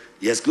shop?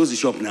 Yes, close the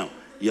shop now.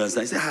 You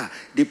understand? You say,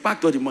 they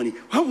packed all the money.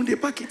 Why won't they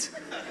pack it?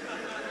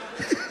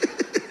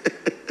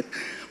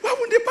 Why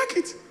won't they pack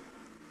it?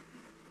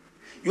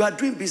 You are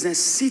doing business.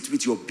 Sit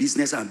with your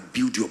business and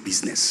build your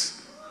business.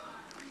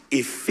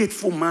 A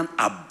faithful man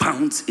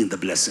abounds in the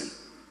blessing.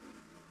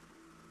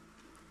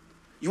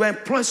 You are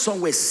employed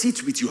somewhere,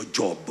 sit with your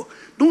job.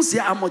 Don't say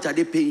how much are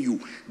they paying you.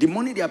 The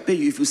money they are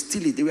paying you, if you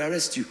steal it, they will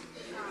arrest you.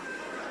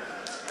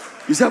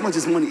 You say how much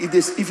is money?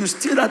 If you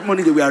steal that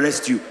money, they will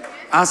arrest you.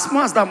 As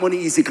small as that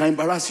money is, it can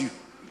embarrass you.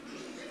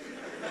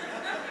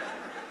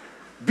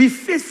 Be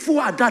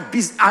faithful at that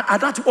business, at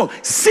that work.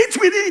 Sit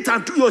with it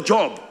and do your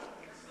job.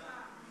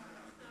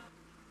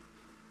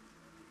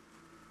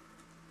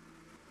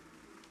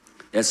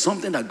 There's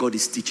something that God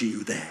is teaching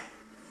you there.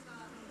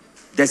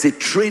 There's a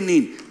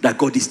training that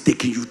God is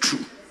taking you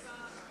through.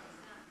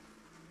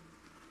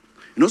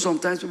 You know,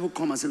 sometimes people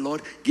come and say,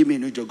 Lord, give me a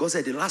new job. God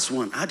said, the last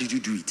one, how did you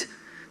do it?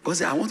 God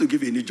said, I want to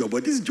give you a new job,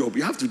 but this job,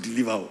 you have to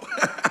deliver.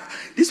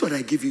 This is what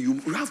I give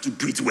you. You have to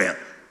do it well.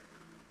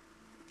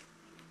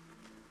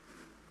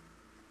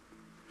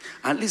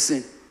 And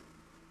listen,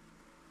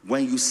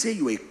 when you say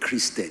you're a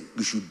Christian,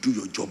 you should do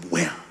your job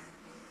well.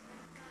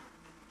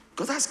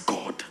 Because that's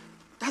God.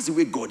 That's the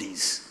way God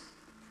is.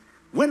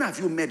 When have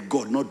you met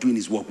God not doing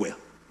his work well?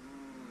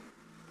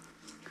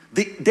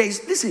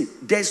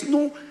 There's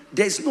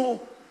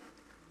no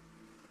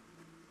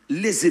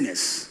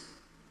laziness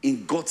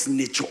in God's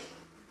nature.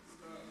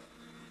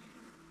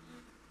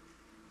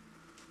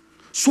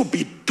 So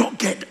be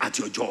dogged at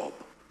your job.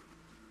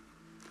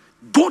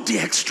 Go the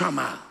extra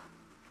mile.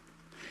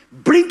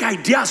 Bring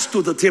ideas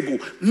to the table.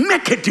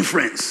 Make a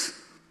difference.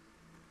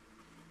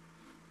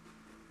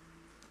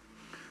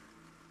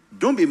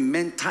 Don't be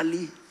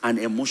mentally and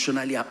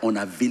emotionally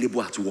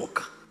unavailable at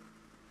work.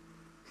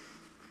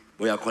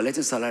 But you are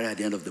collecting salary at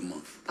the end of the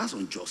month. That's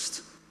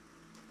unjust.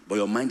 But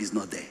your mind is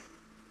not there.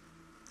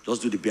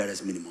 Just do the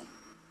barest minimum.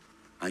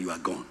 And you are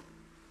gone.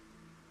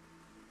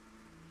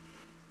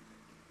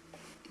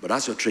 But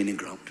that's your training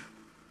ground.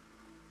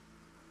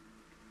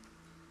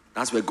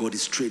 That's where God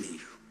is training you.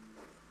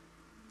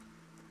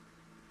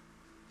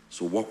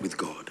 So walk with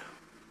God.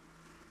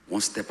 One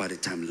step at a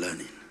time,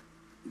 learning,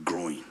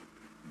 growing,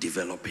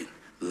 developing,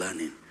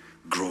 learning,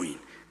 growing,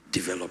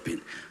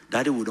 developing.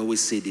 Daddy would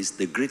always say this: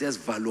 the greatest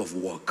value of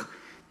work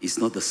is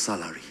not the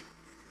salary,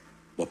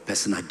 but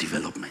personal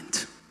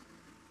development.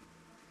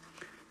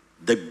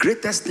 The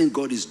greatest thing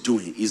God is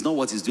doing is not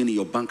what He's doing in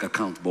your bank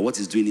account, but what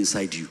He's doing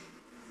inside you.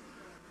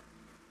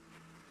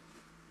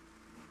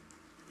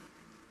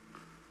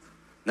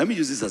 Let me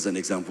use this as an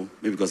example,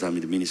 maybe because I'm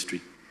in the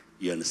ministry.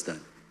 You understand?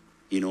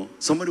 You know,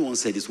 somebody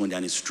once said this one day,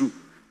 and it's true,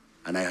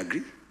 and I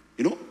agree.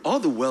 You know, all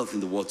the wealth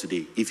in the world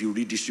today, if you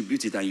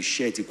redistribute it and you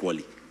share it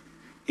equally,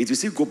 it will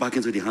still go back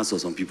into the hands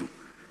of some people.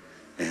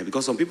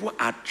 Because some people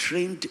are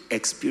trained,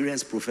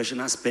 experienced,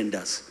 professional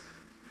spenders.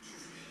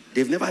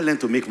 They've never learned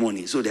to make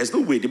money. So there's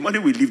no way the money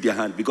will leave their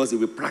hand because they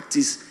will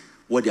practice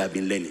what they have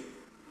been learning.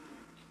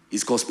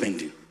 It's called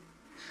spending.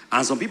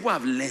 And some people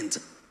have learned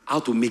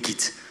how to make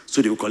it,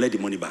 so they will collect the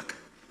money back.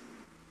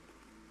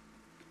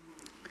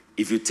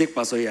 If you take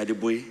Pastor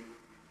Adeboye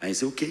and you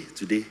say, okay,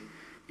 today,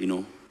 you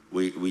know,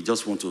 we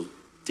just want to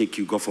take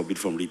you, God forbid,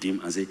 from Redeem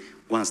and say,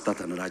 go and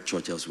start another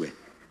church elsewhere.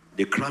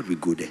 The crowd will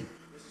go there.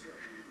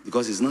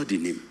 Because it's not the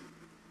name.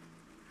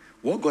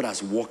 What God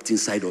has worked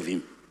inside of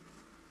him.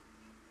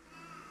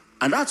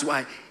 And that's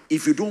why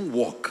if you don't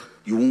work,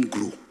 you won't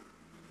grow.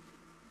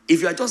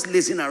 If you are just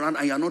lazing around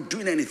and you are not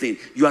doing anything,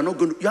 you are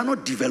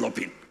not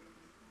developing.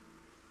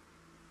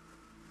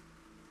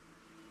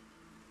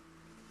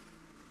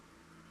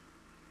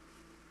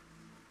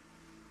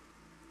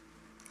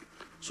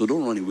 So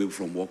don't run away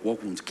from work.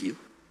 Work won't kill.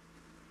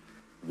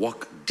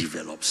 Work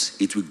develops.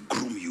 It will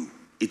groom you.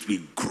 It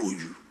will grow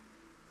you.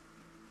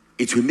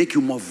 It will make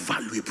you more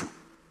valuable.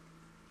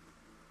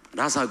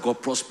 That's how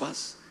God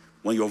prospers.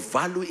 When your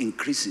value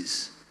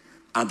increases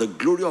and the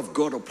glory of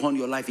God upon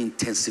your life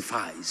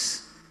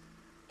intensifies,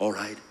 all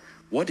right,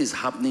 what is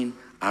happening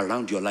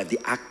around your life, the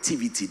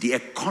activity, the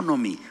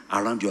economy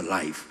around your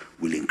life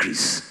will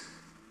increase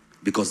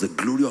because the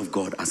glory of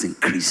God has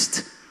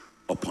increased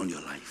upon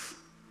your life.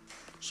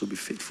 So be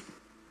faithful.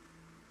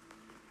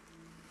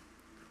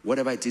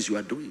 Whatever it is you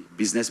are doing,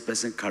 business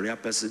person, career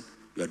person,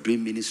 you are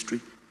doing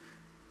ministry,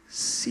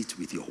 sit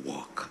with your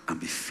work and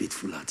be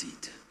faithful at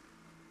it.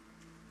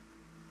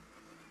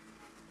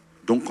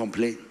 Don't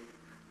complain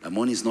that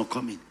money is not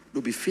coming.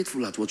 No, be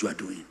faithful at what you are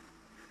doing.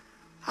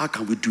 How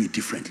can we do it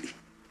differently?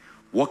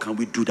 What can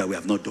we do that we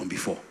have not done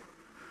before?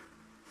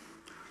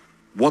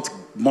 What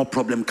more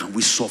problem can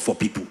we solve for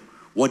people?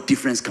 What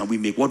difference can we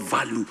make? What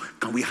value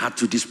can we add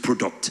to this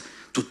product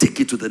to take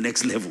it to the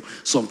next level?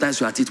 Sometimes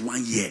you're at it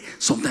 1 year.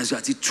 Sometimes you're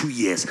at it 2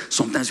 years.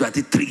 Sometimes you're at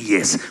it 3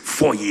 years,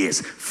 4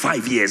 years,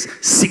 5 years,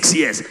 6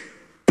 years.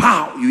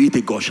 Pow! You eat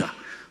a gosha.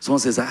 Someone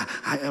says,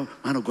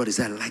 man of God,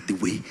 I like the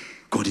way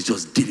God is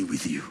just dealing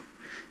with you.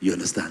 You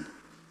understand?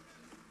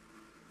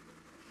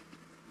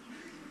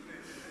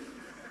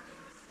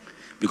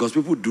 Because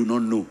people do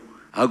not know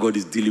how God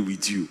is dealing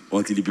with you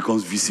until it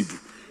becomes visible.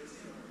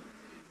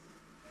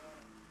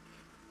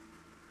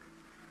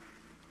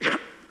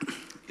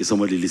 Is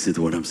somebody listening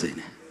to what I'm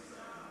saying?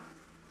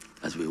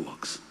 That's where it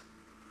works.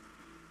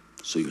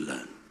 So you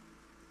learn.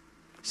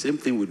 Same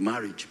thing with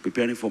marriage,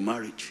 preparing for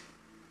marriage.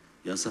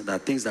 You understand? There are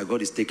things that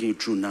God is taking you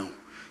through now.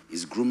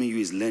 He's grooming you,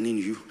 He's learning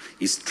you,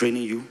 He's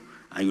training you,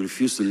 and you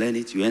refuse to learn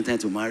it. You enter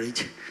into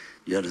marriage.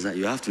 You understand?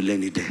 You have to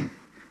learn it there.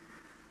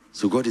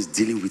 So God is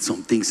dealing with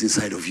some things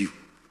inside of you.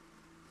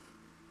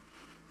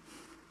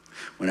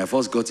 When I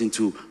first got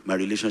into my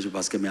relationship with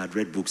Pastor, I had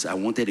read books. I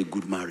wanted a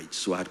good marriage.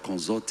 So I had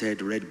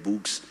consulted, read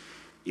books.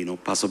 You know,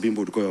 Pastor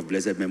Bimbo, the God of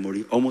blessed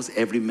memory. Almost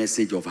every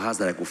message of hers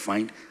that I could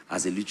find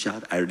as a little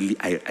child, I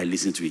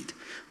listened to it.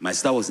 My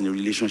sister was in a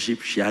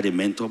relationship. She had a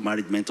mentor,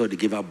 married mentor. They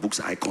gave her books.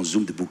 I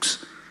consumed the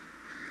books.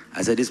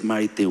 I said, this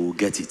married thing will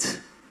get it.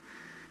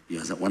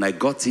 You know, when I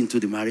got into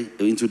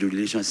the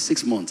relationship,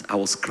 6 months, I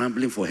was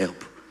scrambling for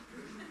help.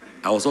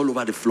 I was all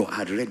over the floor. I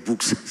had read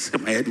books.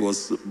 My head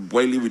was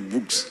boiling with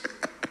books.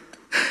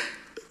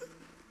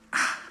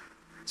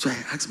 So I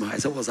asked my, I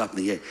said, what's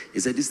happening here? He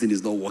said, this thing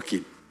is not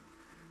working.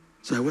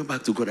 So I went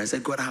back to God. I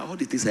said, God, all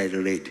the things I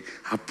read,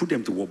 I put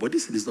them to work, but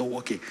this thing is not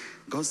working.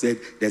 God said,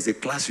 there's a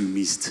class you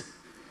missed.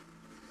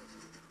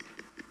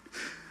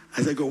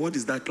 I said, God, what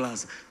is that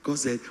class? God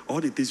said,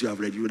 all the things you have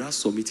read, you will now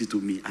submit it to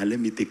me and let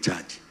me take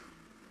charge.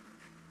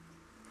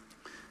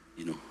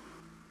 You know.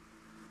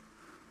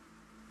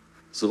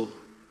 So,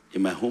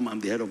 in my home, I'm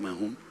the head of my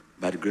home,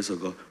 by the grace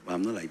of God, but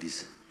I'm not like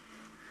this.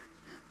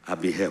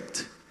 I've been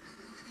helped.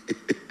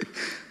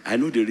 I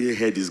know the real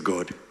head is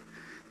God.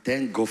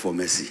 Thank God for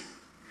mercy.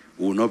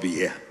 We will not be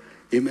here.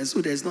 Amen.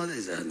 So there's not,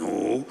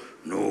 no.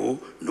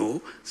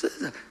 So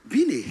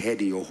being a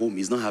head in your home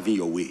is not having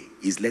your way.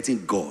 It's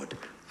letting God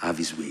have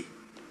his way.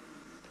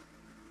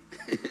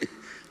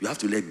 You have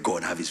to let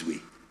God have his way.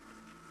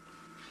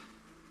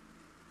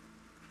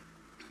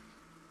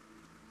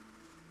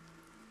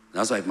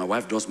 That's why if my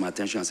wife draws my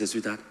attention and says,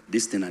 sweetheart,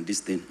 this thing and this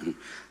thing,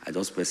 I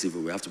just perceive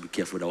we have to be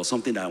careful. There was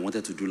something that I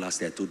wanted to do last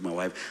year. I told my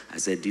wife, I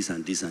said this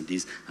and this and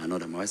this and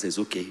other. My wife says,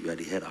 okay, you are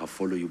the head, I'll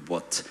follow you,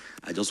 but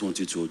I just want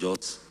you to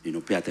just,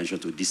 pay attention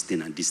to this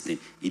thing and this thing.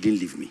 He didn't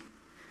leave me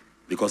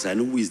because I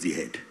know who is the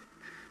head.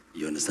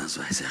 You understand?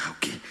 So I said,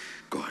 okay,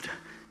 God,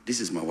 this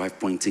is my wife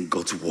pointing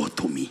God's word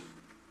to me.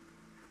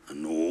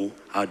 No,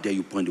 how dare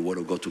you point the word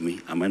of God to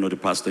me? Am I not the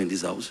pastor in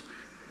this house?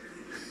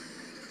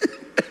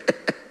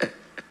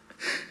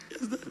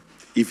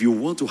 If you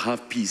want to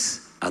have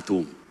peace at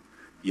home,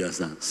 you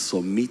understand,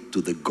 submit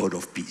to the God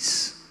of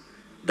peace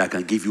that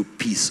can give you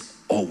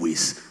peace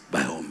always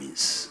by all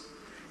means.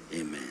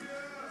 Amen.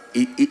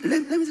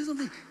 Let me say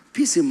something.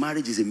 Peace in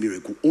marriage is a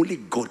miracle. Only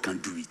God can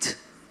do it.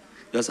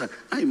 You understand?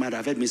 Now you might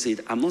have heard me say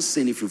it. I'm not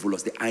saying it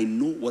frivolously. I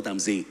know what I'm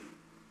saying.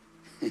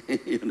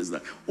 You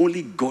understand?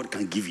 Only God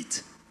can give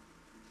it.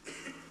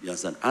 You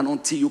understand? And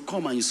until you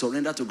come and you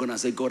surrender to God and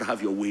say, God,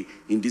 have your way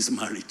in this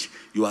marriage,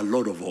 you are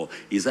Lord of all.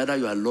 It's either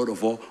you are Lord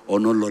of all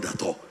or not Lord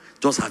at all.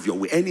 Just have your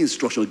way. Any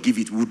instruction, give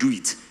it, we'll do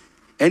it.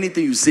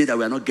 Anything you say that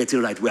we are not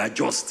getting right, we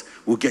adjust,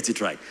 we'll get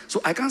it right. So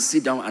I can't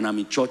sit down and I'm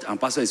in church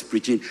and pastor is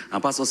preaching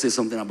and pastor says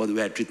something about the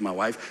way I treat my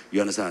wife.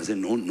 You understand? I say,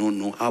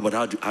 no. How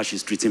about how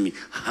she's treating me?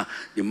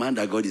 The man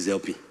that God is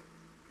helping.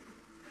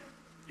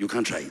 You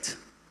can't try it.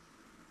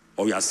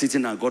 Or you are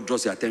sitting and God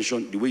draws your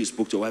attention. The way you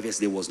spoke to your wife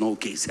yesterday was not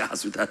okay. Say,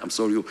 sweetheart, I'm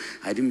sorry.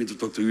 I didn't mean to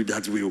talk to you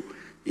that way.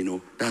 You know,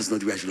 that's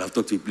not the way I should have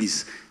talked to you.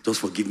 Please, just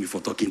forgive me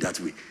for talking that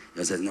way.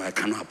 You said, no, I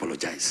cannot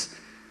apologize.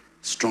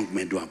 Strong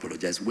men don't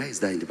apologize. Where is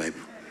that in the Bible?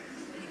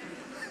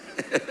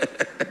 Where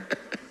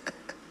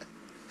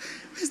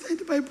is that in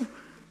the Bible?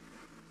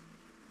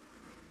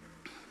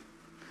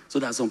 So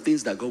there are some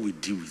things that God will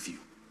deal with you.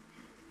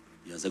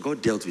 Yes,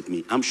 God dealt with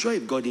me. I'm sure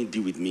if God didn't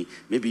deal with me,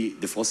 maybe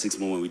the first 6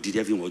 months when we did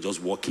everything was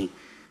just working.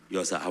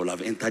 Yes, I would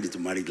have entered into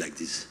marriage like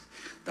this.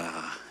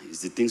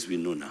 It's the things we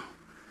know now.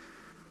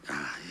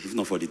 If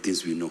not for the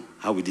things we know,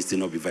 how would this thing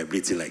not be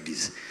vibrating like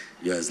this?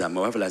 Yes,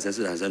 my wife like I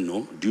said,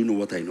 no. Do you know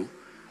what I know?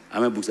 How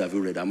many books have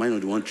you read? Am I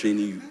not the one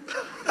training you?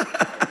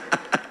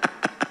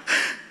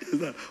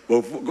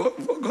 But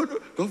God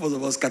first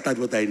of all scattered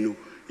what I know.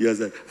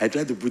 Yes, I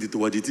tried to put it to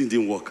what it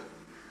didn't work.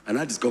 And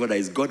I discovered that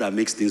it's God that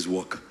makes things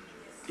work.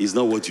 It's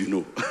not what you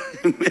know.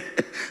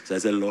 So I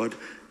said, Lord,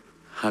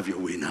 have your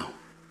way now.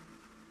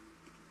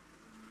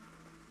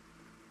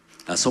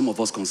 As some of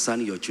us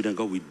concerning your children,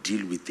 God will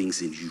deal with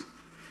things in you.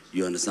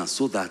 You understand?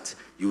 So that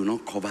you will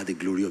not cover the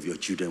glory of your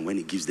children when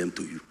he gives them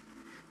to you.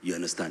 You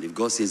understand? If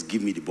God says,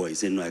 give me the boy, he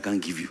says, no, I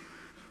can't give you.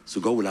 So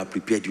God will have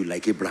prepared you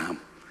like Abraham.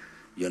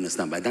 You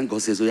understand? By then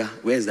God says, oh yeah,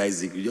 where's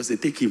Isaac? You just say,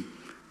 take him.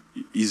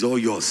 He's all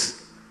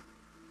yours.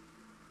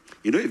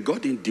 You know, if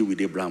God didn't deal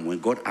with Abraham, when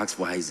God asked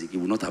for Isaac, he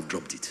would not have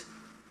dropped it.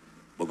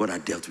 But God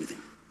had dealt with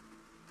him.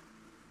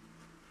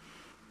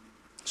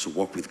 So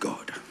walk with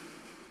God.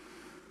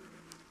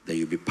 Then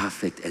you'll be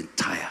perfect,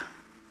 entire,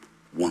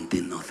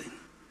 wanting nothing.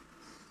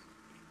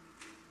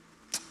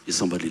 Is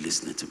somebody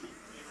listening to me?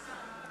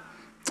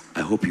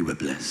 I hope you were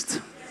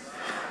blessed.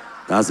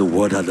 That's the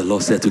word that the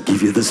Lord said to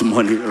give you this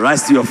morning.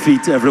 Rise to your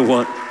feet,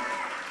 everyone.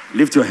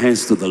 Lift your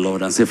hands to the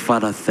Lord and say,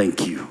 Father,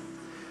 thank you.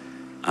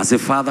 And say,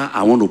 Father,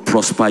 I want to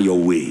prosper your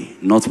way,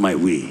 not my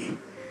way.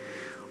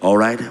 All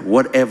right?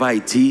 Whatever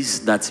it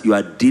is that you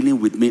are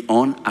dealing with me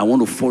on, I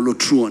want to follow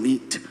through on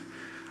it.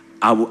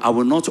 I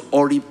will not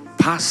hurry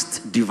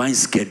past divine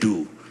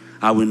schedule.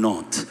 I will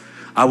not.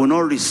 I will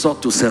not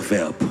resort to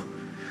self-help.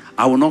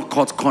 I will not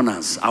cut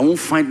corners. I won't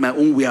find my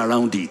own way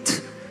around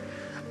it.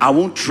 I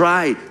won't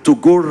try to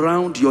go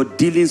around your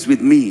dealings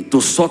with me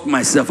to sort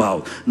myself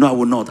out. No, I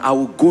will not. I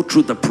will go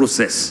through the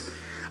process.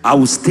 I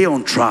will stay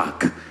on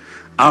track.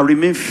 I'll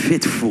remain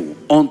faithful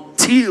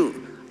until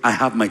I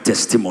have my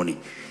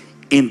testimony.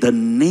 In the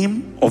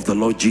name of the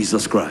Lord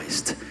Jesus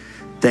Christ.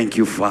 Thank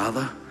you,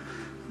 Father.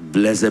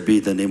 Blessed be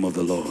the name of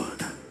the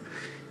Lord.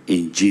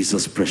 In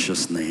Jesus'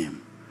 precious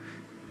name.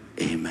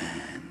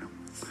 Amen.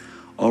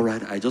 All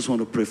right, I just want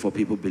to pray for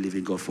people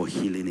believing God for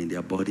healing in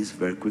their bodies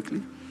very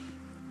quickly.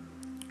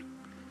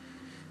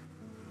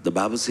 The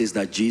Bible says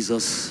that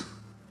Jesus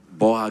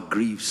bore our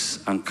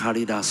griefs and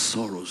carried our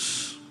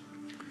sorrows.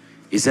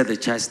 He said the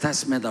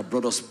chastisement that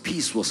brought us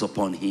peace was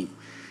upon him.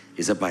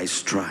 He said by his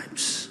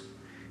stripes,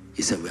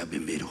 he said we have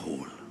been made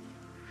whole.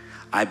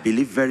 I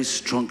believe very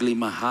strongly in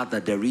my heart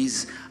that there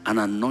is an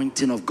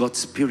anointing of God's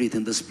Spirit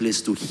in this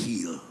place to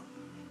heal.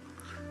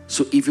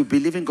 So if you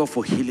believe in God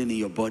for healing in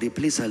your body,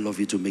 please, I love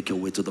you to make your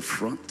way to the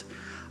front.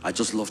 I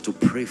just love to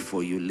pray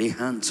for you, lay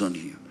hands on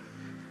you.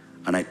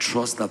 And I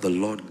trust that the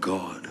Lord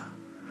God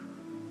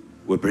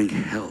will bring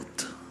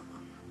health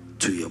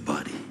to your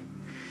body.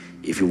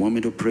 If you want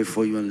me to pray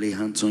for you and lay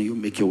hands on you,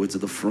 make your way to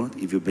the front.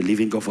 If you believe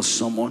in God for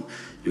someone,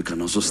 you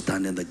can also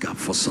stand in the gap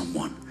for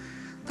someone.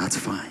 That's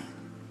fine.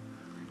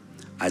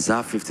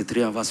 Isaiah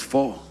 53 and verse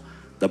 4,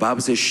 the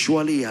Bible says,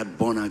 surely he had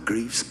borne our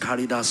griefs,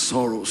 carried our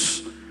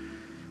sorrows.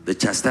 The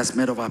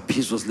chastisement of our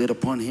peace was laid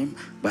upon him.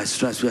 By his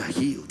stripes we are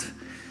healed.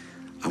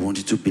 I want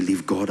you to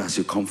believe God as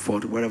you come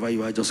forward. Wherever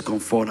you are, just come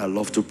forward. I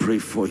love to pray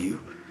for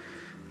you.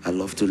 I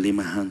love to lay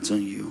my hands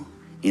on you.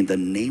 In the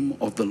name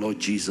of the Lord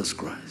Jesus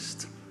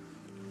Christ.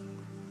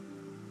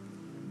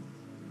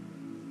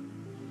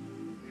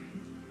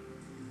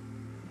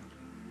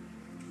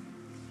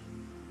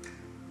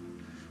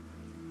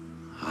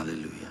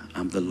 Hallelujah.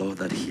 I'm the Lord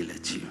that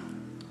healeth you.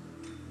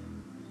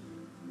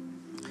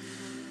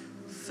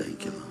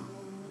 Thank you, Lord.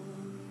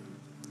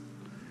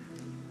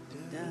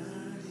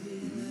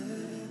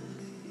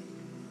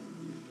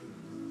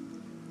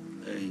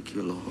 Thank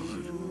you,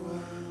 Lord.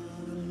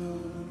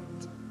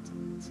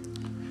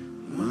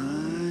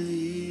 My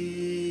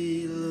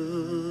healer,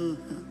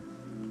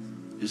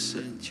 you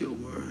sent your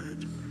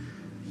word.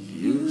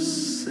 You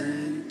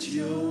sent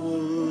your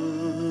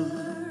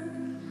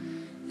word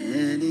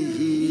and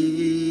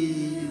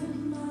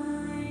healed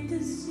my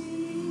disease.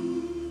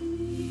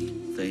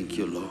 Thank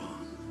you, Lord.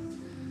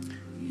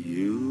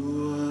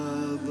 You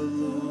are the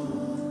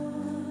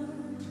Lord,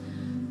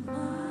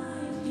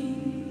 my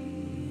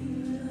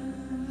healer.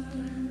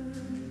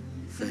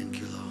 Thank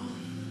you, Lord.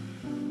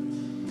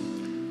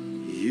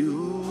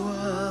 You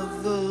are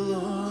the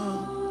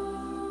Lord.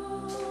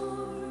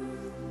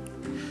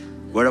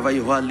 Wherever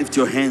you are, lift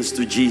your hands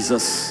to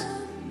Jesus.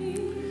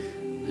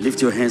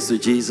 Lift your hands to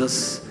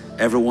Jesus.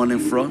 Everyone in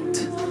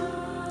front.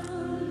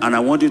 And I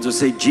want you to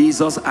say,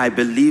 Jesus, I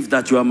believe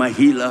that you are my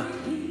healer.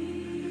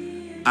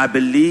 I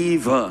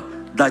believe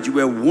that you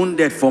were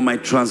wounded for my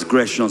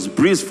transgressions,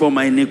 bruised for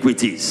my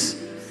iniquities,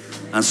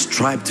 and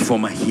striped for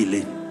my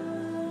healing.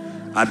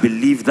 I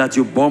believe that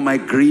you bore my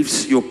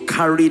griefs, you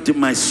carried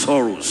my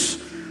sorrows.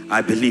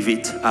 I believe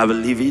it, I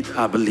believe it,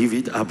 I believe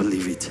it, I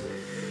believe it.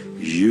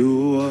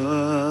 You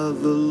are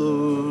the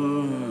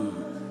Lord,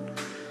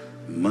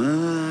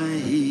 my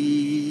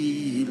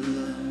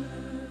healer.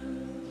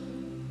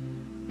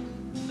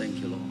 Thank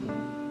you, Lord.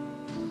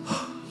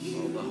 Oh,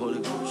 the Holy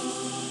Ghost.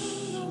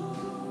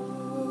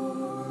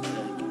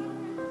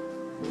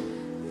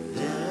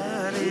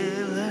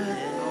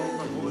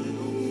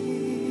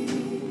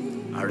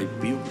 I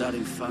rebuke that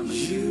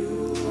infirmity.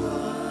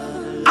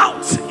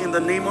 Out in the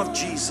name of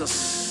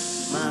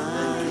Jesus.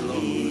 Thank you,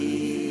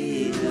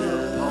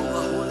 Lord. Oh,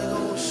 the Holy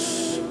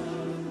Ghost.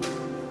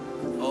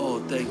 Oh,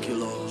 thank you,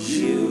 Lord.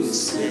 You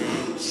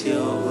sent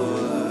your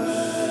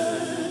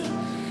word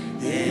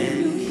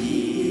and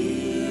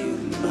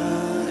healed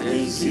my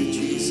disease. Thank you,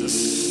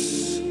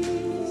 Jesus.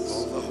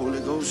 Oh, the Holy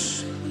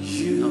Ghost.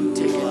 Now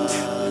take it.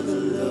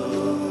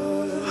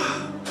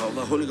 Oh,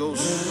 the Holy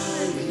Ghost.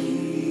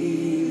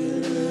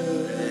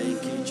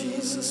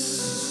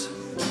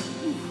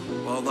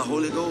 The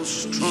Holy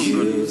Ghost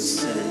stronger.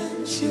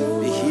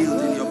 Be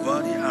healed in your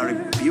body. I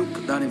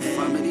rebuke that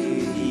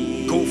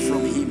infirmity. Go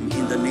from him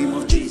in the name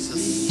of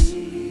Jesus.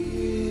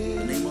 In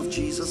the name of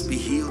Jesus, be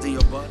healed in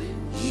your body.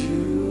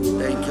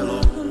 Thank you,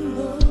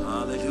 Lord.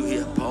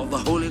 Hallelujah. Power of the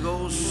Holy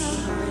Ghost.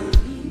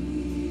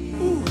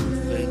 Ooh,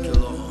 thank you,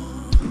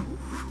 Lord.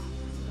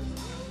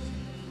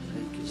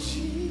 Thank you,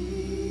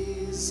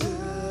 Jesus.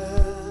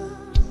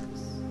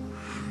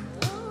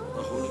 The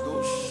Holy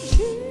Ghost.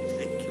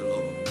 Thank you,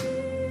 Lord.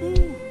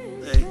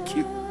 Thank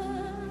you.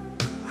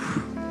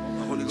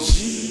 The Holy Ghost.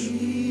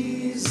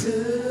 Jesus.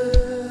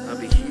 I'll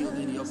be healed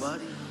in your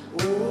body.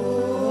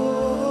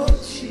 Oh,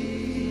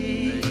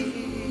 Jesus.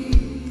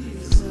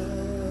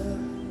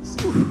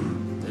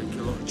 Thank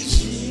you, Lord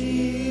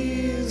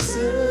Jesus.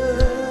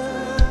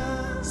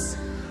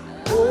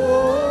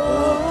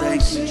 Oh,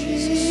 thank you,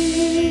 Jesus. Oh,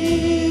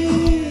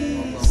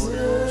 the Holy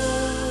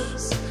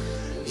Ghost.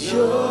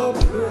 Your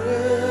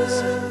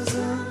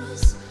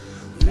presence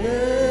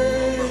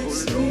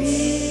makes me.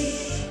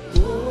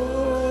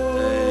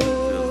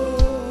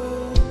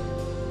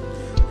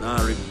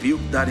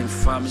 Rebuke that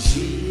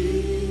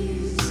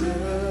infirmity.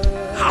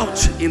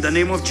 Out in the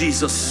name of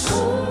Jesus. Thank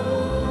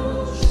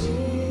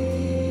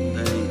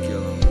you,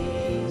 Lord.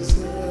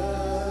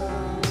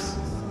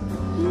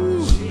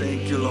 Ooh,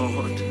 thank you,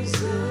 Lord.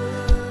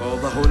 Oh,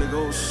 the Holy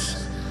Ghost.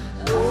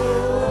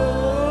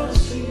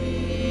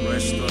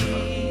 Rest on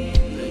her.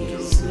 Thank you,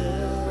 Lord.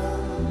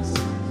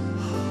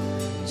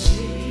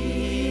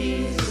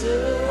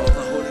 Oh,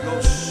 the Holy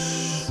Ghost.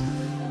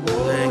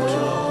 Thank you,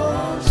 Lord.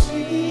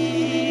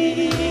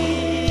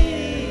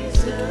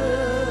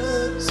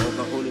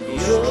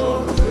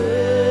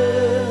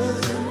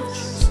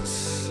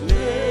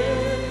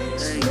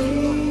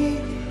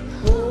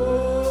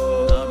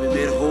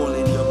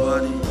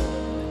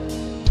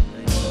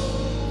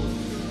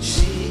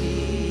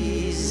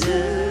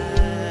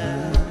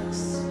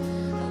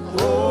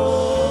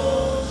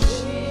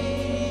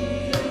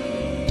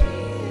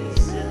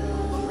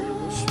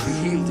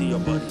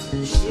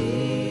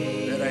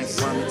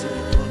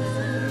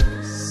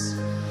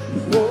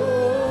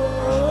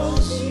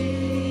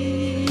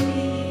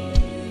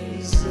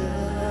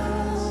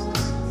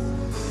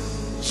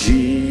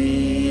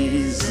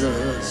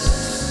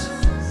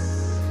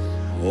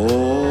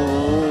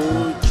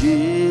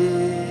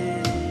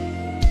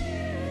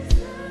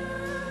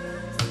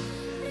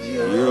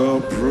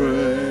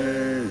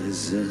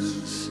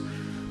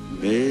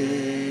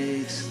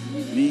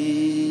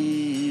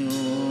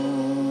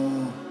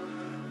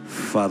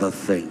 Father,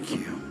 thank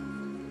you.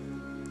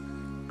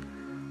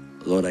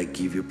 Lord, I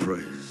give you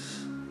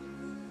praise.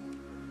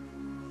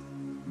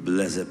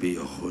 Blessed be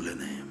your holy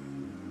name.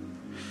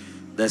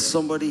 There's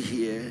somebody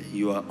here,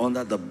 you are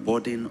under the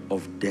burden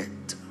of debt.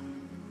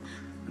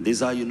 This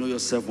is how you know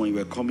yourself when you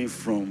were coming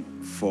for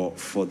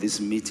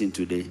this meeting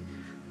today.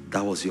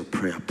 That was your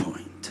prayer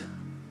point.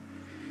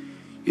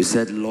 You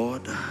said,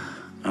 Lord,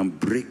 I'm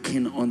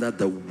breaking under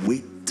the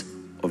weight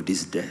of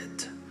this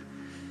debt.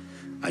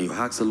 and you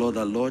ask the Lord,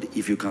 that Lord,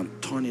 if you can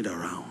turn it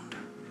around,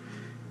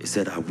 he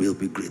said, I will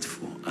be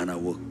grateful, and I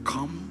will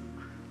come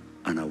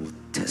and I will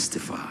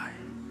testify.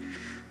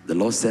 The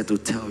Lord said to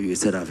tell you, he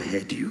said, I've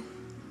heard you.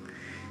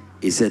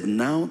 He said,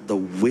 now the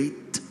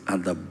weight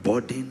and the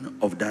burden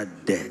of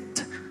that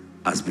debt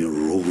has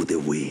been rolled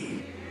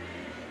away.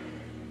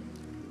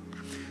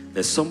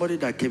 There's somebody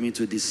that came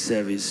into this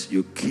service.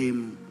 You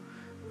came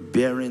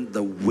bearing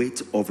the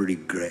weight of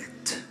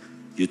regret.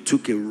 You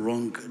took a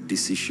wrong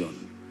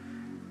decision.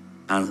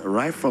 And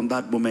right from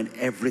that moment,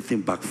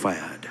 everything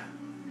backfired.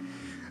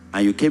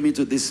 And you came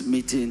into this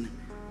meeting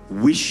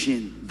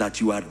wishing that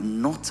you had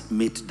not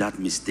made that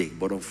mistake.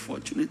 But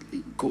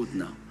unfortunately, God,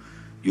 now,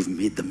 you've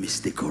made the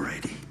mistake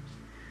already.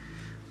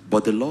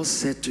 But the Lord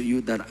said to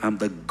you that I'm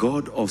the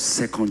God of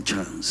second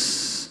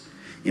chance.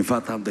 In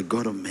fact, I'm the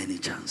God of many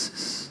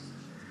chances.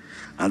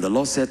 And the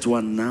Lord said to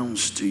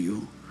announce to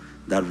you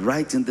that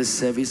right in this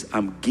service,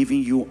 I'm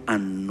giving you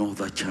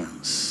another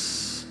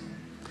chance.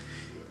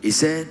 He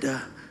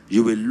said,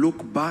 you will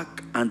look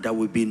back and there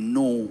will be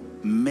no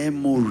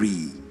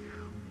memory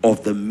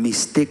of the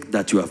mistake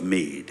that you have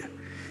made.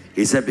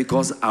 He said,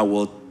 because I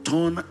will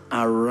turn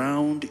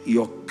around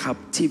your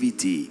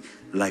captivity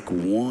like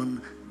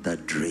one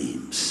that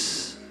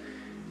dreams.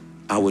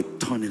 I will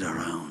turn it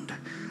around,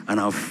 and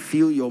I'll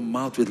fill your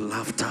mouth with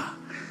laughter,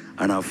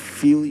 and I'll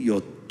fill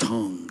your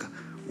tongue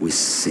with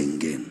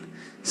singing,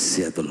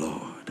 said the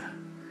Lord.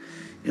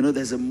 You know,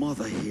 there's a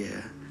mother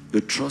here.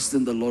 You're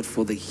trusting the Lord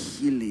for the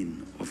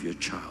healing of your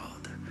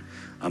child.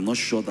 I'm not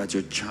sure that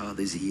your child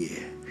is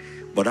here,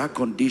 but that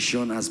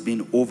condition has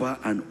been over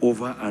and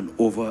over and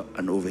over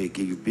and over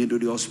again. You've been to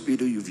the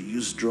hospital, you've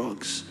used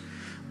drugs,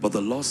 but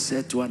the Lord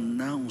said to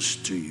announce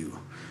to you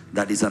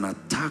that is an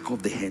attack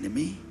of the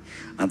enemy.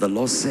 And the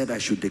Lord said I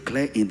should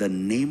declare in the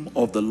name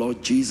of the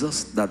Lord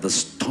Jesus that the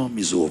storm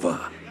is over.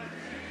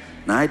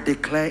 Now I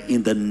declare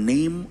in the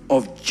name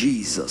of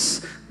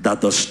Jesus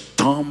that the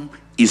storm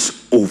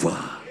is over.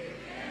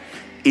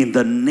 In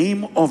the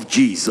name of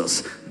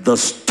Jesus, the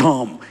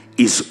storm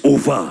is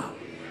over.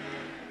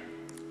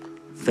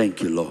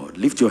 Thank you, Lord.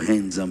 Lift your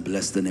hands and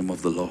bless the name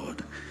of the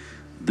Lord.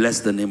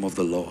 Bless the name of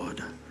the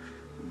Lord.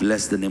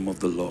 Bless the name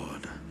of the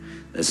Lord.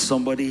 There's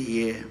somebody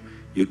here.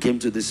 You came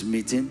to this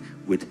meeting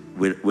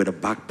with a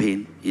back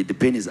pain. The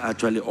pain is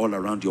actually all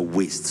around your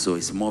waist. So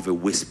it's more of a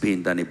waist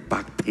pain than a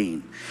back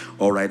pain.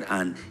 All right.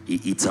 And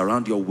it's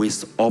around your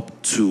waist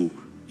up to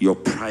your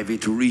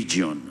private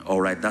region. All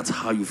right. That's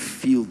how you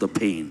feel the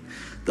pain.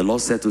 The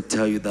Lord said to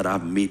tell you that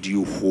I've made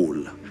you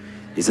whole.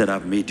 He said,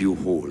 I've made you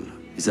whole.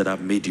 He said,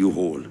 I've made you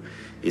whole.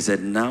 He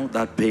said, now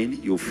that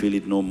pain, you feel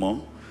it no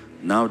more.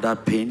 Now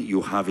that pain, you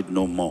have it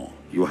no more.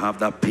 You have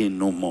that pain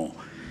no more.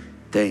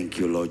 Thank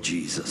you, Lord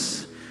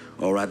Jesus.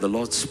 All right, the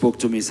Lord spoke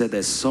to me. He said,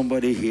 there's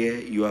somebody here,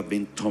 you have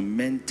been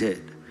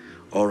tormented,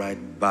 all right,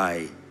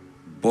 by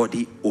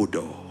body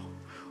odor.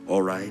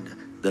 All right,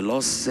 the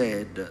Lord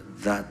said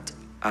that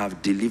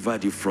I've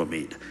delivered you from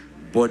it.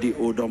 Body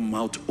odor,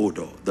 mouth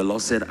odor. The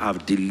Lord said,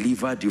 I've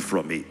delivered you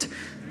from it.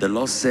 The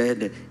Lord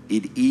said,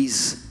 it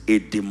is a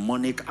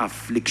demonic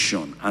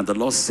affliction. And the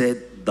Lord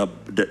said,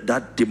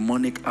 that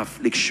demonic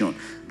affliction,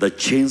 the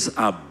chains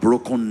are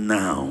broken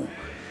now.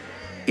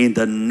 In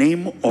the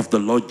name of the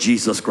Lord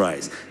Jesus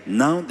Christ.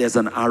 Now there's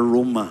an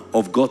aroma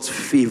of God's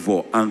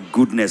favor and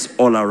goodness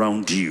all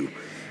around you.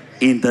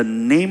 In the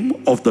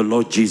name of the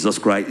Lord Jesus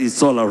Christ.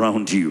 It's all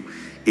around you.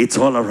 It's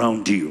all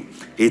around you.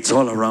 It's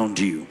all around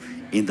you.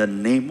 In the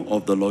name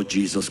of the Lord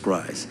Jesus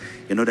Christ.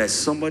 You know, there's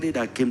somebody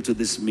that came to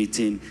this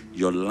meeting.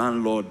 Your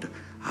landlord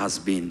has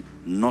been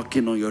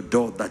knocking on your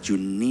door that you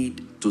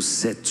need to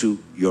settle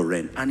your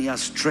rent. And he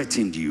has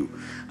threatened you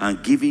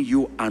and giving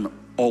you an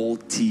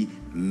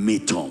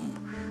ultimatum.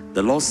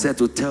 The Lord said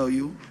to tell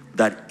you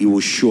that he will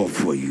show up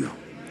for you.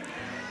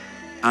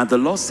 And the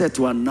Lord said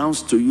to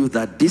announce to you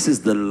that this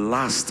is the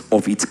last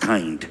of its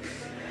kind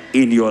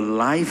in your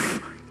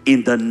life,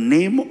 in the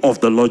name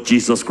of the Lord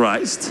Jesus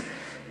Christ,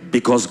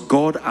 because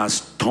God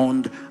has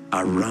turned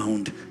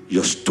around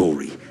your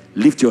story.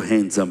 Lift your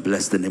hands and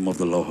bless the name of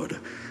the Lord.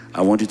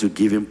 I want you to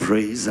give him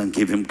praise and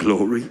give him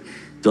glory.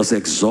 Just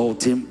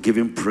exalt him, give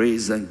him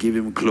praise and give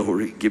him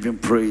glory. Give him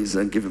praise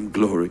and give him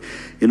glory.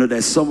 You know,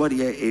 there's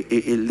somebody,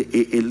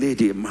 a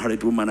lady, a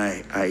married woman.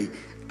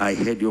 I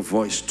heard your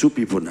voice. Two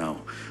people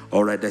now.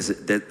 All right,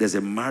 there's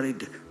a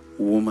married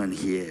woman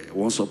here.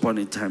 Once upon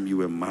a time you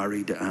were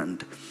married,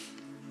 and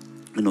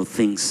you know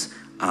things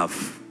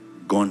have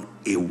gone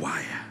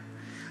haywire.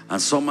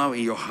 And somehow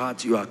in your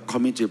heart you are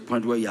coming to a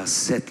point where you are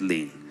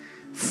settling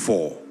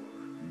for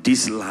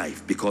this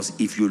life, because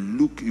if you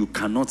look, you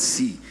cannot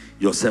see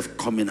yourself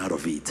coming out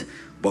of it.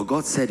 But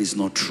God said it's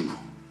not true.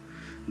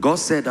 God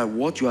said that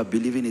what you are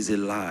believing is a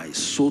lie,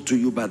 sold to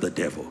you by the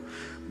devil.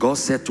 God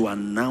said to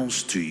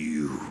announce to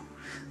you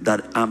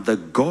that I'm the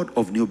God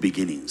of new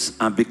beginnings,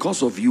 and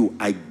because of you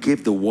I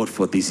gave the word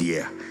for this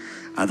year.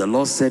 And the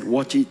Lord said,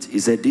 watch it. He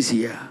said, this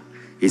year,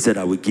 he said,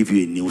 I will give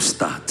you a new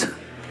start.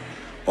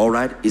 All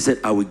right, he said,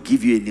 I will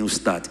give you a new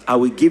start. I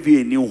will give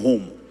you a new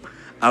home.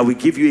 I will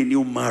give you a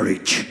new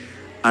marriage,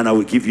 and I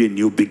will give you a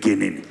new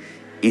beginning.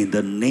 in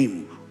the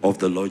name of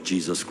the Lord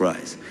Jesus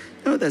Christ.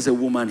 You know, there's a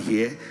woman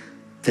here.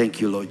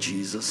 Thank you, Lord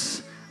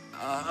Jesus.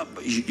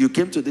 You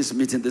came to this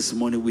meeting this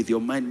morning with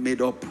your mind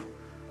made up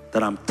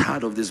that I'm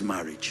tired of this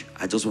marriage.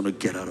 I just want to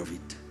get out of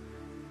it.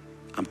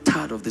 I'm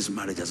tired of this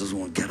marriage. I just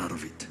want to get out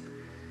of it.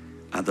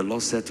 And the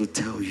Lord said to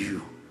tell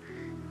you,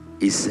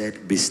 he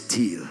said, be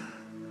still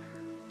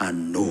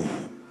and know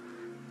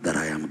that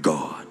I am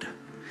God.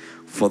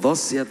 For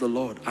thus saith the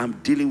Lord, I'm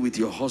dealing with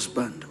your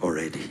husband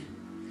already.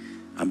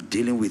 I'm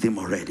dealing with him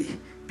already.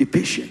 Be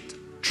patient.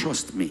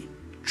 Trust me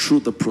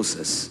through the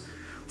process.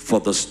 For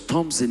the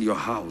storms in your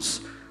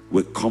house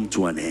will come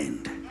to an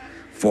end.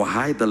 For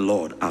I, the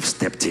Lord, have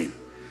stepped in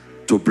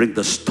to bring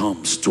the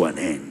storms to an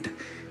end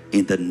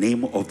in the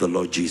name of the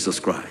Lord Jesus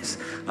Christ.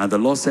 And the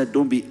Lord said,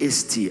 don't be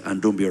hasty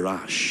and don't be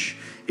rash.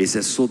 He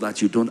says, so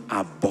that you don't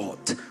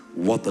abort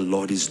what the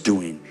Lord is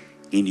doing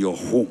in your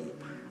home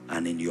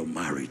and in your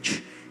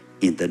marriage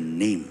in the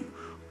name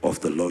of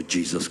the Lord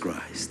Jesus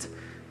Christ.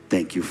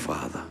 Thank you,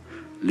 Father.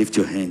 Lift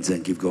your hands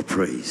and give God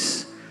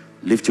praise.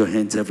 Lift your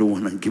hands,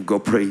 everyone, and give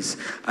God praise.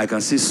 I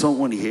can see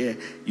someone here,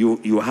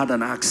 you had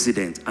an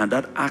accident, and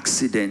that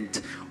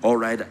accident, all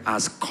right,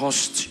 has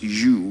caused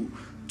you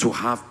to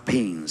have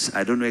pains.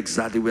 I don't know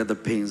exactly where the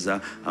pains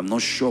are. I'm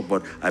not sure,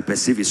 but I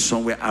perceive it's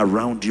somewhere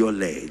around your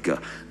leg.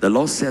 The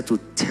Lord said to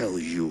tell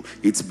you,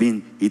 it's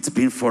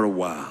been for a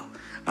while,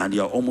 and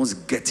you're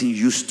almost getting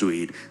used to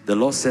it. The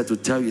Lord said to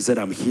tell you, he said,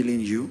 I'm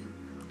healing you.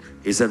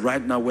 He said,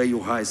 right now where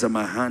you are, he said,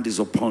 my hand is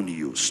upon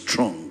you,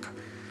 strong,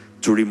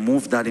 to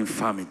remove that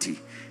infirmity.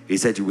 He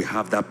said, you will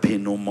have that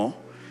pain no more.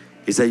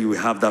 He said, you will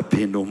have that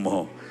pain no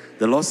more.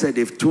 The Lord said,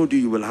 they've told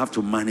you will have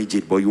to manage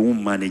it, but you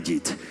won't manage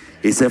it.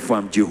 He said, for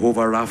I'm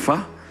Jehovah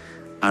Rapha,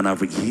 and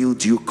I've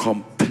healed you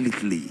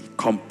completely.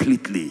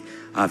 Completely.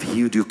 I've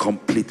healed you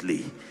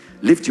completely.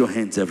 Lift your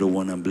hands,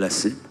 everyone, and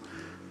bless him.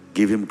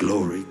 Give him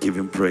glory. Give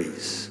him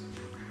praise.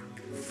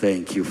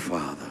 Thank you,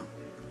 Father.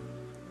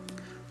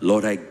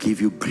 Lord, I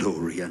give you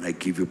glory and I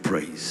give you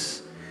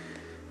praise.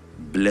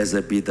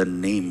 Blessed be the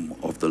name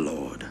of the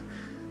Lord.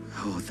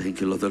 Oh,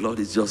 thank you, Lord. The Lord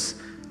is just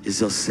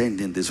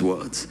sending these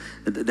words.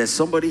 There's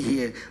somebody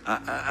here.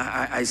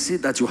 I see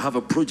that you have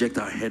a project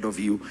ahead of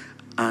you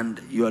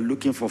and you are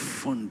looking for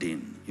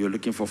funding. You're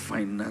looking for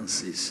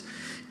finances.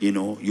 You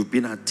know, you've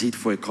been at it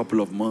for a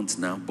couple of months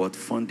now, but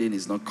funding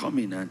is not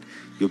coming and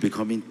you're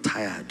becoming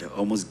tired,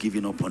 almost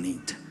giving up on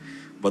it.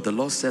 But the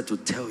Lord said to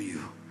tell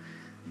you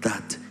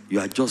that you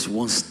are just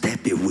one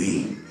step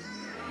away.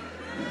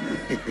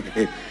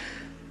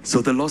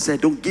 So the Lord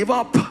said, don't give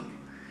up.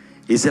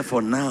 He said,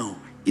 for now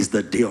is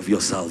the day of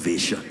your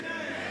salvation.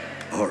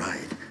 All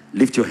right.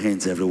 Lift your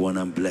hands, everyone,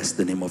 and bless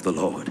the name of the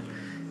Lord.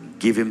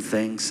 Give him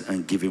thanks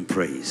and give him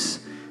praise.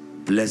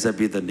 Blessed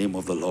be the name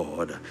of the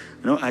Lord.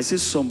 You know, I see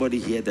somebody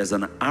here, there's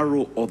an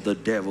arrow of the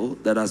devil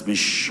that has been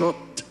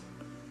shot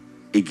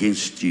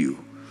against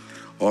you.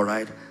 All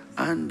right.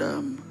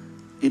 And,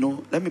 you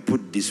know, let me put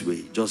it this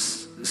way.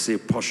 Just say a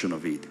portion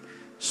of it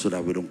so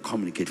that we don't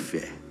communicate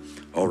fair.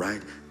 All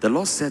right. The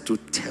Lord said to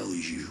tell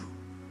you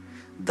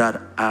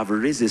that I've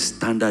raised a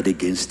standard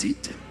against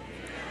it.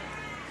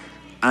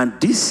 And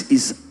this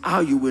is how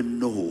you will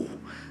know.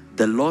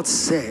 The Lord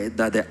said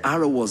that the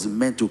arrow was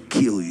meant to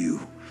kill you.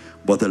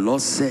 But the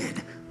Lord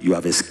said you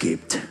have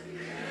escaped.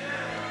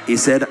 He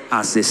said,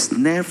 as a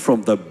snare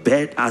from the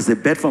bed, as a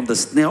bed from the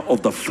snare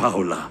of the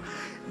fowler,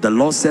 the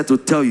Lord said to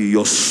tell you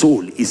your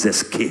soul is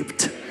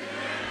escaped.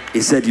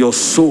 He said your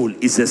soul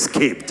is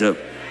escaped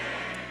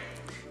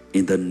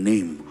in the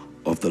name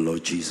of the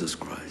Lord Jesus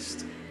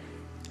Christ.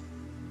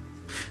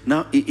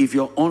 Now, if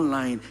you're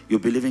online, you're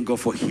believing God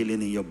for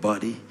healing in your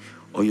body,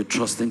 or you're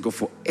trusting God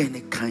for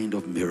any kind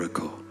of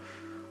miracle.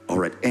 All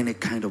right, any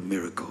kind of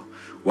miracle.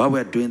 While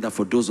we're doing that,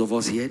 for those of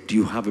us here, do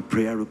you have a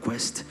prayer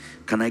request?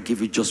 Can I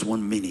give you just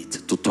 1 minute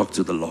to talk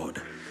to the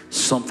Lord?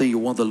 Something you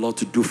want the Lord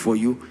to do for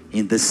you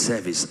in this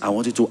service. I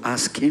want you to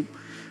ask him.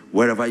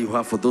 Wherever you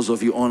are, for those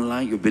of you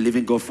online, you're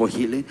believing God for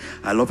healing.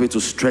 I love you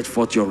to stretch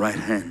forth your right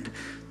hand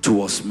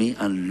towards me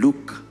and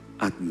look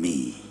at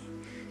me.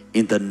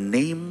 In the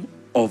name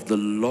of the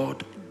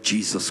Lord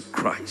Jesus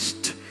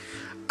Christ,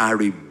 I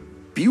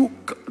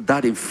rebuke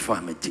that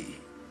infirmity.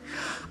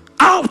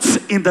 Out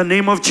in the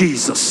name of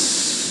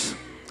Jesus.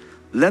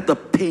 Let the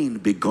pain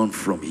be gone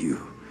from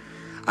you.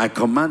 I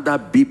command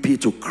that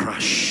BP to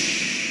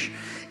crash.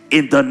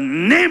 In the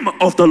name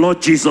of the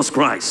Lord Jesus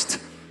Christ.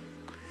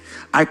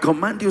 I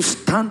command you,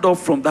 stand up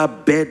from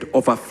that bed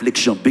of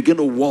affliction. Begin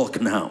to walk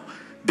now.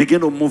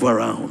 Begin to move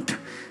around.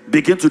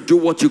 Begin to do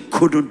what you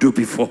couldn't do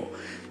before.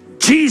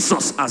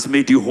 Jesus has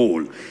made you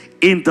whole.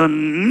 In the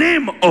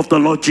name of the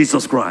Lord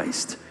Jesus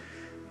Christ.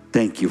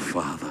 Thank you,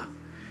 Father.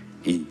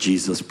 In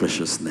Jesus'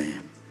 precious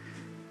name.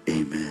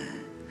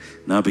 Amen.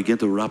 Now begin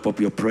to wrap up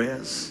your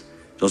prayers.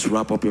 Just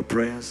wrap up your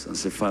prayers and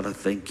say, Father,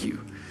 thank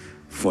you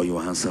for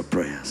your answer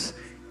prayers.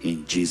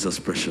 In Jesus'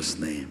 precious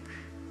name.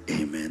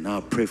 Amen. Now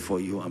I pray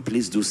for you, and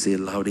please do say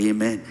loud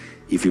amen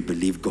if you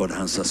believe God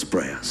answers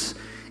prayers.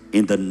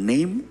 In the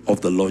name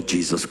of the Lord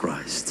Jesus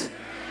Christ,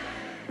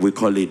 we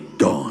call it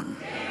done.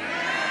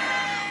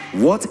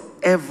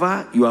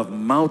 Whatever you have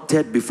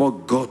mounted before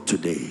God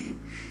today,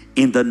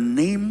 in the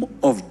name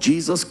of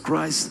Jesus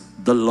Christ,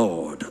 the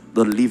Lord,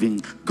 the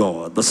living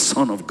God, the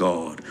Son of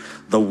God,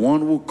 the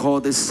one who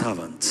called the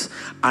servant,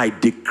 I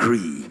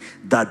decree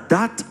that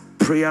that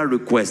prayer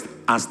request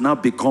has now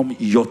become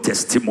your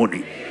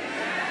testimony.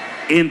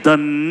 In the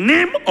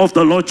name of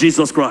the Lord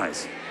Jesus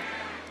Christ,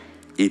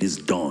 it is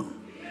done.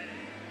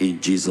 In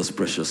Jesus'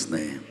 precious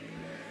name,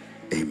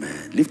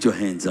 amen. Lift your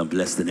hands and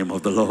bless the name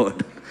of the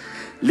Lord.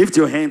 Lift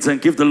your hands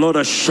and give the Lord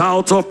a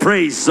shout of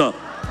praise.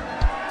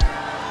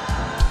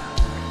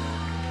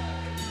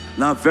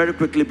 Now, very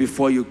quickly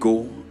before you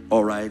go,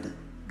 all right,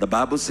 the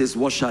Bible says,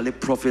 what shall it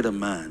profit a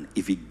man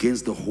if he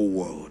gains the whole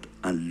world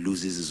and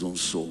loses his own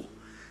soul?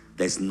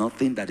 There's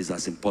nothing that is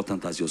as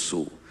important as your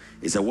soul.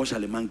 It said, what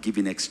shall a man give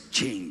in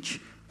exchange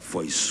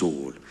for his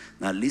soul?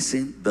 Now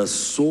listen, the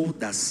soul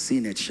that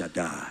sinneth shall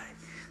die.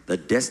 The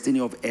destiny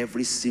of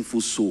every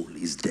sinful soul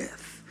is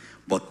death.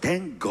 But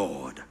thank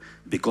God,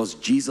 because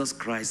Jesus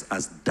Christ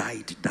has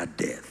died that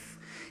death.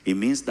 It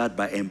means that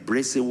by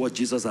embracing what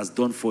Jesus has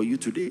done for you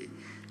today,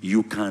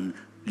 you can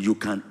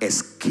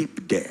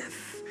escape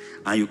death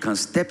and you can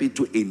step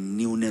into a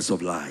newness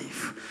of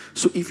life.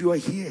 So if you are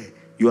here,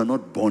 you are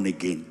not born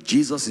again,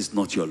 Jesus is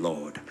not your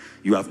Lord,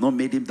 you have not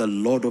made him the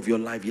Lord of your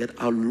life yet,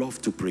 I'd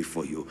love to pray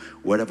for you.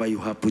 Wherever you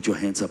have, put your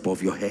hands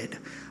above your head.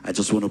 I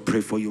just want to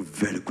pray for you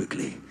very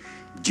quickly.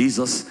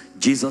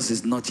 Jesus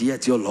is not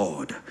yet your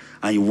Lord,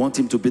 and you want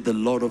him to be the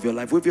Lord of your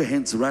life. Wave your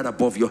hands right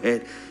above your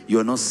head.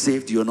 You're not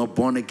saved, you're not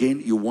born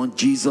again, you want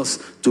Jesus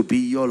to be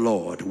your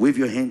Lord. Wave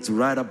your hands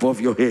right above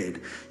your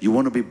head. You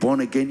want to be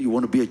born again, you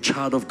want to be a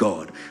child of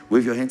God.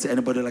 Wave your hands.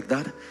 Anybody like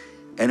that?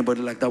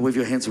 Anybody like that? Wave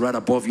your hands right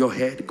above your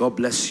head. God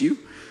bless you.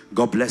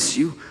 God bless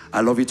you.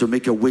 I love you to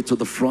make your way to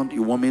the front.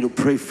 You want me to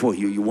pray for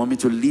you. You want me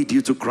to lead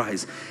you to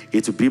Christ.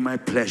 It will be my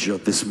pleasure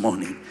this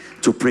morning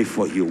to pray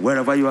for you.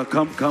 Wherever you are,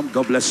 come.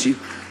 God bless you.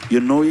 You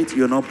know it.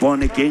 You're not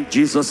born again.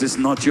 Jesus is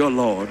not your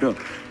Lord,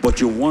 but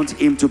you want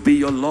him to be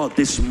your Lord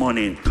this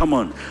morning. Come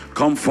on.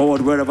 Come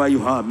forward wherever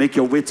you are. Make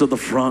your way to the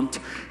front.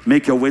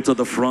 Make your way to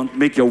the front.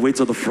 Make your way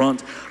to the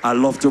front. I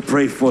love to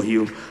pray for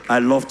you. I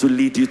love to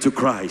lead you to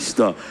Christ.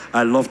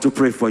 I love to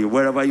pray for you.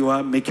 Wherever you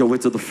are, make your way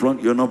to the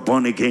front. You're not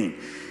born again.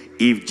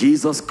 If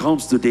Jesus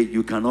comes today,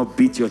 you cannot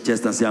beat your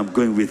chest and say, I'm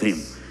going with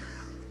him.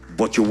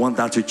 But you want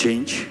that to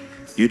change.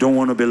 You don't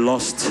want to be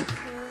lost.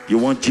 You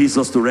want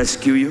Jesus to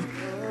rescue you.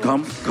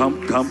 Come.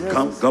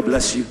 God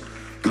bless you.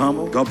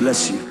 Come, God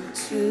bless you.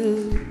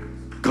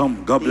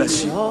 Come, God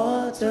bless you.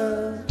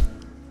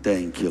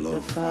 Thank you,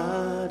 Lord.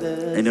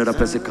 Any other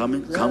person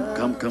coming?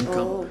 Come.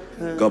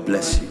 God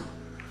bless you.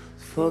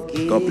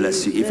 God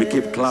bless you. If you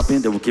keep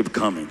clapping, they will keep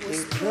coming.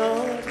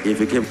 If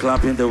you keep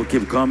clapping, they will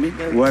keep coming.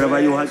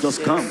 Wherever you are,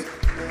 just come.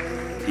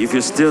 If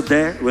you're still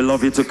there, we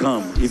love you to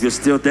come. If you're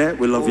still there,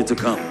 we love you to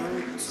come.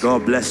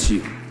 God bless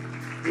you.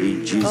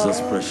 In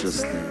Jesus'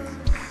 precious name.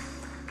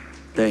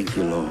 Thank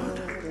you, Lord.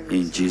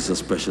 In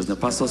Jesus' precious name.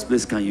 Pastors,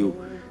 please, can you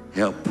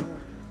help?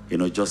 You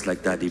know, just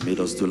like that he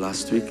made us do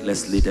last week.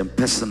 Let's lead them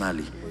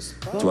personally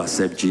to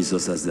accept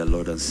Jesus as their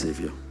Lord and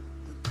Savior.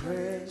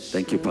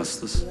 Thank you,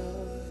 pastors.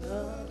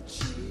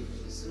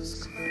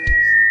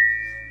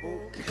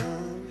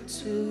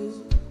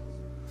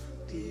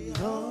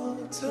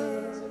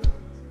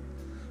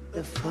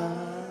 The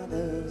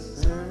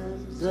Father's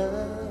arms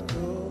are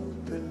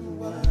open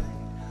wide.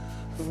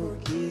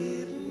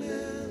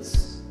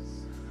 Forgiveness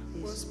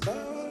was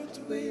bought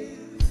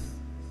with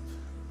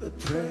the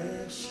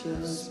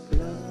precious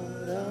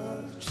blood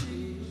of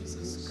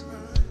Jesus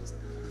Christ.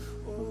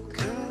 Oh,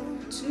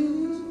 come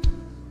to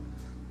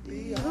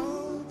the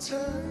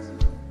altar.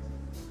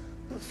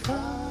 The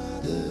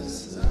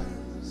Father's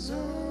arms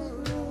are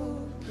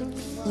open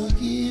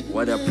wide.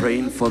 While they're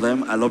praying for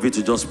them, I love you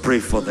to just pray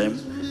for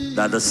them.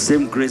 That the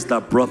same grace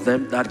that brought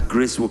them, that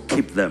grace will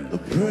keep them.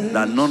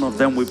 That none of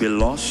them will be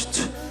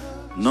lost.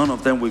 None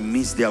of them will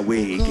miss their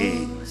way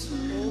again.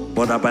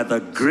 But that by the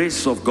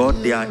grace of God,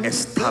 they are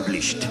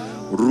established,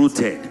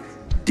 rooted,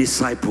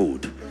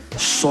 discipled,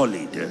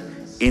 solid.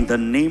 In the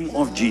name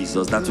of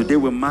Jesus, that today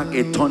will mark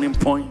a turning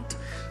point.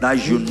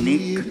 That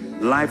unique,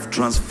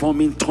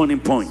 life-transforming turning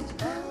point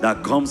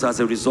that comes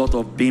as a result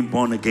of being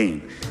born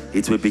again.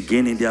 It will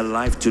begin in their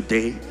life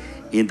today.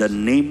 In the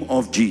name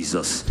of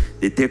Jesus,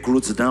 they take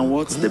roots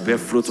downwards, they bear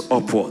fruit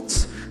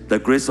upwards. The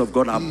grace of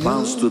God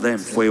abounds to them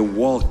for a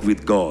walk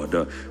with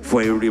God,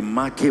 for a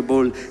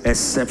remarkable,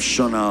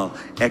 exceptional,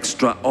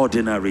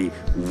 extraordinary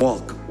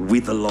walk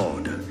with the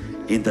Lord.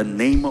 In the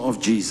name of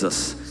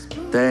Jesus,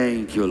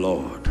 thank you,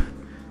 Lord.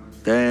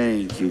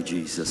 Thank you,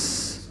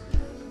 Jesus.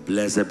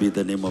 Blessed be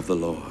the name of the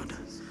Lord.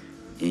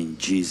 In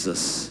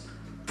Jesus'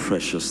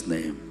 precious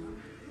name,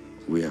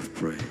 we have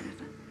prayed.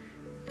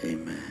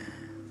 Amen.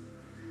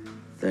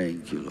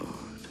 Thank you, Lord.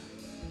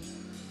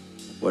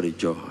 What a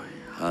joy.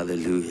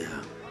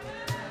 Hallelujah.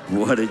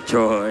 What a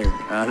joy.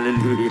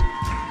 Hallelujah.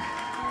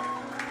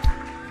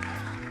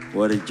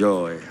 What a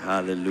joy.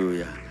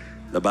 Hallelujah.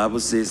 The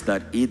Bible says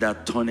that he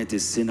that turneth a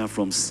sinner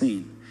from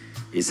sin,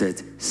 he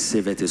said,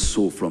 saveth a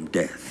soul from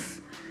death.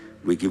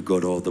 We give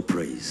God all the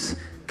praise.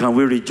 Can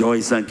we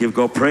rejoice and give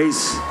God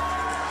praise?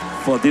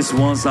 For these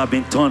ones have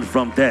been turned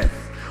from death.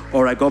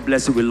 All right, God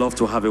bless you. We love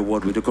to have a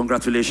word with you.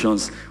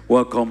 Congratulations.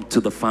 Welcome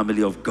to the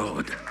family of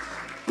God.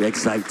 We're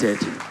excited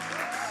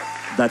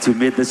that you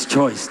made this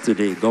choice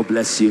today. God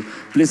bless you.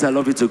 Please, I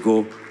love you to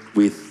go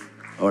with,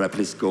 all right,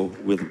 please go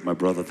with my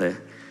brother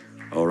there.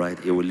 All right,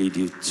 it will lead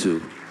you to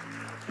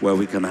where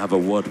we can have a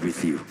word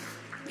with you.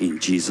 In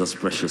Jesus'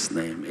 precious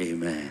name,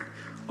 amen.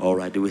 All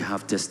right, do we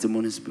have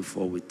testimonies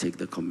before we take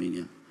the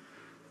communion?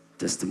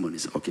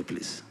 Testimonies, okay,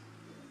 please.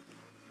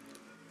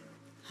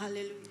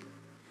 Hallelujah.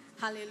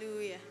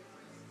 Hallelujah.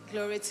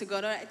 Glory to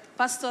God. All right,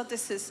 Pastor,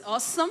 this is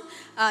awesome.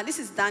 This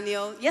is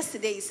Daniel.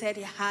 Yesterday he said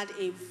he had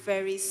a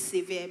very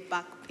severe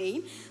back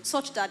pain,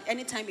 such that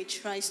anytime he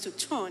tries to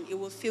turn, he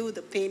will feel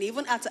the pain. He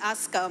even had to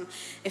ask a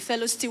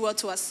fellow steward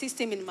to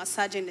assist him in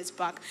massaging his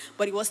back,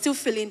 but he was still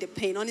feeling the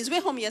pain. On his way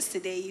home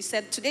yesterday, he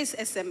said, today's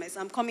SMS,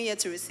 I'm coming here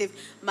to receive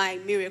my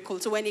miracle.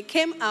 So when he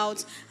came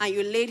out and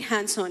you laid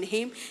hands on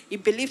him, he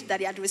believed that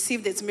he had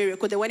received his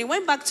miracle. Then when he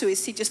went back to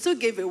his seat, you still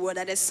gave a word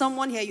that there's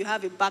someone here, you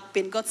have a back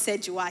pain. God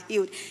said you are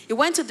healed. He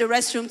went to the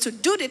restroom to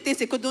do the things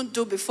he couldn't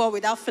do before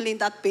without feeling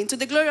that pain. To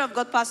the glory of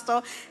God,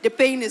 Pastor, the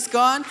pain is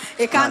gone.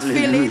 He can't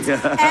feel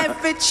it.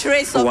 Every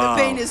trace of the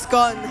pain is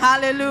gone.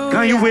 Hallelujah.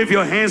 Can you wave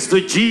your hands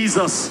to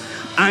Jesus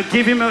and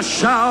give him a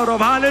shout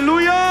of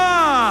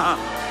hallelujah?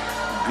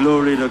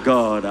 Glory to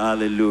God.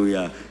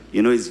 Hallelujah.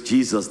 You know, it's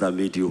Jesus that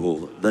made you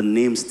whole. The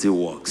name still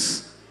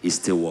works. It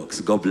still works.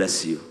 God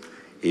bless you.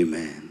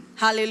 Amen.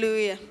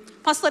 Hallelujah.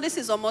 Pastor, this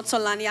is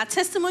Omotolani. Our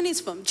testimony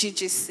is from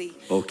GGC.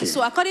 Okay.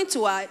 So according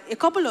to her, a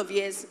couple of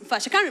years, in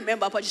fact, she can't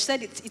remember, but she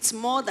said it's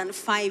more than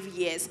 5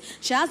 years.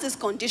 She has this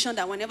condition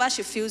that whenever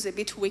she feels a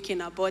bit weak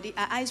in her body,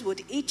 her eyes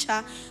would itch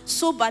her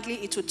so badly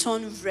it would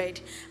turn red.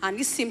 And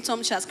this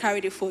symptom, she has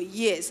carried it for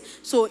years.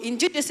 So in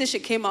GGC, she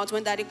came out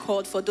when Daddy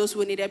called for those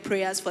who needed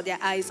prayers for their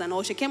eyes and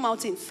all. She came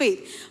out in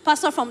faith.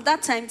 Pastor, from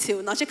that time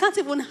till now, she can't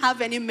even have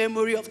any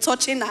memory of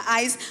touching her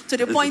eyes to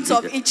the point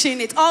of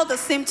itching it. All the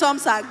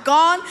symptoms are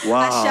gone.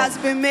 Wow. And she has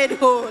been made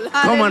whole. Hallelujah.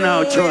 Come on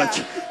now,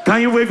 church.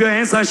 Can you wave your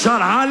hands and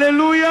shout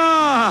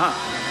hallelujah?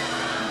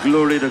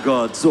 Glory to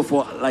God. So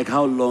for like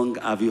how long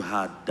have you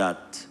had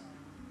that?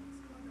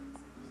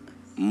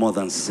 More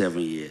than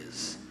 7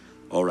 years.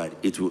 All right.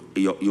 It will.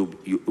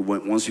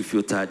 Once you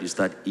feel tired, you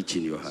start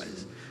itching your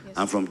eyes. Yes.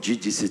 And from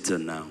GGC till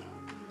now,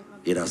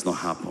 it has not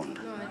happened.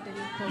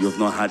 You've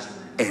not had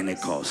any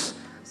cause,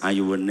 and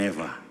you will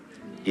never.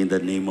 In the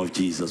name of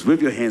Jesus,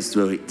 wave your hands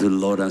to the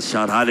Lord and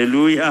shout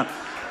hallelujah.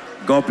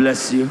 God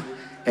bless you.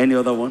 Any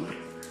other one?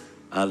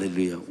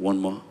 Hallelujah. One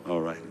more.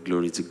 All right.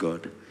 Glory to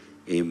God.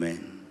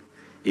 Amen.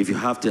 If you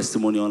have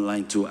testimony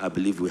online too, I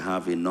believe we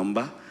have a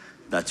number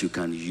that you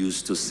can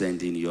use to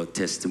send in your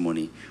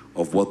testimony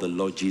of what the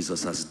Lord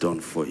Jesus has done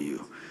for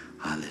you.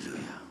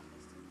 Hallelujah.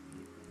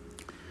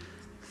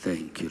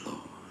 Thank you, Lord.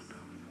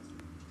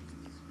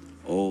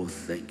 Oh,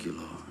 thank you,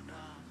 Lord.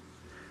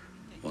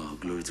 Wow,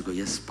 glory to God.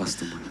 Yes,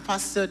 Pastor Mike.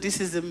 Pastor,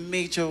 this is a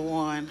major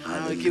one.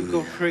 Hallelujah. I will give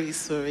God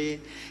praise for it.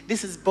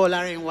 This is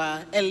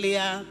Bolarinwa.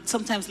 Earlier,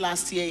 sometimes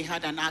last year, he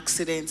had an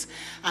accident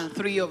and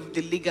 3 of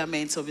the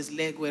ligaments of his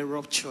leg were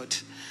ruptured.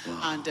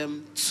 Wow.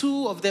 And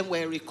 2 of them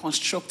were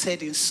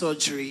reconstructed in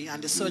surgery.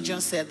 And the surgeon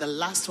said the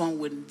last one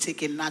would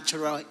take a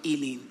natural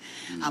healing.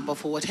 But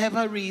for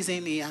whatever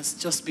reason, he has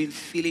just been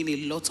feeling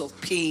a lot of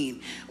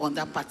pain on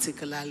that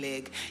particular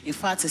leg. In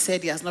fact, he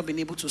said he has not been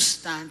able to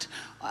stand.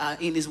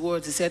 In his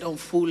words, he said on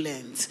full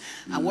length.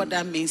 And what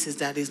that means is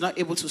that he's not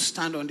able to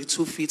stand on the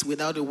 2 feet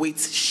without the weight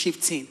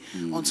shifting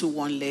onto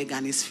one leg,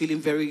 and he's feeling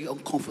very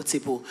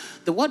uncomfortable.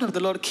 The word of the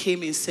Lord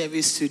came in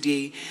service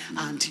today,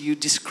 and you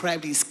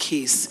described his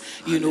case.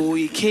 You know,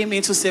 he came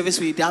into service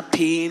with that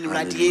pain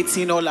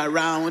radiating all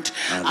around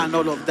and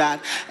all of that.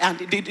 And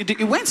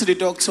he went to the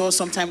doctor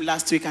sometime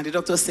last week, and the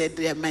doctor said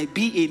there might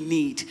be a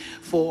need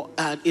for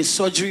a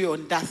surgery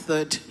on that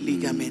 3rd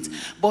ligament.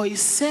 But he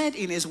said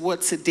in his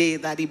word today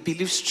that he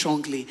believes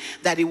strongly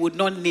that he would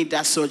not need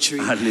that surgery.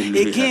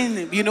 Hallelujah.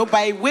 Again, you know,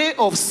 by way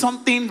of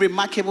something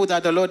remarkable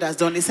that the Lord has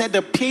done, he said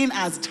the pain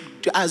has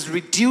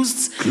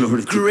reduced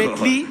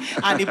greatly,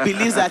 and he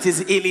believes that his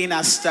healing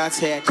has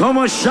started. Come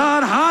on,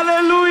 shout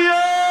hallelujah!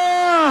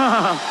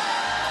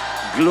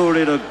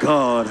 Glory to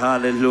God.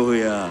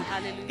 Hallelujah.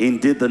 Hallelujah.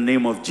 Indeed, the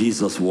name of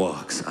Jesus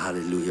works.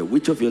 Hallelujah.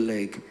 Which of your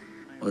leg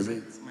was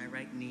it? My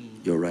right knee.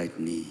 Your right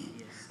knee.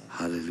 Yes, sir.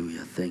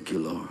 Hallelujah. Thank you,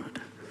 Lord.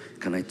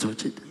 Can I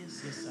touch it?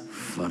 Yes, yes, sir.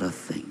 Father,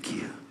 thank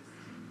you.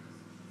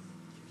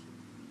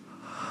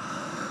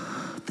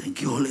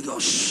 Thank you, Holy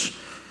Ghost.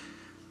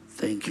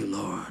 Thank you,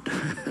 Lord.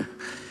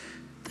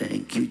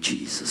 Thank you,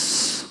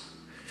 Jesus.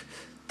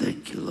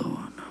 Thank you,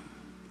 Lord.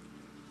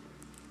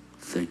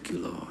 Thank you,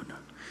 Lord.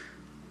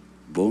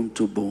 Bone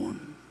to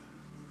bone,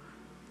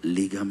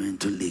 ligament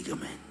to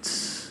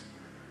ligament,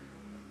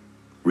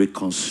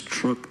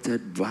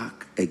 reconstructed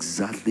back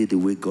exactly the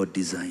way God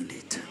designed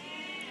it,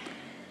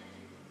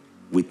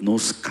 with no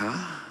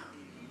scar,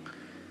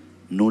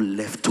 no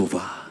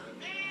leftover.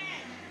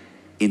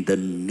 In the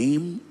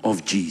name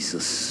of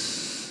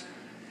Jesus.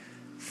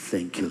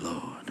 Thank you,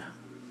 Lord.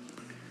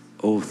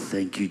 Oh,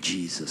 thank you,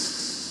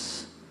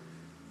 Jesus.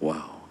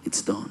 Wow,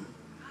 it's done.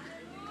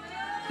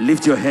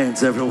 Lift your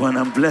hands, everyone,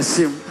 and bless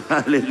him.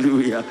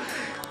 Hallelujah.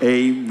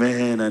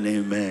 Amen and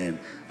amen.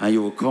 And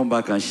you will come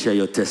back and share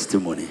your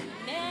testimony.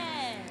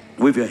 Amen.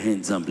 Wave your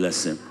hands and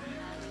bless him.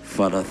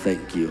 Father,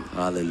 thank you.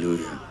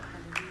 Hallelujah.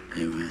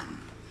 Amen.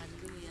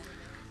 Hallelujah.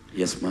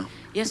 Yes, ma'am.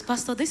 Yes,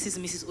 Pastor, this is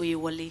Mrs.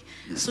 Oyewole.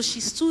 Yes. So she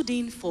stood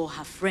in for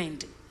her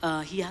friend.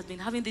 He has been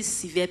having this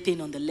severe pain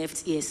on the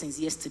left ear since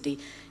yesterday.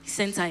 He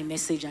sent her a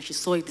message and she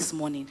saw it this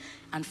morning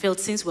and felt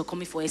since we're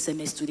coming for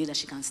SMS today that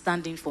she can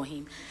stand in for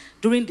him.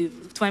 During the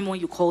time when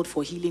you called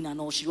for healing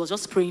and all, she was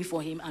just praying for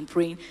him and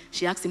praying.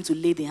 She asked him to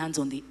lay the hands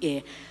on the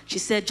ear. She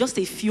said just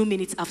a few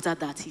minutes after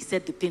that, he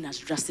said the pain has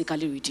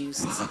drastically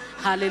reduced.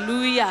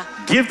 Hallelujah.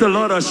 Give the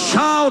Lord a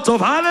shout of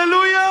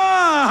hallelujah.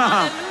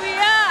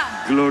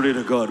 Hallelujah. Glory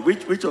to God.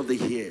 Which of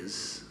the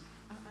ears?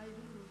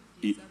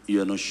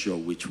 You are not sure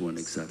which one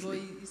exactly.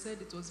 Well, he said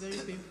it was very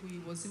painful. He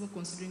was even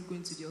considering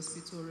going to the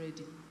hospital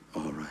already.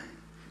 All right.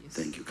 Yes.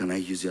 Thank you. Can I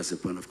use you as a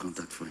point of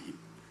contact for him?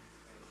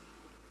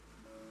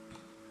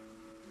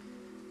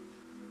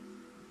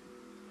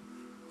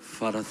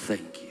 Father,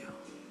 thank you.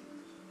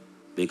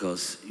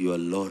 Because you are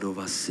Lord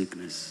over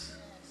sickness.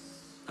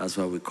 That's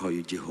why we call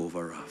you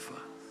Jehovah Rapha.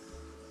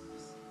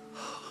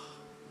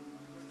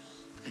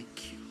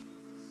 Thank you.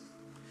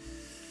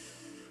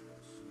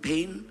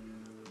 Pain,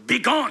 be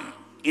gone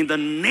in the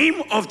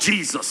name of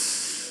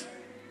Jesus.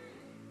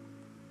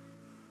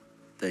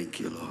 Thank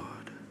you,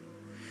 Lord.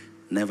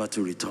 Never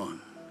to return.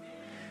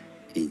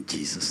 In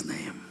Jesus'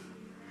 name.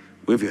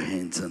 Wave your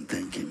hands and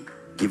thank him.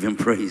 Give him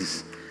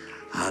praise.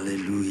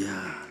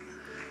 Hallelujah.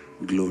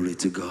 Glory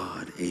to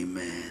God.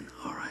 Amen.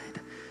 All right.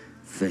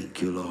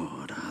 Thank you,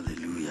 Lord.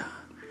 Hallelujah.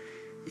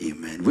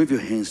 Amen. Wave your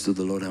hands to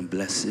the Lord and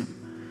bless him.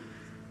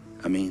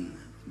 I mean,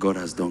 God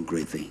has done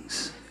great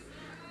things.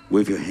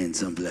 Wave your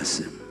hands and bless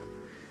him.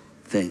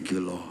 Thank you,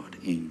 Lord,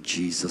 in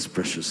Jesus'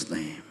 precious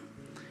name.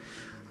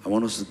 I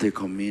want us to take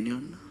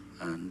communion,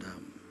 and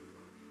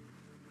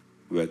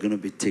we are going to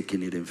be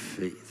taking it in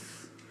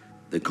faith.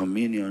 The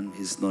communion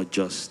is not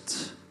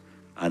just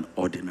an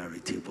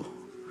ordinary table.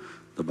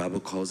 The Bible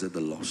calls it the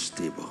Lord's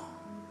table.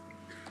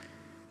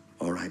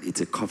 All right,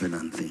 it's a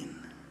covenant thing.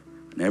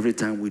 And every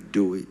time we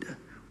do it,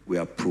 we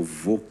are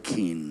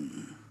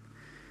provoking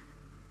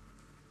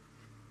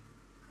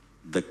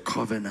the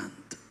covenant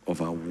of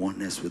our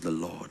oneness with the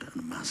Lord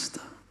and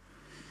Master.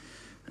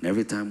 And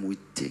every time we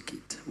take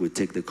it, we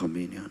take the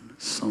communion,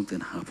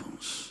 something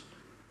happens.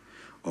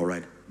 All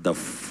right, the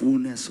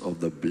fullness of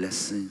the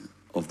blessing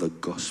of the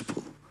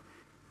gospel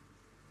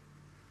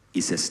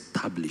is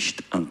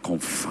established and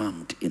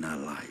confirmed in our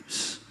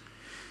lives.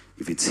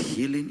 If it's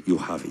healing, you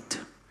have it.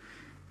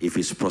 If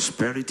it's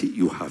prosperity,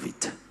 you have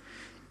it.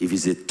 If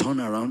it's a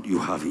turnaround, you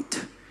have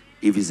it.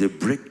 If it's a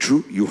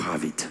breakthrough, you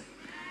have it.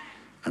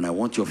 And I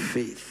want your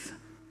faith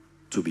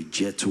to be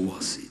geared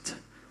towards it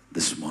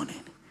this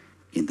morning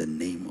in the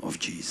name of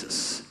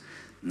Jesus.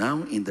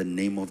 Now, in the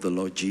name of the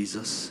Lord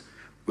Jesus,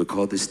 we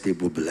call this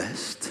table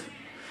blessed.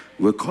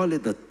 We call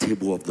it the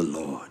table of the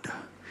Lord.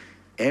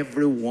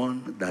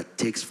 Everyone that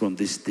takes from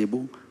this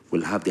table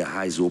will have their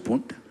eyes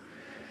opened.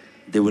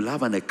 They will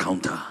have an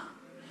encounter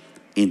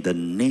in the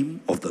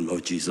name of the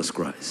Lord Jesus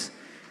Christ.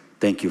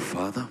 Thank you,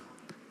 Father.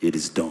 It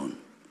is done.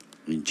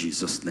 In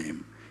Jesus'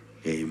 name,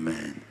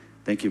 amen.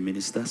 Thank you,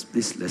 ministers.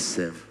 Please, let's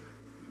serve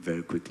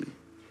very quickly.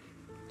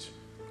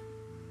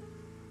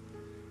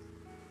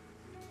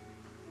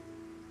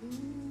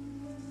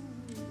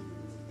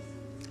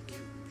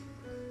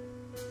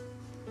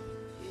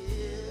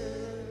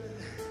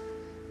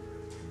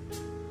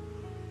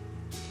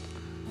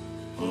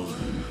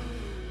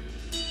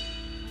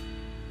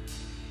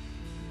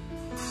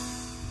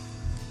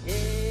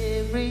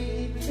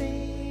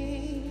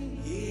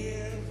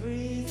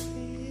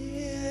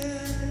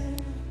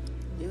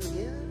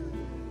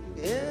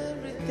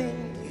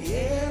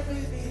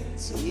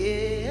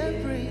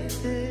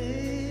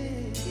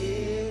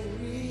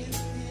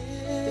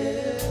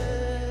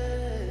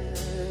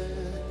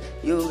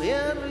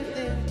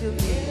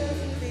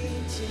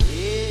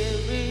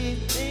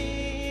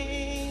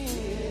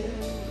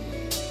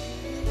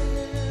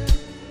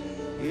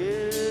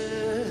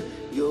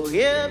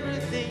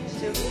 Everything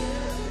to me.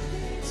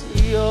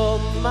 You're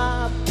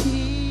my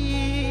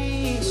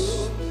peace.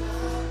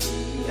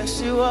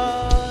 Yes, you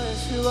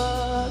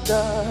are,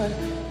 God.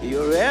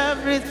 You're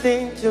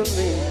everything to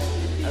me.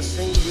 I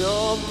sing,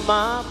 you're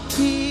my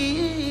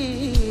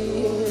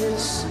peace.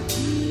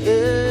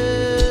 Yeah.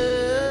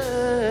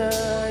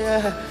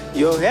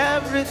 You're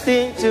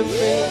everything to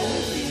me.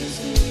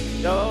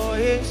 Joy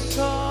is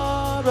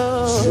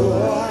sorrow.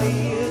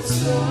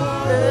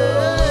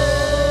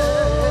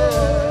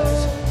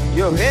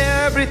 You're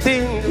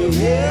everything to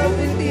me.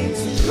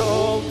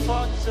 Hope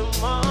for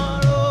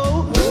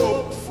tomorrow.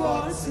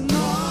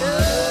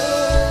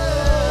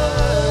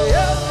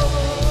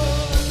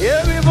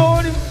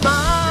 Everybody,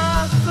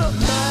 Master.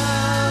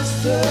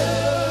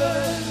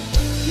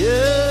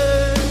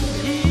 Yeah,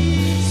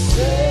 He's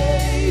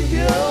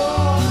Savior.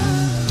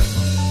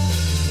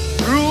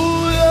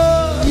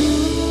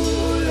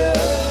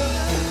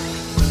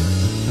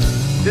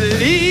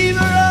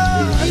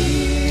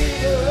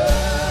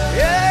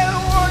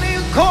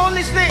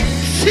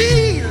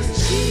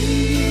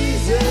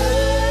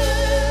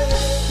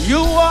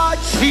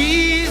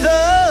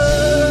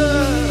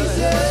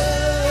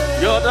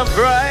 the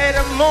bright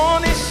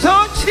morning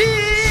star,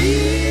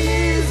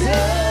 Jesus.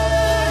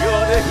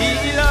 You're the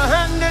healer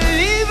and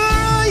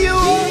deliverer, you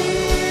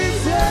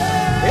are.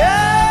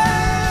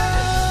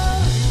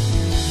 Yeah.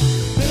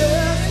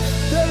 Bless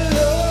the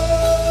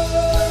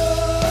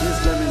Lord.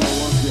 Please let me know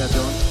once we are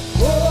done.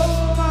 Oh,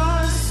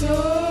 my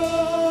soul,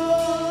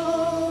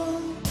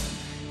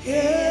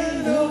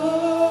 and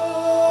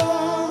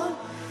all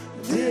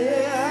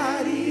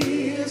that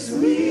is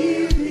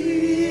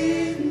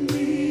within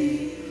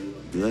me.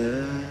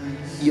 Bless.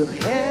 You're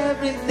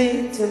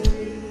everything to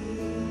me.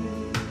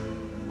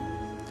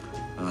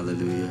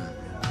 Hallelujah.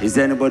 Is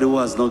there anybody who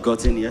has not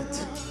gotten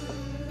yet?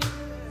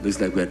 Looks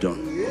like we're done.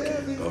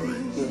 Okay, all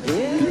right.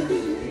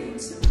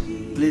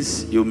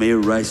 Please, you may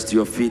rise to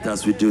your feet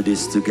as we do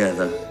this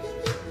together.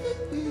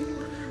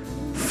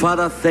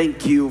 Father,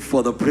 thank you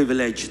for the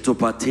privilege to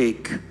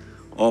partake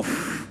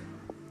of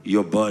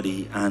your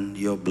body and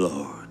your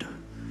blood.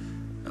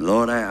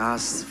 Lord, I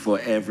ask for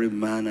every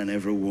man and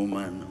every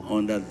woman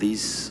under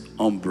this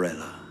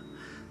umbrella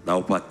that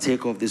will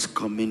partake of this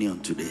communion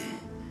today.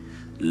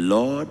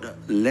 Lord,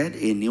 let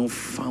a new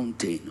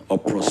fountain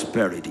of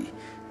prosperity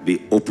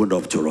be opened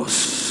up to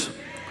us.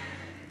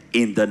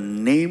 In the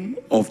name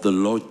of the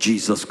Lord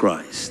Jesus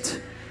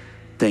Christ.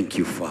 Thank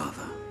you,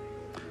 Father.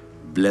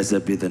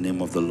 Blessed be the name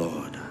of the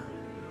Lord.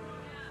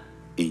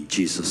 In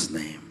Jesus'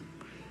 name,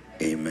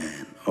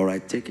 amen. All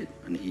right, take it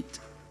and eat.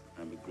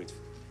 And be grateful.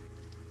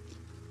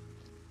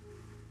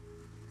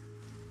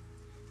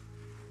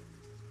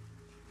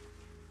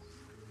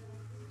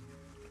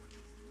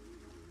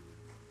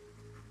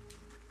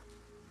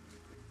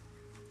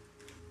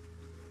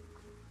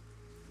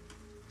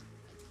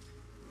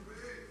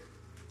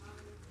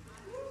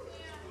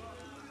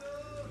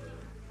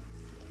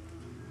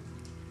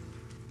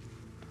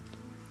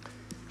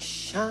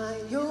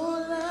 Shine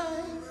your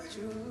light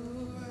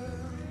through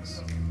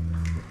us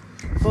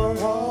for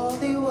all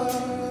the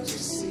world to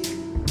see.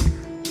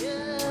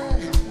 Yeah,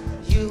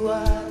 you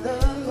are the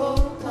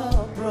hope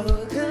of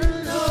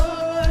broken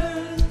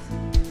hearts.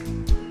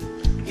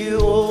 You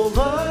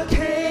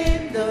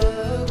overcame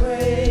the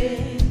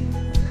grave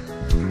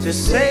to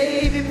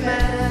save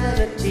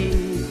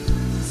humanity.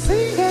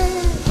 Sing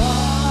it.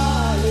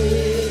 Hallelujah.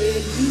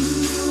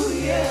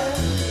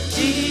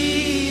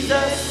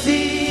 Jesus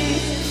is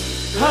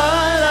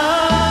alive.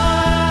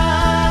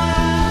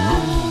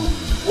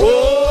 Oh,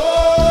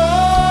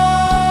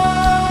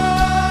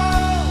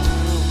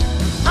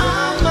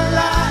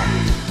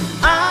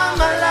 I'm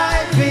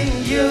alive in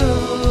you.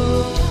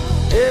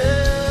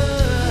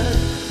 Yeah.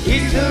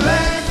 It's the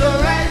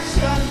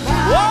resurrection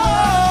power.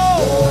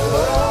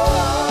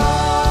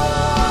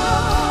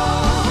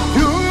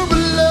 You're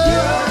alive.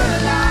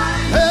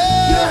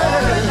 You're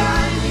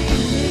alive in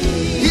me.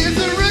 He's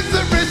the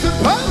resurrection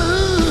power.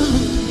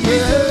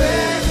 It's the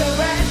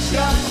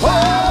resurrection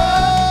power.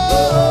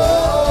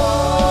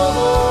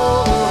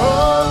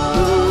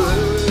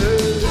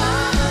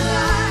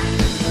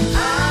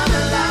 I'm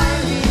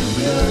alive in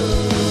you.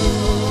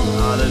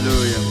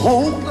 Hallelujah.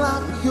 Oh,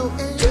 clap your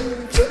hands.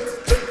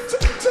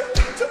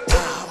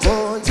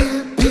 Oh, you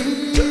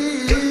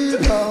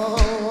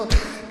people.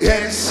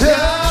 Yes, sir.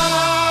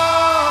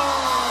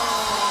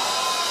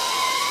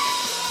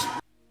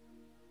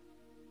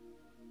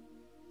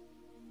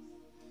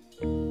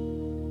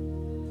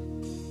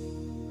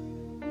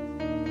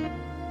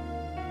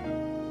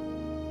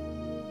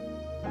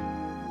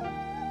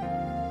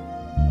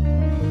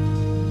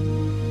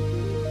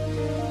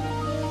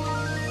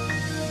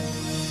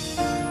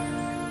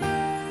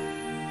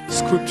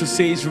 Scripture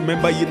says,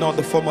 remember ye not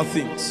the former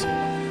things,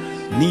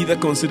 neither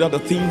consider the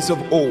things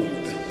of old.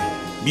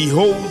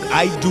 Behold,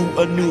 I do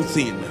a new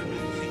thing.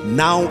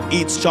 Now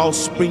it shall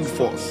spring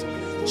forth.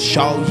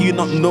 Shall ye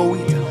not know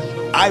it?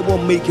 I will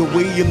make a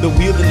way in the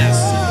wilderness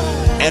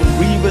and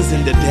rivers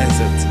in the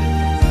desert.